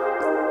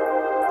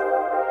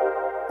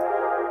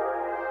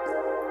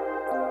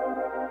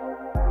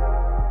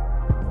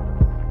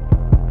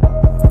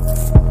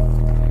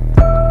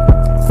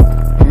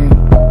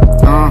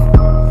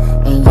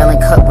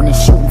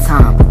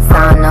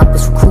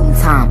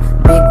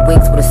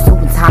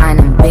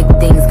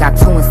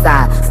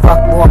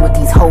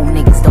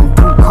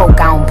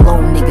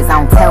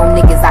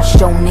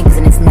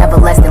 never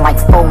less than like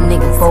 4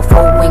 niggas. 4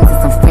 wings and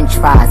some french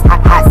fries,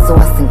 hot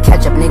sauce and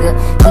ketchup, nigga.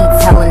 He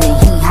tellin' and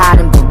he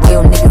hiding, but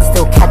real niggas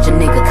still catch a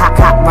nigga. Cop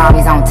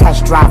robberies, I don't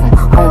test drive them.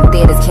 Home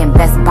theaters can't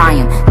best buy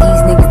them.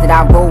 These niggas that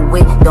I roll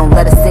with don't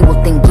let a single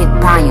thing get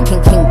by them.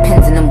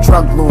 Kingpins and them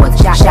drug lords.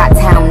 Shot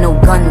town, no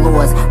gun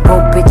laws.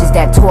 Broke bitches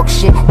that talk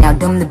shit, now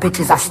them the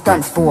bitches I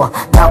stunt for.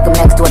 Malcolm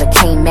X daughter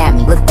came at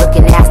me.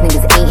 Looking ass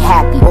niggas ain't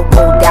happy.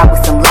 Rolled out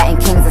with some Latin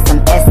kings and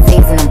some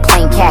essays and them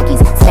plain khakis.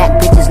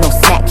 Smack bitches, no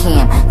smack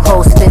cam.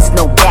 Closed fists,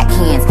 no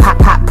backhands.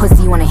 Pop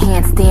pussy on a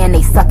handstand.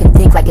 They sucking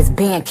dick like it's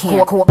band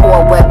camp. Core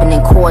weapon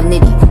and core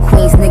nitty.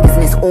 Queens niggas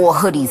and it's all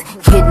hoodies.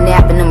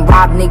 Kidnapping them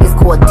rob niggas.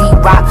 Call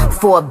D-Rock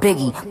for a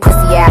biggie.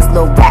 Pussy ass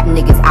little rap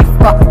niggas I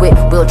fuck with.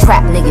 Real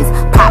trap niggas.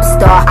 Pop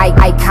star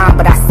icon,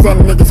 but I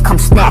send niggas come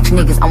snatch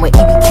niggas. I'm with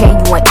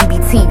EBK, you want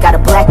EBT. Got a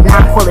black 9,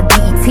 call it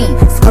BET.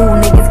 School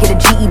niggas get a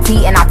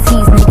GED and I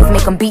tease niggas,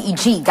 make them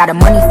BEG. Got a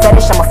money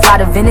fetish, I'ma fly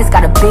to Venice.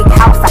 Got a big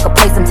house, I could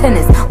play some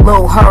tennis.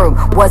 Lil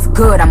Herb, what's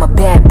good? I'm a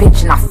bad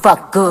bitch and I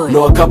fuck good.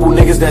 Know a couple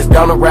niggas that's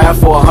down the ride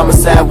for a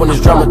homicide when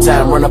it's drama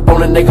time. Run up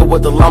on a nigga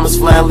with the llamas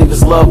flying, leave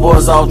his love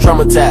boys all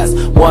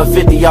traumatized.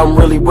 150, I'm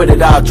really with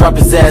it, I'll drop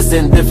his ass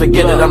and then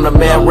forget it. I'm the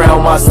man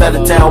round my side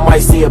of town, might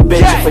see a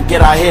bitch and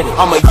forget I hit it.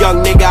 I'm a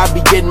young nigga, I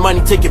be getting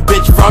money, take your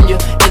bitch from you.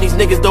 And these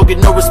niggas don't get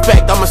no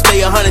respect, I'ma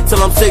stay 100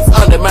 till I'm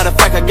 600. Matter of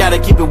fact, I gotta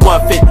keep it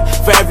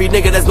 150. For every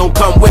nigga that's gon'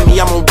 come with me,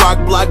 I'm on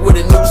rock block with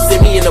a new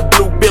semi and a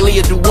blue Billy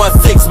and do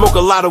 1-6. Smoke a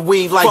lot of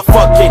weed like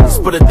fuck kidneys,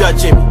 put a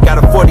Dutch in me.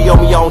 Got a 40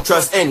 on me, I don't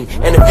trust any.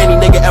 And if any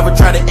nigga ever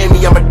try to end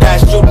me, I'ma die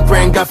shooting,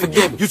 praying God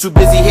forgive me. You too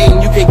busy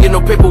hating, you can't get no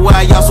paper,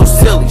 why y'all so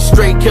silly?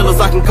 Straight killers,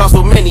 I can cause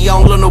so many. I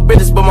don't love no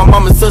business, but my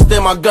mama and sister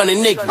and my gun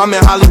and nigga. I'm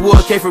in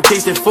Hollywood, came from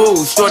tasting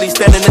food. Shorty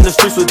standing in the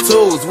streets with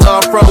tools. Where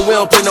I'm from, we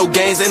don't play no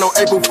games, ain't no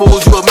April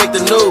Fools, you will make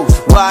the news.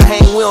 Where I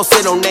hang, we don't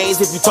say no names.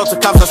 If you talk to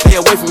cops, I stay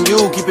away from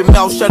you. Keep your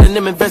mouth shut in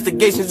them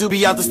investigations, you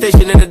be out the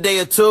station in a day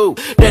or two.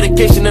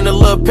 Dedication and a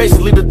little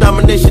patience, lead the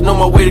domination on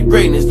my way to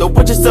greatness. Don't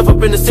put yourself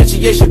up in a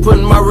situation,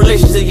 putting my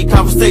relations in your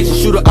conversation.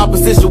 Shoot the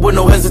opposition with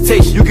no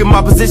hesitation. You get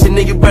my position,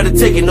 then you better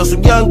take it. Know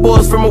some young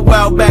boys from a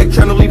while back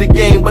trying to lead the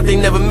game, but they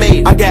never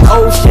made it. I got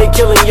old shit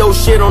killing your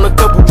shit on a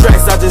couple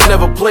tracks, I just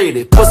never played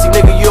it. Pussy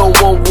nigga, you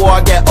don't want war,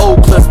 I got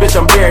old clips, bitch,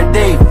 I'm Baron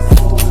Davis.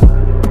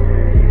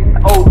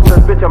 Old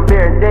clips, bitch, I'm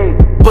Baron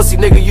Davis. Pussy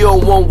nigga, you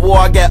don't want war,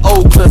 I got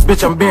old clips,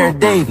 bitch, I'm Baron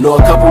Davis. Know a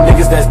couple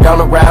niggas that's down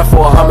the ride for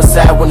a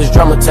homicide when it's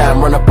drama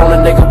time. Run up on a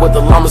nigga with the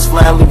llamas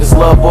flying, leave his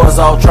love boys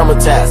all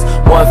traumatized.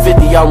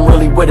 150, I'm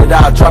really with it,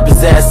 I'll drop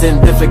his ass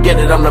and then forget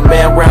it. I'm the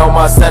man round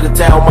my side of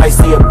town, might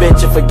see a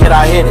bitch and forget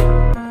I hit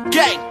it.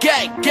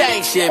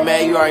 Gang shit,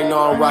 man, you already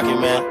know I'm rocking,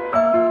 man.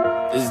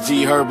 This is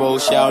G Herbo,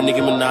 shout out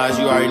Nicki Minaj,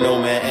 you already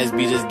know, man.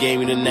 SB just gave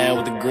me the 9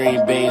 with the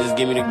green bean, just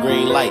give me the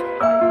green light.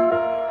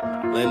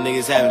 Let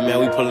niggas have it, man,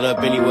 we pull it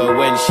up anywhere,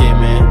 wet and shit,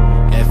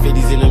 man. Got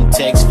 50s in them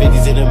techs,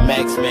 50s in them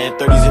Max, man,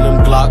 30s in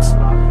them Glocks,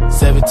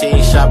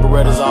 17 shot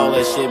Berettas, all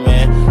that shit,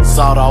 man.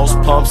 Sawdust,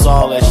 pumps,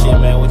 all that shit,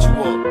 man, what you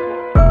want?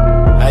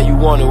 How you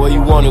want it, where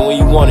you want it, when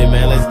you want it,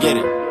 man, let's get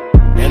it.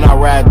 And I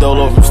ride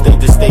dolo from state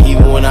to state,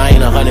 even when I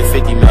ain't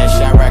 150, man.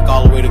 Chirac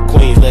all the way to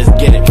Queens, let's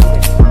get it.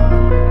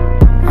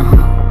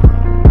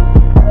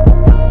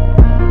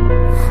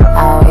 I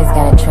always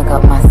got a trick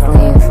up my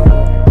sleeve.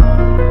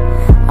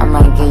 I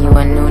might give you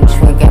a new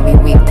trick every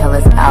week till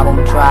this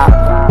album drop.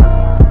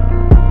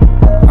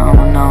 I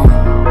don't know.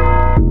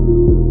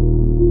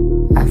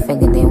 I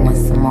figured they want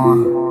some more.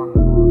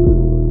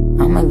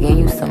 I'ma give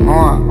you some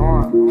more.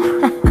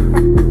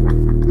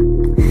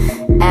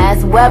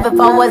 Ask Web if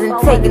I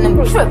wasn't taking them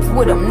trips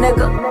with him,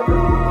 nigga.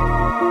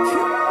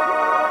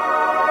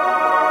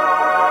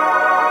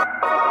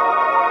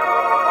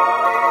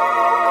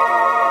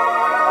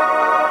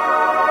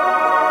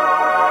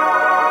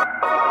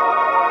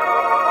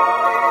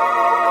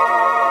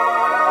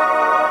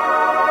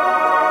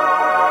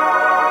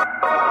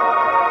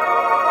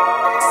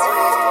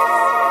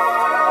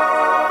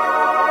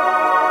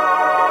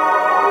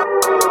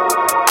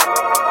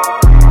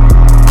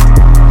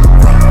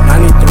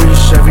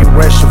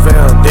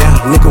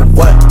 Nigga,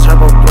 what?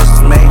 Turbo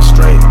busters made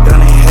straight.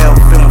 Gun in hell,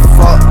 feeling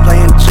fucked.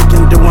 Playing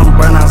chicken, doing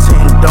burnouts,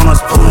 hitting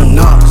donuts, pulling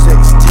up.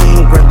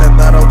 16, Grand Theft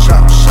Auto,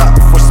 chop shop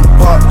for some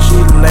bucks. She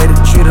lady,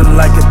 treat her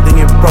like a thing,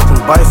 it broken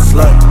by a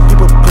slut.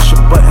 People push a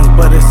button,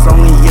 but it's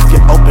only if you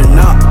open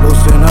up.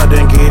 Loosen up,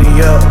 then giddy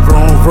up.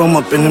 Vroom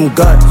up in them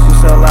guts. You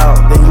sell out,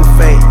 then you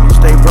fake. You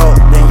stay broke,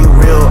 then you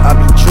real. I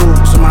be true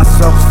to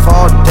myself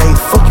all day.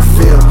 Fuck you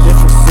feel.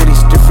 Different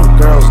cities, different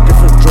girls,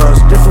 different drugs,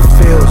 different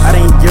feels. I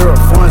ain't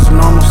Europe, foreign's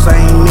normal,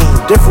 same me.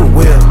 Different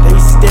wheel. They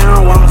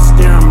staring while I'm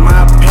staring.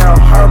 My apparel,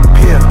 her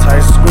pill.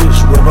 Tight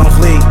squeeze, whip on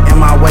fleek. In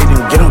my way,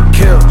 then get them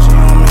killed. She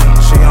on me,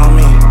 she on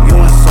me.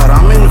 You inside,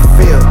 I'm in the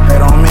field.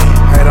 Hate on me,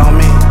 hate on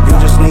me. You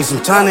just need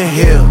some time to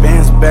heal.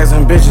 Bands, bags,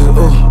 and bitches,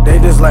 ooh, they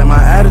just like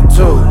my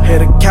attitude.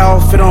 Hit a cow,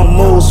 fit on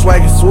move,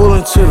 swaggin'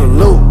 swollen to the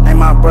loot. Ain't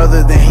my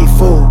brother, then he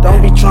fool.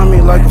 Don't be trying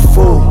me like a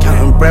fool.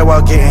 Counting bread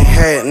while getting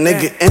head,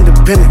 nigga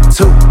independent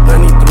too.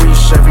 93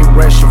 Chevy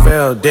Red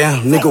Chevelle,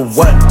 damn, nigga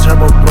what?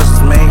 Turbo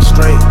busters made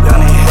straight.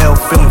 Down in hell,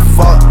 feeling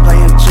fucked.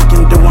 Playing chicken,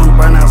 chicken, doing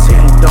burnouts,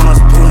 hitting donuts,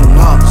 pulling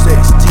up.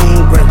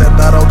 16, Grand Theft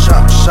Auto,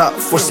 chop shop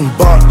for some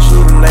bucks.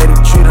 Shoot a lady,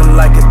 treat her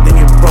like a thing,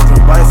 it broken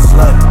by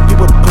slut.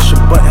 People pushing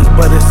buttons,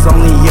 but it's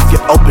only if you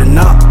open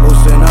up.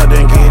 Loosen up,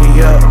 then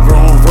giddy up.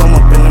 Vroom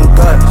up in them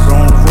guts.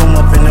 Vroom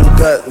up in them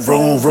guts.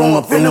 Vroom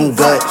up in them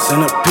guts.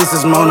 Send up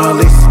pieces, Mona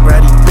Lisa,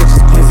 bratty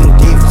bitches, queens and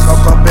divas.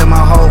 Talk up in my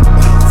hole,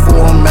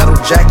 full metal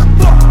jacket.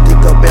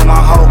 Dick up in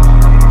my hole,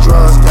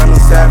 drugs got me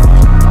savage.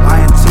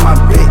 Lying to my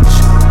bitch,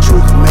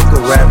 truth make a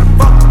rabbit.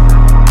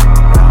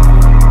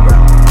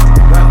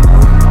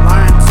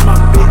 Lying to my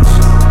bitch,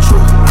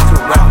 truth make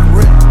a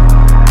rabbit.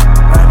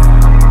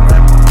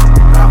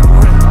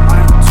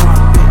 Lying to my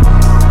bitch,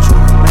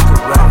 truth make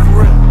a rabbit.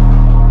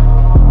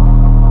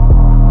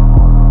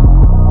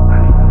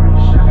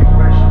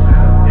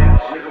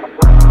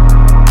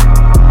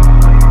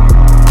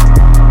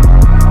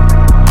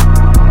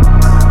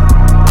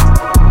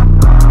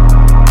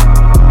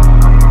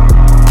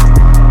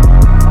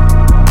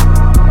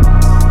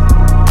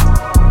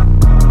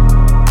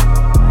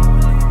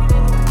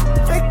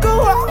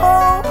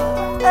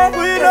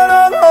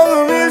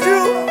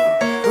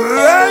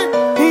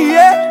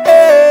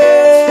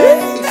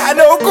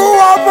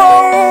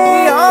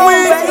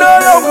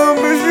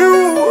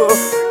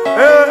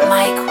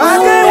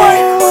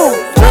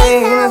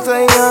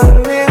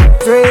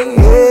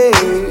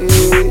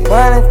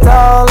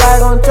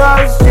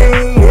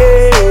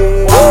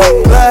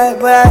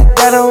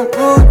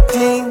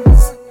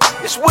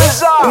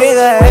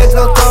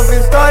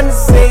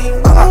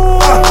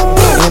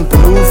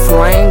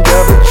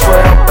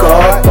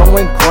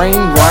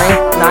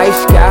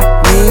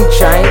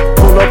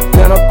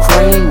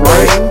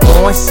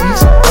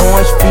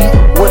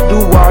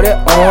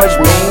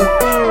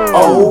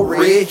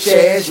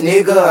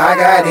 I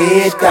got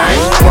everything.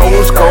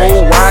 Rose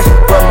gold watch,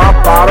 but my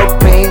bottle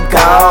pink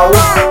gold.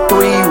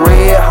 3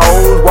 red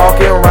hoes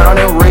walking around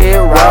in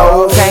red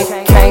rose.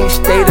 Can't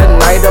stay the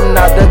night, I'm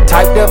not the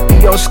type to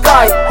be on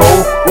Skype. Ho,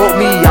 wrote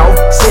me out,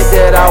 said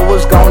that I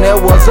was gone,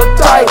 that was a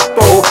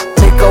typo.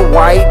 Take a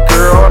white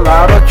girl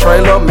out of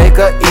trailer, make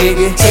her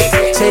iggy.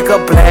 Take a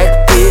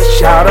black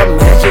bitch out of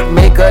magic,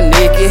 make her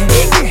naked.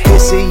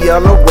 Pissy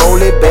yellow,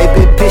 roll it,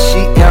 baby,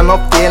 pissy in her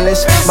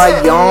feelings. My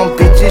young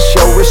bitches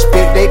show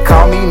respect, they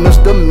call me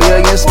Mr.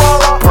 Millions.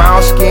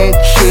 Brown skin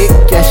chick,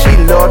 and she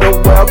love to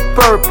wear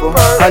purple.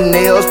 Her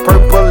nails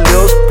purple,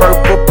 lips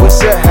purple,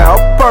 pussy hair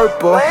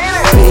purple.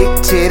 Big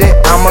titty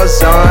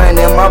Amazon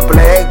in my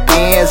black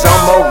Benz.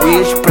 I'm a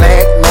rich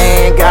black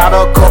man, got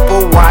a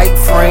couple white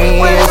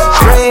friends.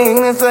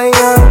 Dream, it's a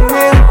young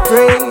man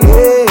dream,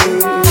 yeah.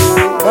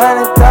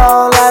 Running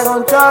tall like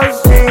on Charlie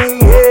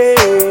Street, yeah.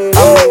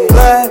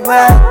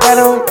 Black, got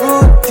on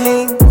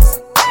routines.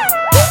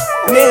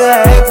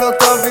 Nigga, act so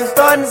tough, it's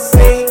starting to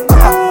sing.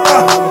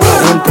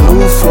 In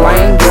blue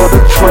flame, go the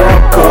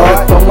trap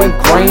car, throwing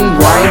green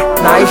rain.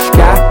 Nice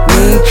guy,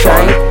 mean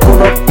chain,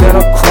 pull up in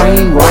a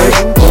cream rain.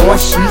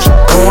 Orange sheets,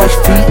 orange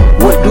feet,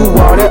 what do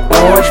all that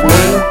orange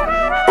mean?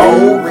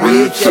 Old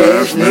rich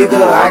ass nigga,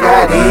 I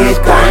got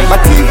everything.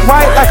 My teeth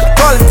white like a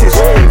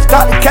politician.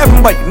 Start the capping,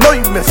 but you know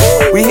you miss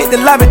it. We hit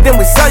the lobby, then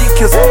we saw you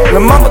kiss it.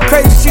 Lil' mama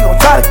crazy, she gon'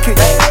 try to kick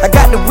it. I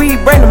got the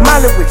weed, bring the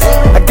molly with you.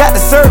 I got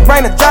the syrup,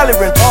 bring the jolly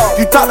wrench.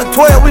 You talk to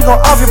 12, we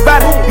gon' off your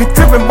body. You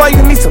trippin', boy,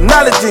 you need some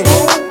knowledge in you.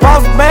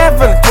 Boss man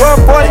from the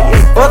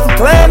 1240. Bust a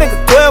clan, nigga,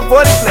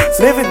 1240 flex.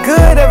 Living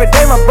good every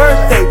day, my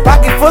birthday.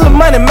 Pocket full of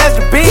money, match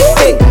the big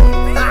day.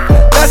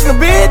 National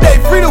Bid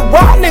Day, free to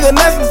walk, nigga,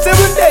 National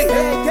Civil Day.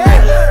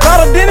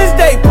 Call the Dennis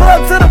Day, pull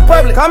up to the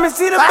public, come and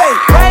see the bay.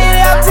 Bring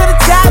it up to the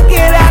top,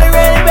 get out and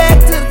run it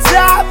back to the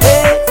top,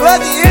 yeah.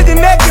 Flood the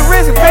engine, neck your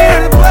wrist, and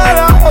paint the blood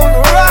all on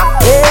the rock,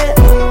 yeah.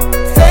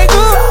 Say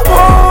good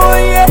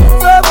boy, yeah.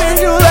 Love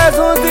is you, that's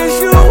on this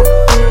shoe.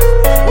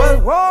 What's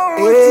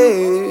wrong with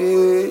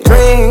you?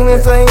 Dream,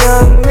 it's a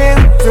young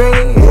nigga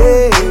dream,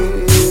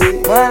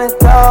 yeah. Running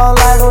tall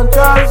like on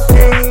Charlie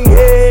Street,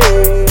 yeah.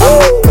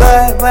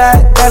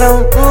 Black, got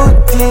on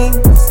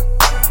routines.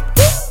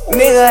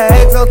 Nigga,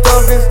 act so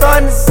tough, it's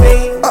starting to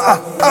sing.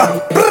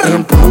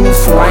 In blue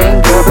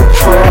flame, go the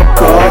trap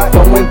car,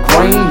 throwing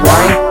green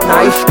rain.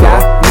 Nice guy,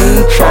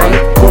 mean chain,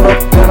 pull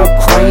up in a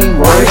cream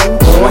rain.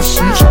 Orange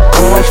sheets,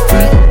 orange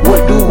feet,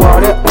 what do all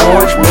that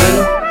orange mean?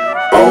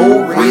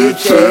 Old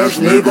rich ass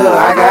nigga,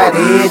 I got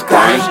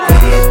everything.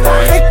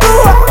 Hey, do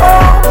it,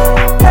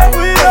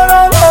 we got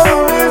all over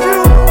with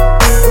you.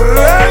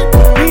 Right?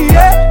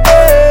 Yeah.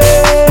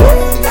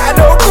 I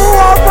know who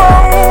I'm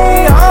on.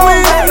 We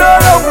got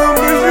all over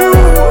with you.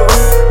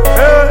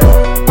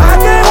 I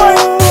can't wait.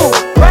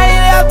 Bring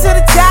it up to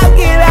the top,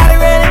 get out and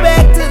run it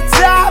back to the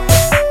top.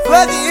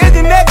 Flood the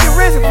engine, neck your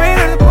wrist, and paint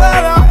the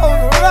blood all on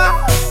the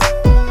rock.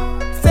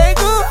 Say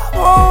good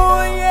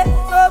boy, yeah.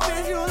 Love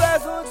is you,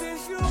 that's on this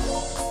shoe.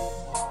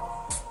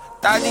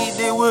 Thought these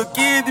niggas were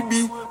kids to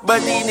be,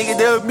 but these niggas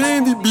they're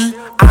meant to be.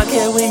 I don't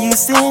care where you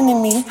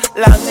sending me,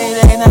 long as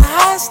it ain't a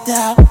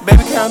hostile.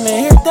 Baby, come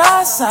in here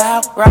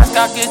docile. Ross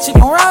get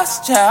chicken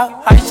Rothschild.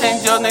 How you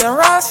change your nigga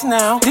Ross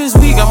now? This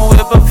week I'ma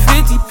whip up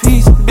 50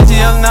 piece. Bitches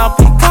Raphael, now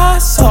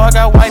Picasso. I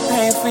got white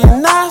paint for your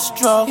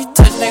nostril. You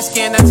touch their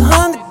skin, that's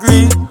 100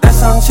 degrees. That's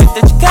some shit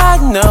that you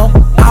gotta know.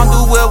 I don't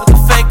do well with the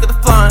fake or the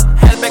fun.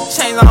 Had to back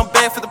chains on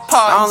bed for the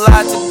party. I don't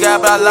lie to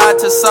God, but I lie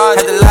to Sarge.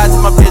 Had to lie to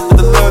my bitch, but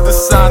the love the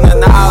sun.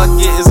 And all I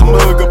get is a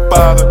mug of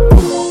bottle.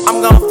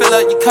 I'm gonna fill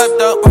up your cup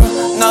though.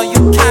 No, you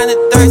kinda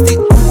thirsty.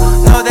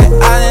 Know that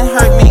I didn't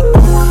hurt me.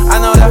 I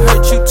know that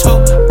hurt you too.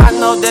 I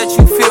know that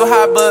you feel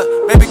high, but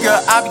baby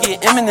girl, I be getting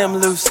Eminem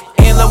loose.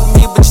 Ain't in love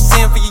with me, but you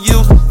sin for your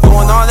use.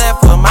 Doing all that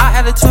for my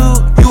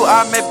attitude. You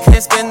are maybe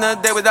can't spend a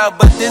day without,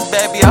 but this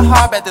baby a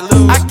hard bet to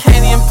lose. I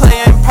can't even play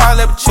and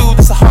parlay with you.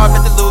 This a hard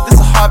bet to lose. This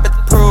a hard bet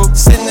to prove.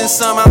 Sitting in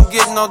summer, I'm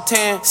getting no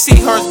tan.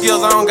 Seahorse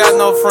gills, I don't got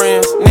no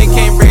friends. Nigga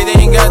can't breathe,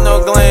 they ain't got no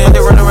glands. But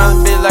they run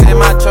around the bitch like they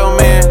macho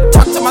man.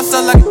 Talk to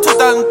myself like in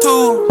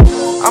 2002.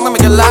 I'm gonna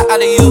make a lot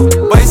out of you.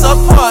 But it's so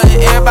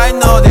important, everybody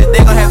know that they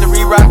gon' have to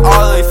rewrite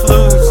all of their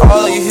flus.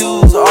 All of your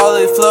hues, all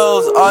of your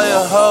flows, all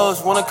your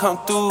hoes wanna come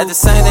through at the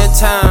same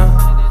time.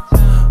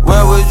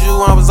 Where was you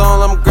when I was on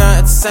them grind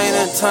at the same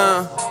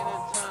time?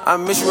 I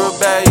miss you real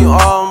bad, you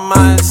all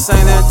mine at the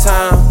same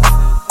time.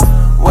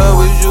 Where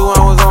was you when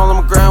I was on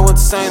them grind with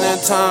the same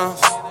times?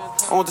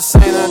 I want the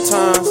same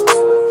times.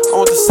 I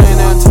want the same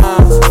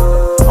times.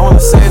 I want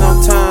the same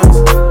times.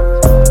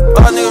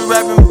 Thought niggas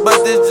rapping,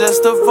 but it's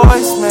just a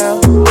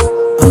voicemail.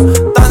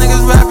 Thought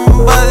niggas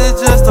rapping, but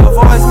it's just a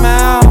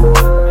voicemail.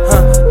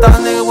 Thought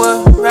niggas was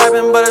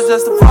rapping, but it's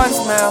just a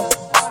voicemail.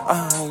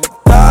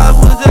 Thought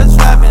was just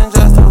rapping,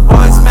 just a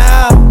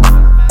voicemail.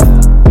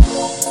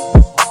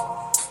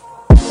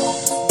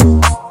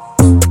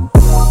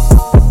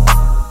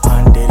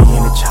 Undiddy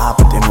in the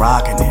chopper, then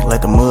rocking it.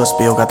 Let the mud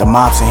spill, got the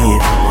mops in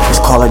here. It's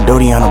Call of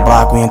Duty on the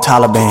block, we in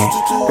Taliban.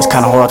 It's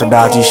kinda hard to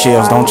dodge these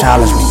shells, don't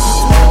challenge me.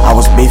 I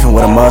was beefing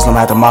with a Muslim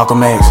after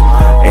Malcolm X.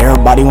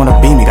 Everybody wanna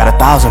beat me, got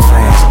 1,000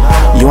 fans.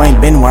 You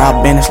ain't been where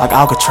I've been, it's like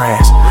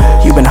Alcatraz.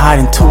 You been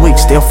hiding 2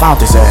 weeks, still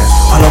found his ass.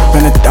 Pull up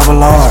in a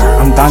double R,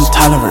 I'm Don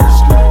Toliver.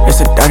 It's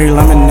a dirty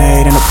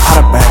lemonade in a pot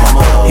of bag.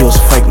 He was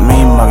fake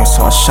mean mugging,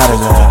 so I shot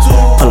his ass.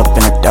 Pull up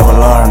in a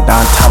double R, I'm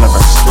Don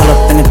Toliver. Pull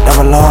up in a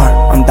double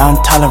R, I'm Don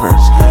Toliver.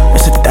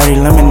 It's a dirty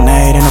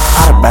lemonade in a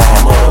pot of bag.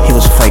 He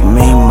was fake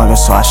mean mugging,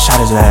 so I shot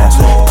his ass.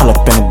 Pull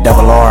up in a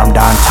double R, I'm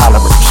Don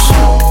Toliver.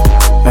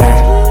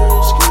 Man.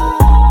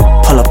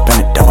 Pull up in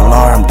a double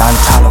R, I'm Don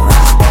Toliver.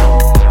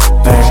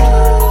 Baby.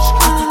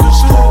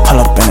 Pull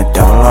up in a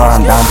double R,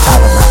 I'm Don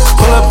Toliver.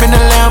 Pull up in the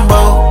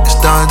Lambo, it's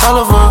Don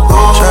Toliver.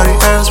 Shawty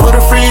asked what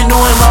a friend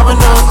doing, mobbing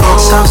up.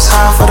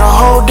 Southside for the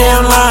whole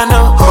damn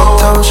lineup.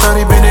 Told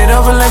Shawty bend it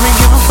over, let me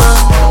give a fuck.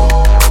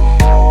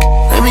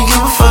 Let me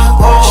give a fuck.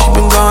 She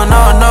been going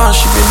on,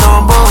 she been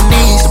on both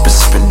knees.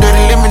 Sippin'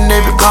 dirty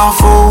lemonade, been gone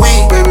for a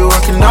week. Baby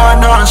working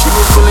on, she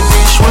been feeling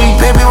these sweet.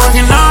 Baby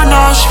working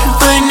on, she been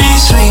feeling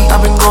these sweet.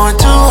 I've been going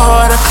too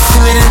hard, I can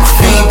feel it in the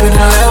feet. Pull up in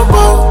the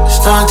Lambo, it's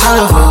Don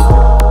Toliver.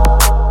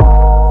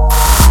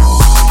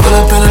 Pull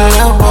up in the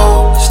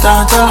Lambo, it's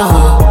Don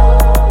Toliver.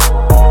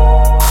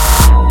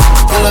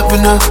 Pull up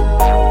in the,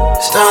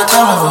 it's Don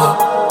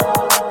Toliver.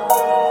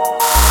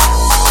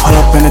 Pull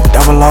up in a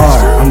double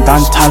R, I'm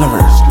Don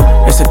Toliver.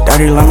 It's a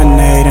dirty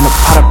lemonade in a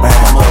pot of bag.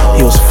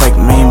 He was fake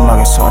mean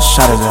mugging, so I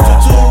shot his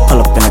ass. Pull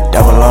up in a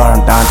double R,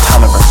 I'm Don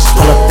Toliver.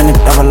 Pull up in a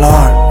double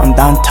R, I'm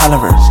Don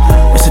Toliver.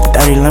 It's a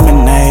dirty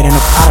lemonade in a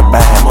pot of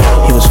bag.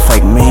 He was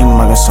fake mean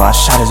mugging, so I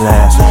shot his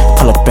ass.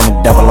 Pull up in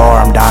a double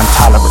R, I'm Don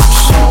Toliver.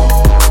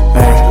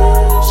 Baby.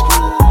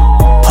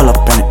 Pull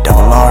up in a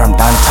double R, I'm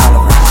Don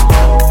Toliver.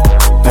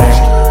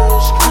 Baby.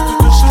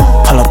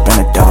 Pull up in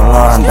a double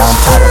R, I'm Don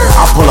Toliver.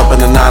 I pull up in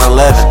the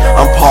 911.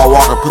 I'm Paul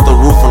Walker, put the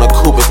roof on the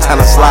coupe. It's time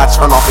to slide,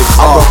 turn off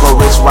exhaust. I broke a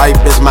rich white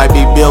bitch, might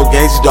be Bill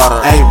Gates' daughter.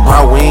 Hey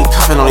bro, we ain't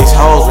cuffing on these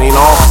hoes, we ain't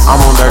off. I'm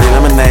on dirty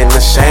lemonade in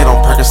the shade on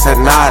Percocet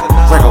 9.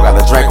 Draco got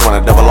the Draco on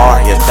a double R,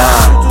 he a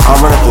dime.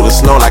 I'm running through the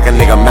snow like a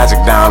nigga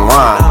Magic Down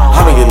wine.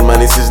 I been getting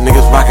money since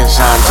niggas rockin'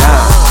 Shine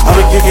John. I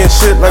been kicking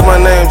shit like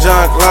my name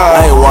John Clyde.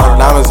 I ain't water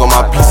diamonds on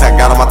my piece, I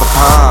got them out the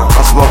pond.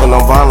 I'm smoking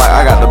on Vine like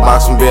I got the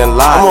box from being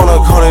live. I'm on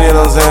a Conan in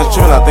Zans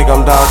Trin, I think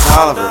I'm Don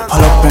Toliver.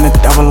 Pull up in a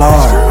double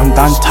R, I'm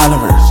Don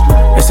Toliver.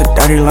 It's a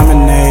dirty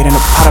lemonade in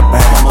a pot of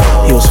bag.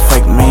 He was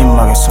fake mean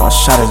mugging, so I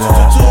shot his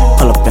ass.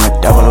 Pull up in a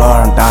double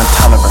R, I'm Don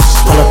Toliver.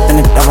 Pull up in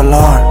a double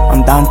R,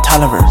 I'm Don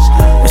Toliver.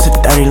 It's a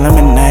dirty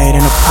lemonade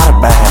in a pot of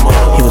bag.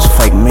 He was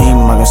fake mean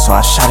mugging, so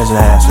I shot his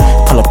ass.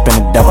 Pull up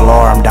in a double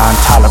R, I'm Don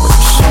Toliver.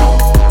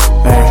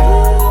 Baby.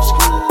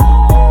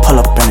 Pull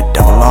up in a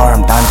double R,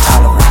 I'm Don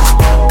Toliver.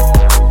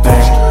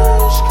 Baby.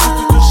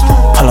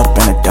 Pull up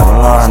in a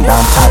double R, I'm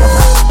Don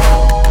Toliver.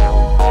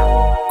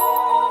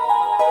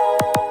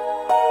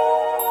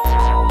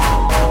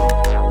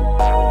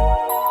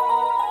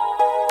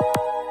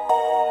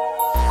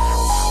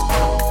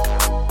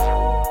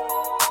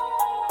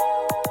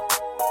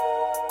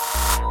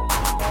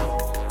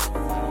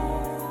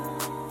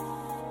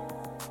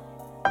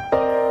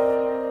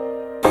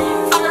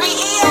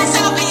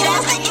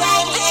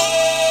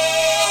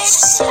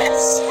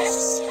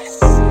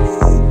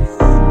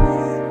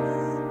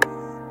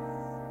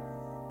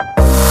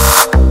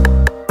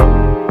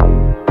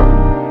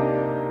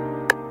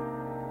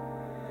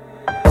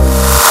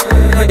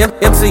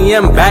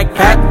 premium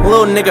backpack,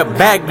 little nigga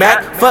back.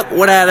 Fuck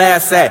where that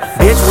ass at,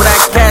 bitch, where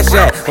that cash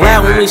at?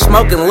 Loud when we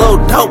smoking, little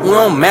dope, we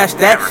don't match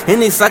that.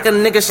 Any sucker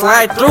nigga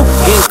slide through,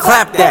 getting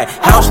clapped at.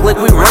 House lick,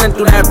 we running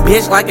through that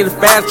bitch like it's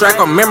fast track.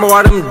 I remember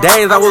all them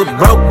days I was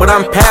broke, but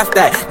I'm past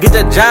that. Get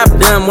the job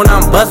done when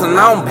I'm bustin',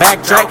 I don't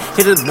backtrack.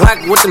 Hit his block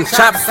with them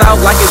chops out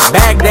like it's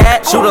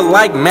Baghdad. Shooter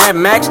like Mad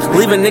Max,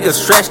 leaving niggas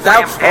stressed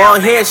out. All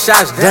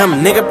headshots,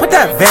 dumb nigga, put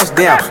that vest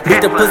down. Beat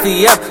the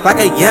pussy up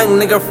like a young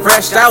nigga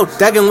fresh out.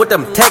 Thuggin' with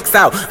them texts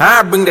out,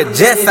 I bring the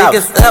jets out.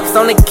 Niggas ups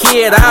on the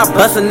kid, I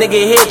bust a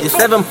nigga head. You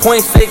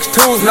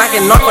 7.62s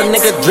knocking off a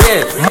nigga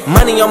dread.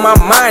 Money on my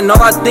mind,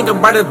 all I think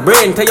about is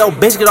bread. Until your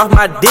bitch get off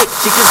my dick,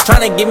 she keeps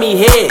tryna give me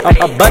head.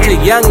 A bunch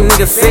of young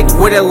niggas sick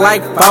with it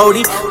like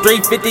 40.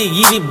 350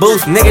 Yeezy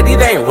boots, nigga,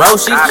 these ain't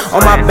Roshi.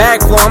 On my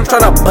back floor, I'm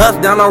tryna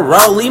bust down a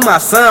rollie. My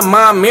son,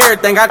 mom,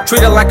 everything, I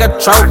treat it like a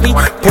trophy.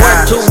 Pour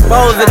 2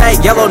 foes of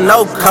that yellow,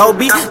 no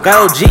Kobe.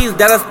 Got OGs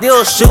that'll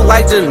still shoot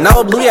like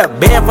Ginobili. A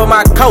band for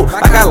my coat,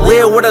 like I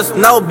live with a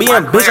snow.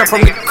 Being bitch, I'm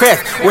from the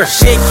crest, where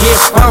shit get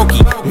funky,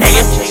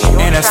 nigga.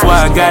 And that's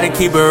why I gotta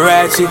keep it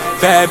ratchet.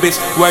 Bad bitch,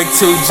 work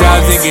 2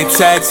 jobs and get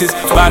taxes.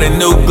 Bought a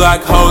new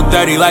Glock, hold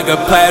 30 like a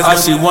plasma. All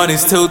she want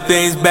is 2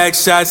 things, back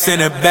shots in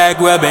the back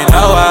rubbing.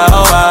 Oh,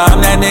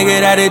 I'm that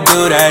nigga that'll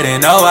do that.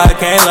 And oh, I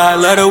can't lie,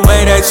 love the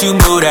way that you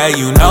move that.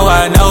 You know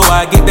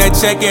I get that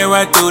check and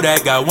run through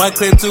that. Got 1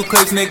 clip, 2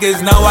 clips,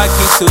 niggas know I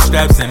keep 2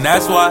 straps. And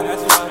that's why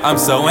I'm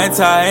so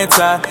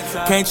anti.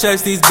 Can't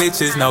trust these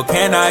bitches, no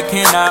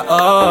cannot,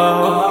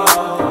 oh.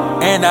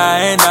 And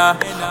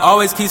I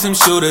always keep some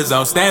shooters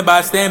on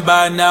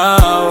standby, no.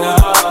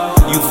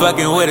 You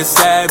fucking with a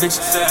savage.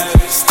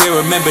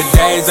 Still remember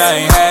days I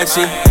ain't had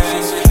shit.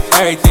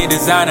 Everything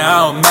designer, I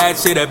don't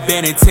match it. I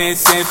been in 10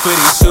 cents for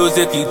these shoes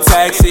if you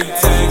tax it.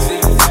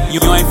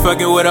 You ain't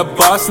fucking with a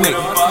boss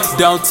nigga.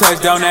 Don't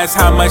touch, don't ask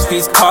how much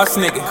these cost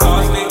nigga.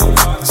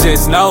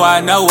 Just know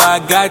I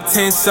got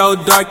 10 so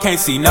dark, can't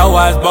see no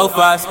eyes, both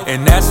eyes.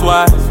 And that's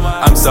why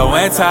I'm so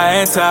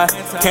anti.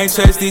 Can't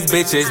trust these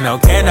bitches, no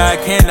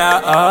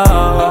cannot,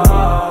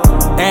 oh.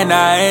 And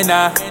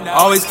I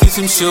always keep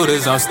some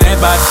shooters on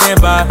standby.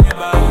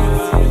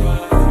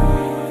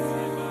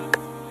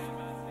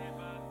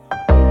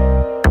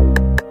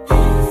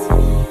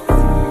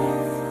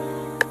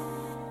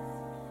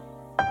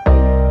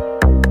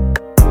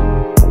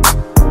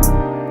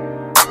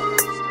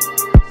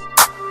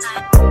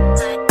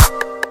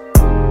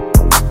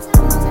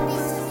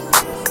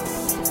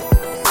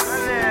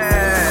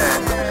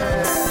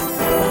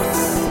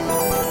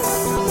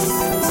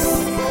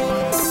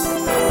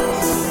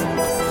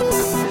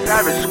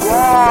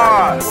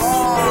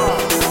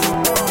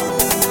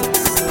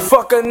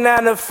 Fuck a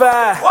 9 to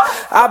 5,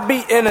 I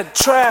be in a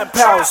trap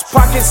house.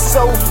 Pockets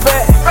so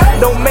fat,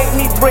 don't make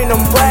me bring them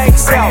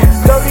rags out.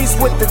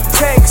 30s with the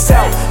tanks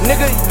out,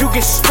 nigga you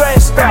get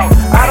stressed out.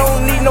 I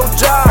don't need no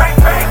job,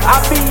 I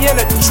be in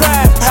a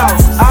trap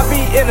house. I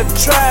be in a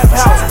trap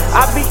house,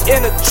 I be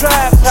in a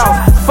trap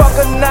house. Fuck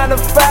a 9 to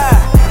 5,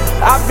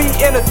 I be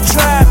in a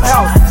trap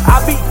house.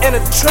 I be in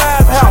a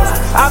trap house.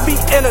 I be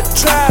in a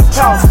trap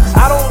house.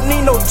 I don't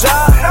need no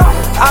job,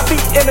 I be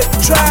in a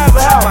trap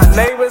house. My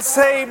neighbors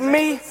hate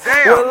me,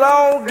 well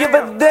I don't give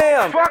a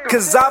damn.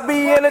 Cause I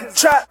be in a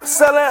trap,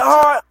 selling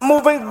hard,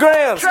 moving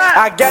grams.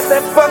 I got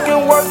that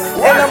fucking work,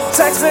 and I'm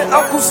texting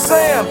Uncle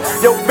Sam.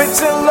 Yo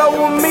bitch in love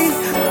with me,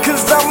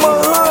 cause I'm a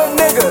hood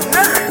nigga.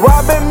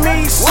 Robbing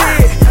me,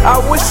 shit, I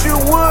wish you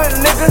would,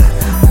 nigga.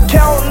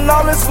 Counting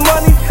all this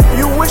money,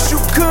 you wish you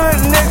could,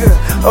 nigga.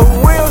 A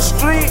real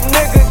street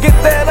nigga, get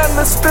that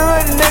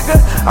understood, nigga.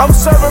 I'm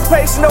serving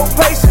patience, no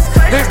patience.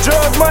 This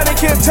drug money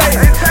can take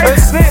it. A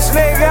snitch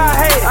nigga, I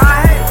hate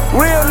it.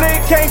 Real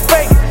nigga can't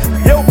fake it.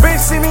 Yo bitch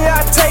see me,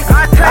 I take it.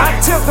 I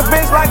tip the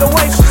bitch like a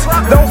waitress.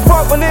 Don't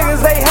fuck with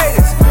niggas, they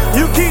haters.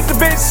 You keep the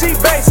bitch, she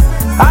basic.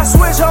 I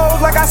switch hoes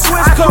like I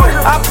switch code.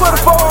 I put a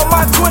 4 on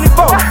my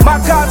 24.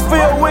 My car's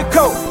filled with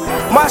coke.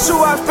 My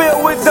shoe I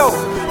filled with dope.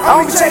 I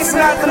don't be chasing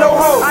after no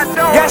hoe.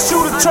 Got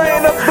shooter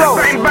train up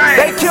blow.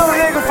 They kill a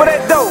nigga for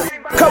that dope.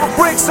 Couple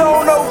bricks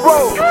on no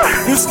road.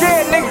 You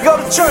scared nigga go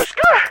to church.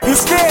 You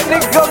scared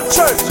nigga go to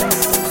church.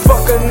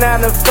 Fuck a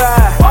 9 to 5,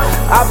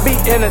 I be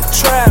in a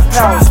trap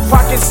house.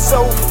 Pockets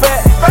so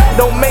fat,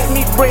 don't make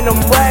me bring them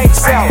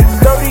rags out.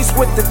 30s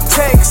with the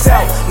tanks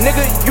out,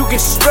 nigga you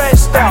get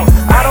stressed out.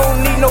 I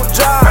don't need no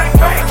job,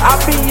 I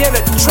be in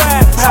a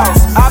trap house.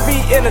 I be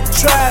in a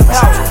trap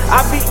house, I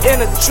be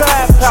in a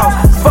trap house.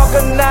 Fuck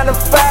a 9 to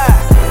 5,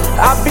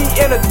 I be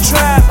in a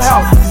trap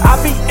house.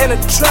 I be in a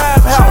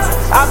trap house,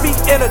 I be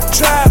in a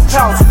trap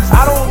house.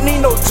 I don't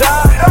need no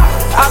job,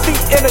 I be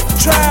in a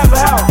trap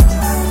house.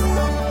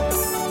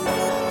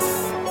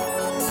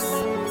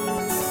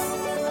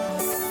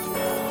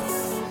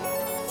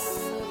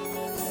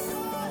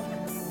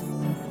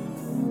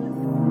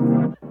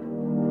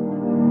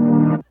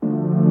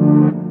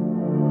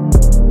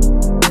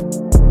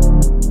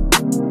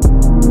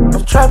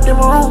 Trapped in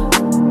my room,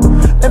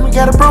 let me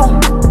get a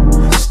broom.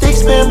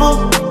 Sticks, bamboo.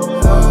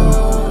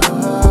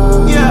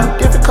 Yeah,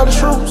 different color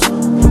shrooms.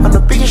 I'm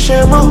the biggest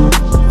shampoo.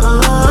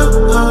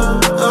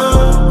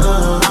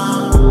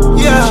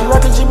 Yeah, she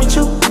rockin' Jimmy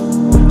Choo.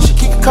 She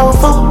kick a cold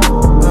phone.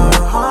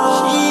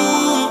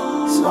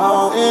 She's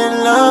so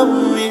in love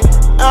with me.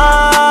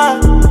 I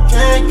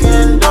can't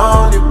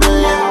condone it,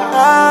 baby.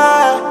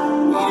 I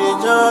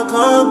needed your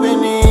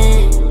company.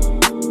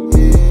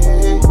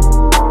 Yeah.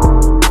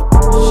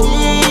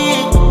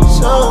 She's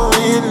so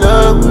in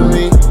love with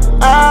me.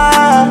 I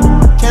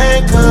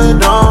can't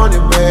condone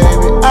it,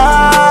 baby. I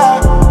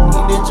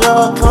needed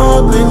your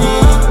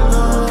company.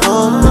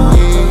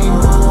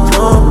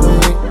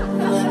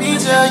 Let me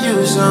tell you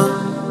something.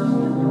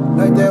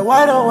 Like that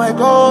white on white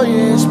gold,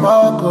 yeah,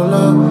 sparkle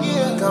up.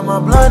 Got my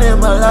blunt in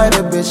my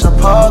lighter, bitch, I'm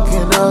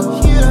parking up.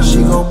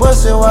 She gon'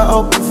 bust it wide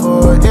open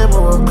for an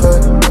emerald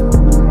cut.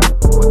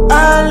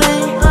 I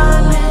lean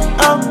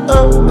up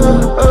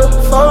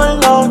for a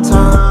long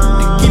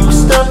time. They keep me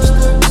stuck,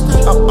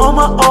 I'm on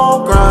my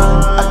own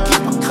grind. I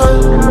keep a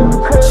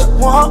cut, she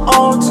want her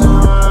own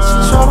time. She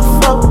tryna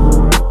fuck,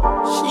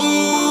 she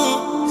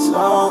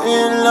so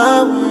in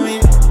love with me.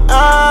 I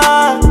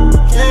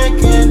can't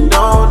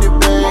condone it,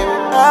 baby.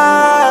 I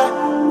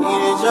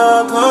needed your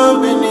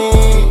company.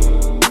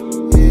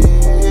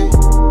 Yeah.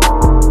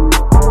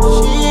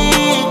 She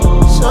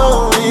so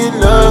in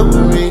love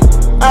with me.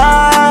 I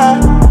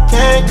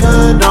can't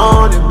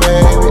condone it,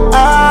 baby. I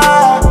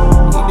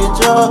needed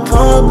your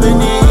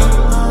company.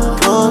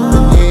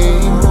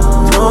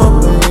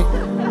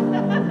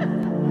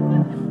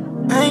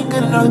 Ain't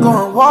good enough to go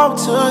and walk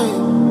to it.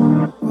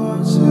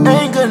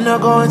 Ain't good enough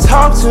to go and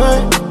talk to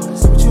it.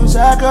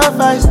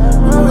 Sacrifice, you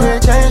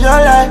ain't change your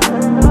life. I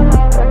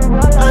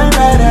ain't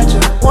mad at you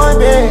one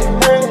bit.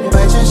 You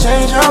might just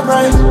change your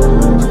brain.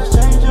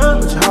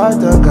 But your heart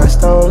done got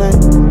stolen.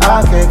 I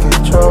can't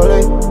control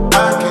it. I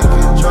can't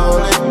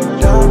control it.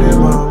 Down in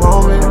my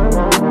moment.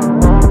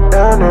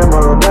 Down in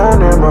my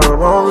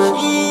moment.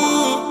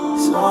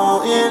 She's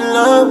so in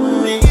love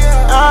with me.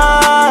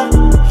 I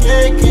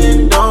can't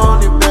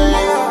condone it,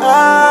 baby. I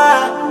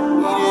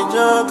needed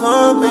your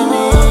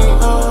company.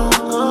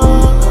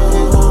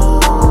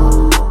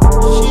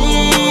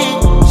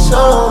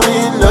 So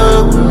in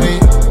love with me,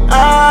 I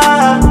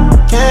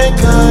can't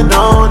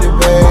condone it,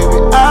 baby.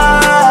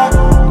 I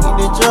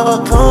needed your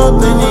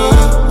company.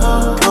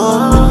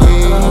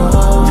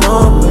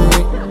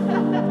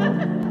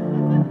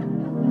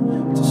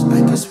 Just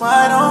like it's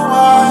white on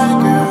white,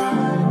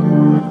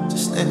 girl.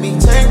 Just let me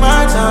take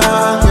my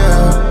time,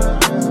 girl.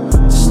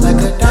 Just like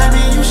a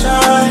diamond you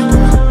shine,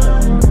 girl.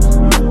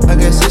 I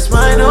guess it's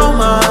mine on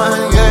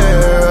mine,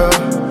 girl.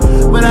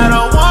 But I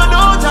don't want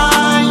no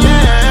time,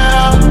 yeah.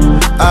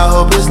 I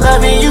hope it's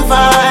loving you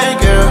fine,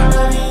 girl.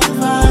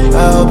 I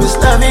hope it's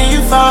loving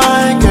you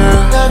fine,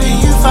 girl. Loving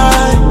you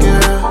fine,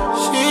 girl.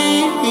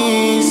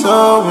 She's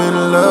so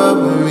in love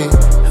with me.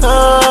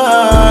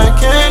 I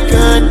can't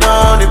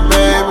condone it,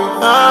 baby.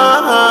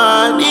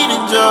 I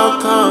needed your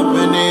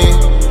company.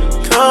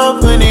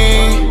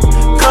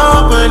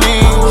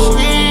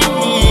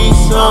 She's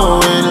so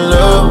in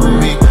love with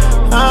me.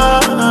 I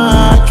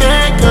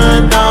can't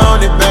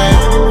condone it,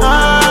 baby. I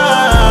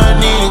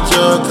needed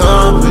your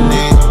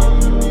company.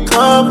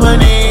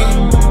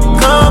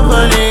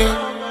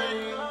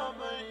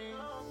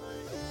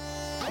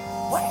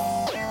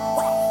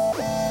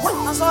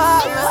 I'm so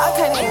hot, man. I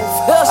can't even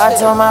feel shit. I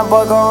told my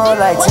boy gon' roll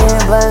like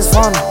 10 blunts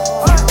for me.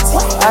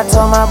 I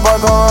told my boy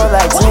gon' roll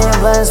like 10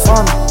 blunts for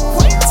me.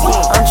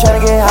 I'm tryna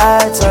get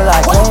high till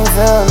I can't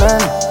feel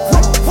nothing.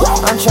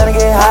 I'm tryna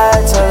get high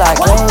till I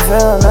can't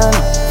feel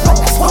nothing.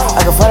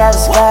 I can fall out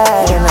the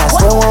sky and I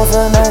still won't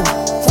feel nothing.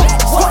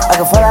 I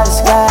can fall out the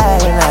sky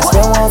and I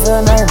still won't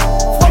feel nothing.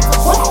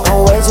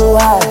 I'm way too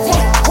high.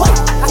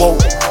 Whoa,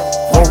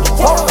 whoa,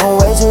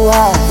 I'm way too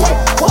high.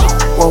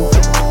 Whoa,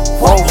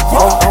 whoa,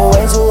 I'm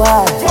way too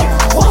high.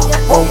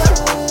 Whoa,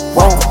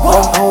 whoa,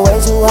 I'm way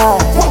too high.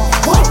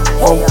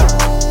 Whoa,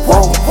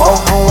 whoa,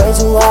 I'm way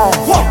too high.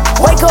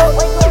 Wake up,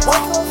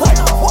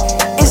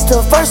 it's the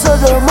first of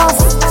the month.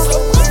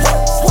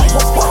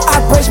 I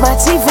brush my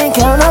teeth and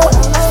count up.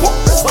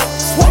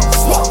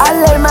 I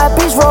let my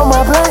bitch roll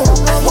my blunt.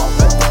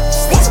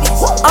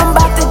 I'm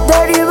about to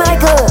dirty my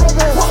gun.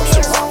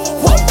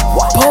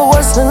 Pour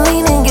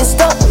Vaseline and get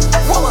stuck.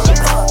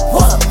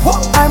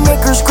 I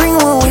make her scream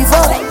when we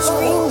fuck.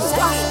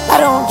 I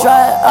don't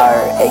drive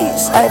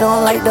R8s, I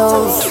don't like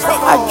those.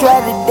 I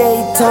drive the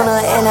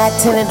Daytona and I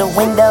tinted the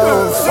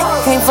windows.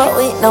 Can't fuck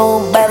with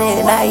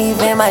nobody, not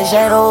even my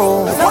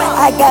shadow.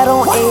 I got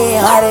on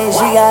Ed Hardy,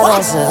 she got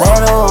on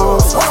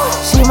stilettos.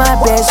 She my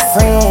best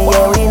friend,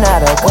 yeah, we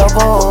not a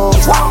couple.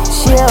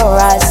 She a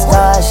rock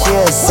star, she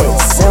a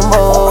sex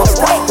symbol.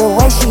 The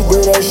way she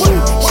do that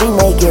shit, she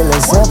make it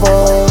look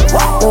simple.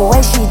 The way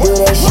she do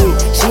that shit,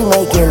 she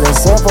make it look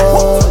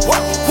simple.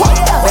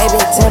 Baby,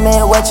 tell me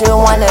what you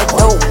wanna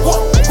do.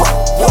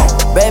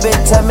 Baby,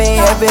 tell me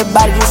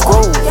everybody you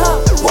screw.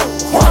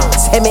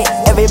 Tell me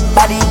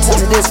everybody you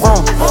to this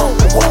room.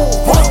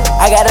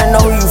 I gotta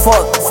know who you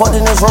fucked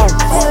in this room.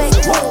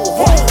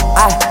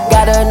 I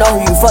gotta know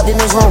who you fucked in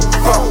this room.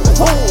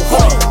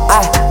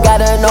 I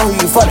gotta know who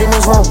you fucked in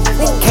this room.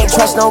 Can't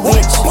trust no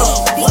bitch.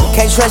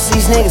 Can't trust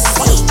these niggas.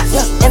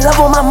 In love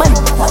with my money.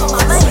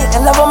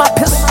 In love with my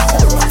pistol.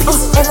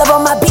 In love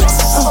with my beats.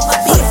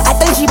 I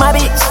think she my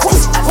bitch.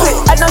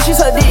 I know she's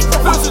her dick.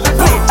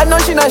 I know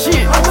she not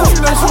shit.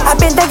 I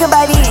been thinking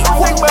about it.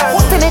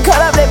 Finna cut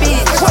up that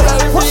bitch.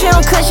 She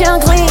don't cook, she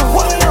don't clean.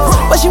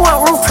 But she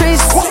want roof Chris.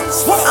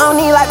 I don't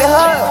need like the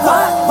hug.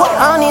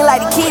 I don't need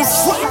like the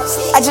kiss.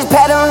 I just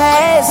pat her on her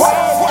ass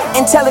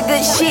and tell her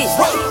good shit.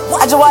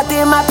 I just walked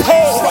in my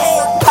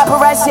pad.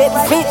 Paparazzi at the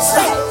fence.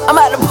 I'm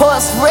about to pour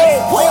some red.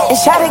 And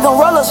Shawty gon'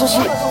 roll up some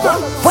shit.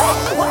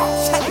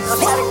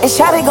 And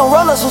Shawty gon'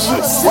 roll up some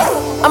shit.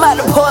 I'm about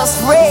to pour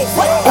some red.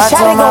 And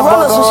Shawty gon'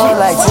 roll up some shit.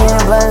 Like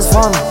 10 blunts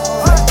for me.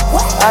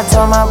 I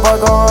told my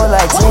boy gon' roll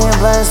like 10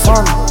 blunts for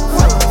me.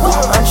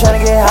 I'm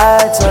tryna get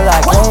high till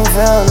I can't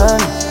feel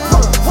nothing.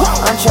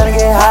 I'm tryna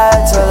get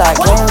high till I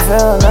can't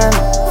feel nothing.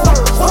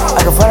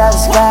 I can fall out the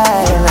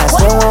sky and I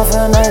still won't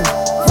feel nothing.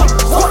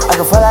 I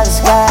can fall out the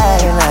sky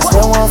and I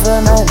still won't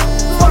feel nothing.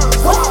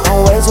 I'm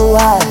way too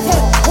high.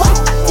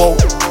 Whoa,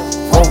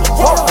 whoa,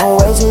 I'm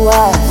way too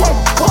high.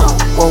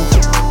 Whoa,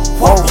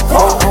 whoa,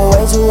 I'm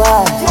way too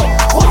high.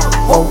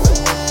 Whoa, whoa.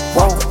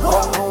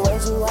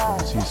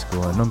 Cisco,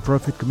 a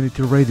non-profit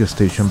community radio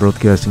station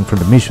broadcasting from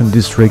the Mission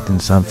District in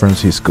San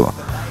Francisco.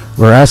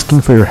 We're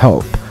asking for your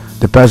help.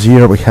 The past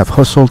year we have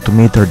hustled to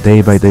meet our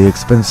day-by-day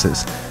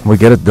expenses. We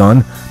get it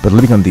done, but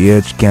living on the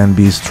edge can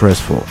be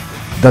stressful.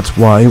 That's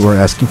why we're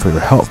asking for your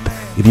help.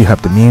 If you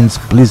have the means,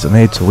 please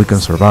donate so we can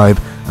survive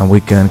and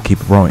we can keep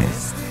growing.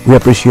 We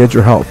appreciate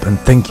your help and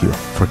thank you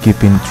for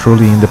keeping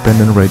truly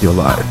independent radio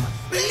alive.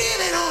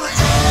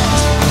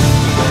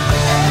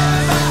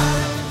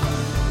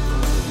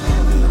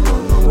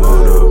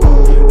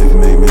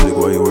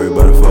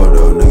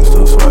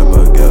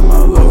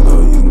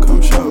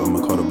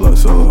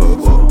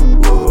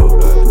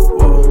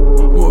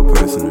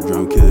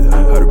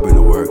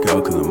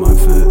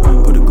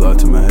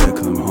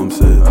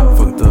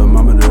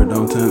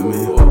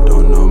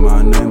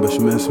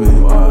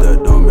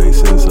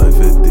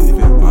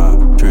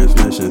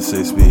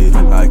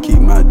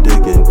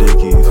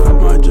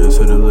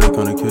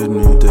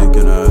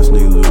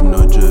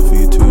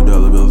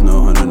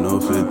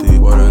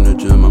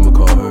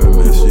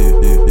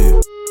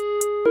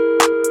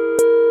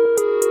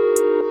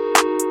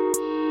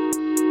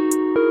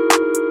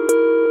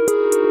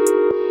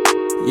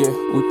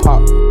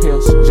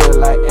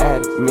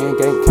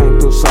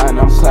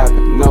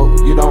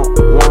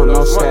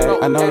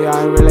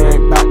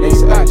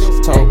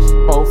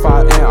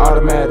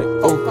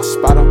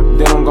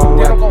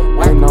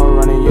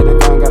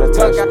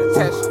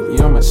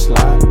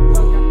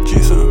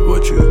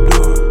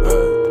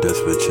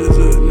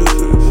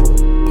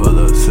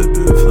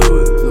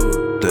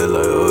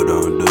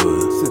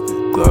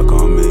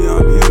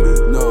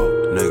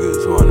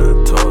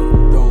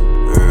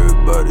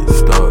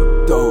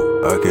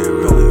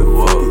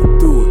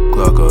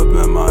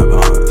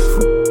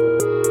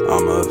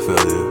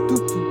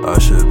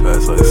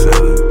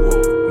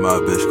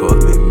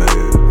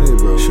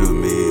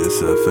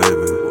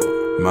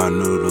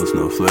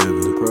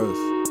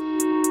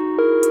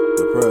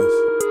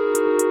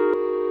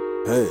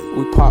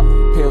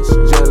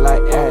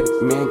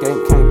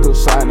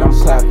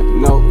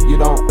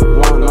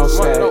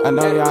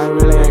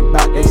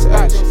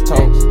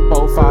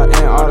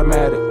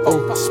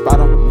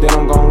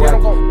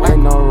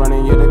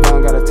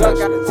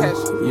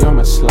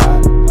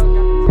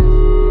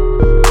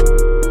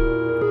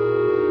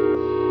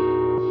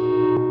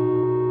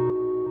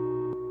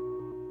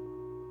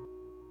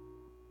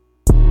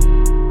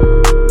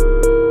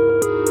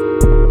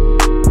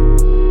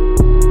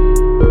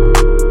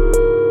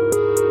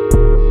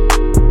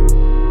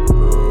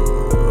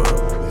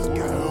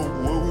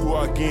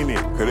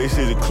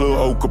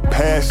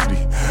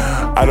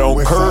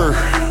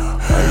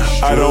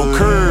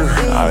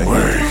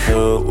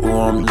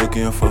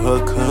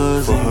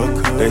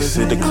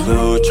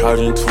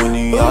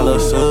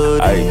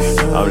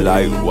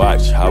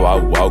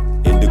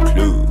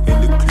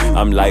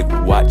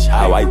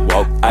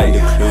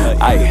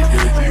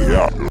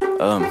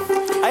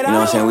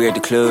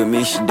 Club,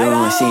 Misha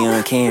doing,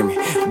 seeing Camry,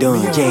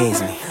 doing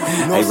Jasmine.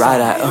 Hey,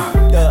 right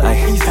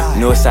out,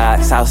 north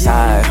side, south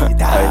side,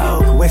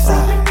 west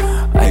side.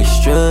 I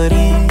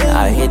strutting,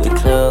 I hit the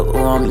club,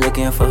 I'm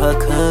looking for her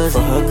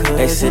cousin.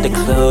 They said the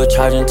club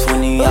charging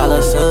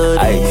 $20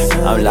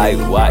 sudden. I'm like,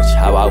 watch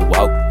how I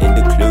walk in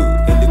the club.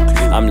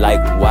 I'm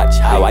like, watch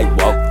how I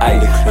walk in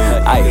the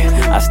club.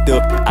 I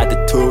step out the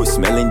tube,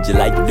 smelling just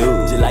like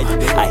dude.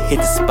 I hit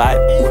the spot,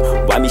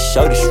 why me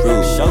show the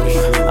shrew?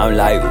 I'm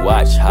like,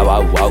 watch how I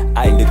walk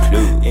in the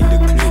club.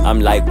 I'm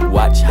like,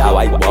 watch how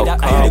I walk in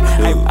the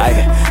club.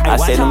 I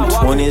said them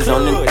 20s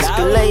on the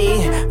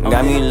Escalade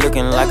got me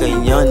looking like a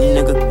young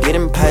nigga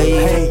getting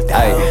paid.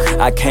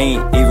 I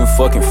can't even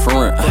fucking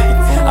front.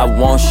 I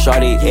want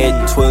shorty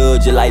at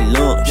 12 just like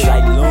lunch.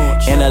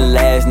 And her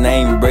last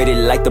name braided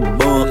like the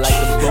bunch.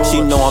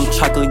 She know I'm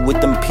chocolate with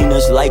them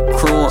peanuts like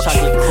crunch.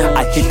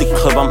 I hit the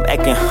club, I'm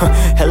acting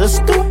hella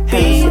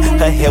stupid.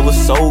 Her hair was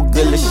so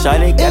good, the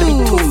shawty gotta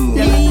be too.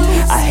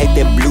 I had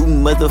that blue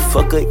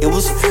motherfucker, it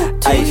was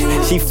fruity.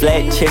 She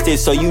flat chested,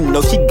 so you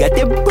know she got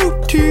that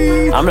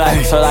booty. I'm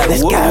like, so like,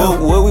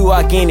 where we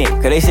walk in it?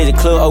 Cause they say the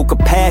club over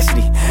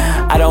capacity.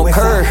 I don't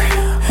care.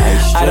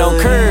 I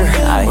don't care.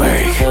 I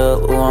hit the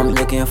club, oh, I'm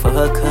looking for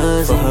her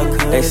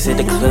cousin. They said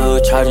the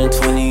club charging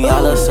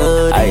 $20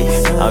 sudden.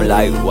 I'm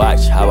like,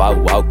 watch how I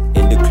walk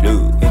in the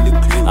club.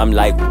 I'm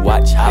like,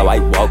 watch how I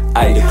walk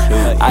in the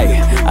club.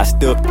 I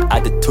stepped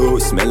out the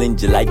tube, smelling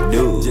just like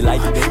dude.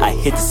 I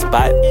hit the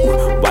spot,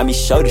 why me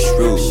show the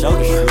shrew?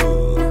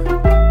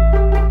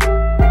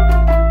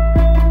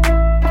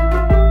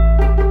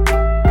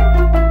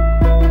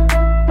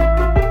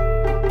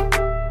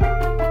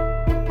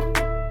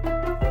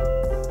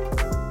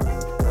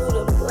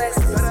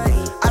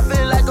 I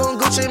feel like on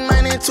Gucci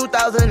Mane in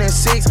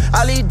 2006.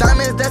 All these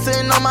diamonds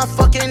dancing on my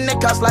fucking neck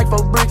cost like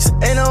 4 bricks.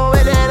 Ain't no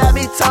way that I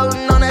be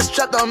toting on that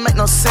strap, don't make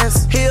no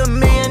sense. He $1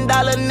 million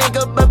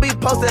nigga, but be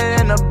posted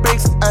in the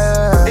bricks.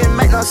 It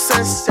make no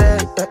sense,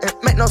 yeah. It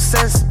make no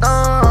sense,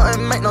 no. It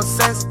make no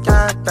sense,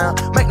 goddamn.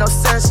 Make no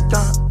sense,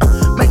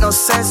 make no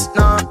sense,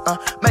 no.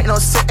 Make no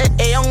sense,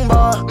 young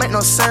boy. Make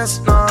no sense,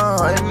 no.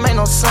 It make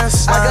no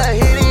sense. I could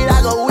hit it,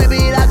 I could whip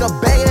it, I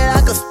could bag it,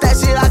 I could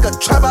stash it, I could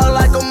trap out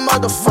like a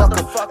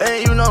motherfucker.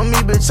 And you know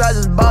me, bitch, I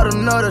just bought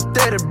another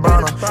 30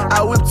 burner.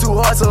 I whip too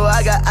hard, so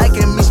I got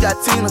Ike and Mitch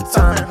got Tina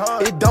Turner.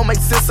 It don't make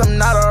sense, I'm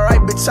not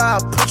alright, bitch,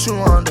 I'll put you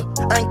under.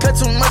 I ain't cut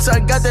too much, I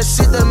got that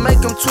shit that make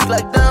them tweak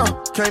like down.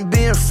 Can't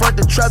be in front,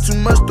 the trap too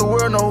much, the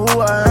world know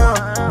who I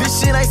am. This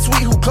shit ain't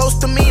sweet, who close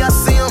to me, I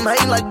see them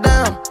hating like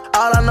damn.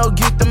 All I know,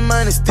 get the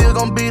money, still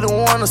gon' be the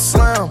one to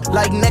slam.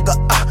 Like nigga,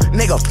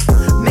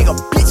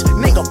 bitch,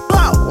 nigga,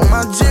 blow on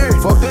my jury.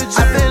 Fuck the jury. I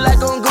feel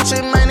like on Gucci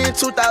Mane in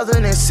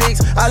 2006.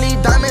 All these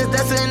diamonds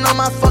dancing on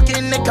my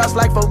fucking neck cost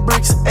like 4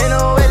 bricks. Ain't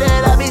no way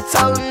that I be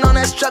toting on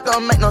that strap,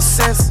 don't make no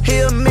sense. He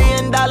 $1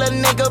 million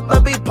nigga,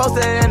 but be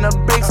posted in the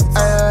bricks.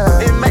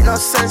 It make no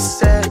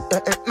sense, yeah.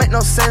 It make no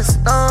sense,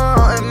 no.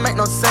 It make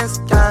no sense,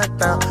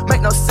 goddamn.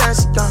 Make no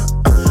sense,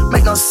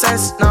 make no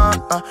sense, no.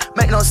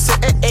 Make no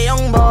sense,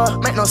 young boy.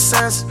 Make no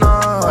sense,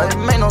 no. It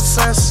make no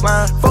sense,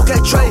 man.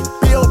 4K trade,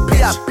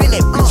 B.O.P. I been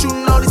that bitch, you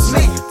know this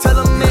me. Tell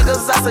them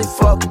niggas I say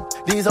fuck em.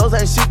 These hoes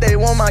ain't shit, they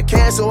want my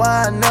cash, so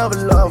I never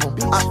love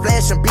them. I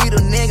flash and beat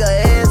a nigga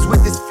ass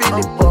with this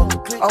 50 buck.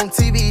 On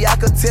TV, I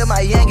could tell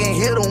my yank and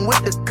hit him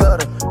with the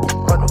cutter.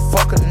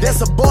 Motherfucker,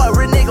 that's a boy,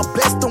 real nigga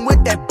blessed him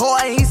with that boy,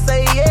 and he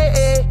say,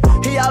 yeah.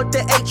 He out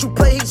there, ain't you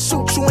play, he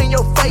shoot you in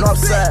your face.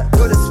 Northside,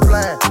 good as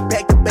flying,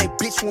 back to back,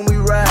 bitch, when we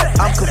ride.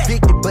 I'm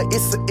convicted, but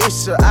it's an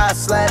issue. I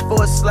slide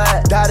for a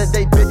slide. Die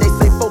today, bitch, they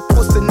say 4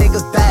 pussy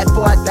niggas died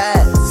before I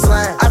died.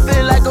 Slime. I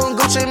feel like on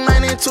Gucci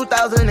Mane in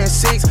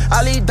 2006.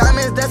 All these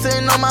diamonds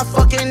dancing on my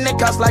fucking neck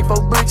cost like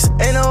 4 bricks.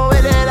 Ain't no way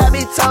that I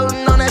be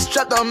toting on that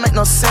strap, don't make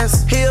no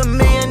sense. He $1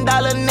 million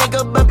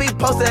nigga, but be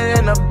posted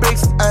in the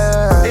bricks.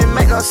 It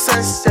make no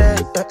sense, yeah.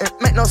 It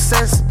make no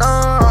sense,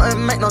 no. It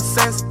make no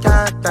sense,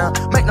 goddamn.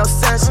 Make no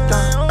sense,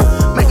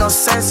 make no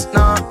sense,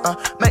 no.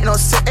 Make no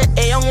sense,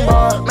 young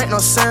boy. Make no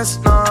sense,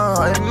 no.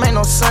 It make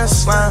no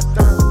sense, man.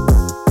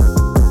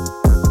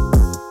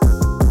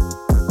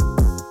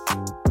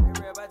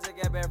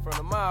 From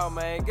the mall,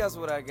 man, guess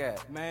what I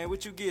got? Man,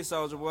 what you get,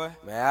 soldier boy?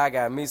 Man, I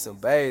got me some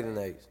bathing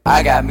apes.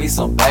 I got me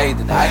some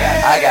bathing. I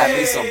got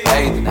me some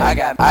bathing. I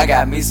got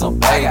me some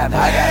bathing.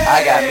 I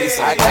got me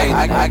some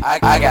bathing.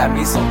 I got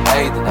me some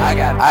bathing.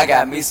 I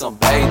got me some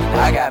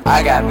bathing.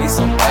 I got me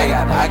some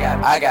bathing.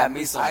 I got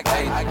me some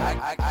bathing. I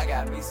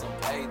got me some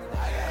bathing.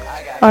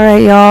 All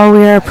right, y'all,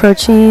 we are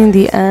approaching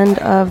the end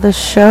of the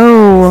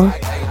show.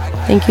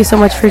 Thank you so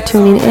much for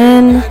tuning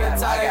in.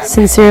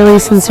 Sincerely,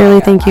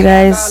 thank you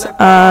guys.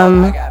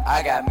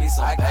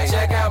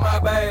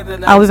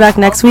 I'll be back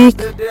next week,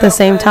 the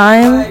same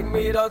time,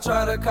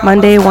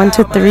 Monday 1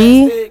 to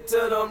 3.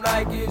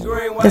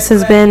 This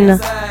has been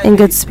In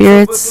Good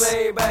Spirits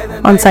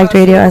on Psyched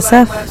Radio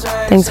SF.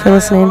 Thanks for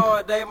listening.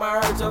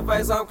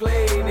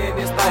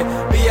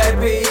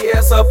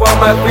 B.A.P.E.S. up on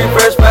my feet,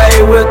 fresh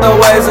fade with the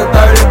waves and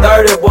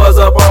 30 boys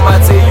up on my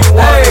team. You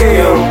want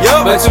him,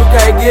 but you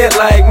can't get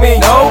like me.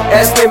 No,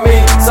 asking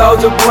me,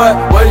 soldier boy,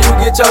 where you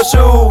get your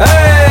shoes?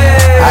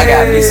 Hey, I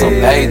got me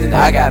some bathing.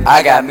 I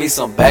got me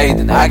some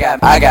bathing. I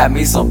got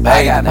me some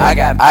bathing. I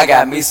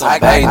got me some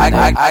bathing. I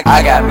got me some bathing. I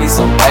got me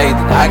some bathing.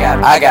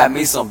 I got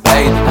me some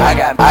bathing.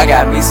 I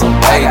got me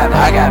some bathing.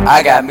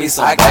 I got me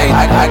some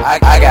bathing.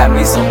 I got me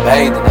some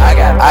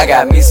bathing. I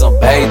got me some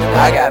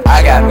bathing. I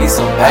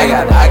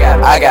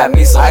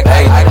got me some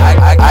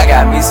bathing. I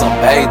got me some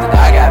bathing.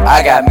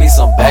 I got me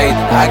some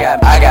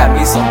bathing. I got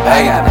me some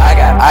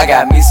bathing. I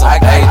got me some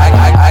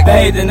bathing.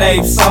 Bathing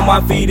apes on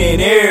my feet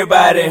and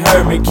everybody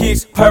heard me.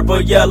 Kicks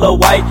purple, yellow,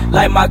 white,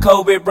 like my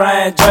Kobe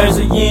Bryant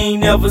jersey. You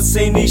ain't never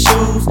seen these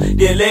shoes.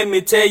 Then let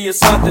me tell you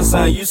something,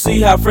 son. You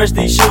see how fresh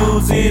these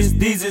shoes is?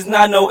 These is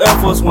not no Air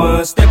Force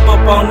Ones. Step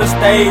up on the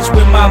stage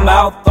with my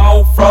mouth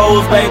on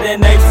froze.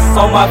 Bathing apes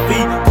on my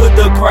feet, put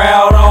the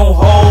crowd on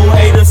hold.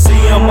 Haters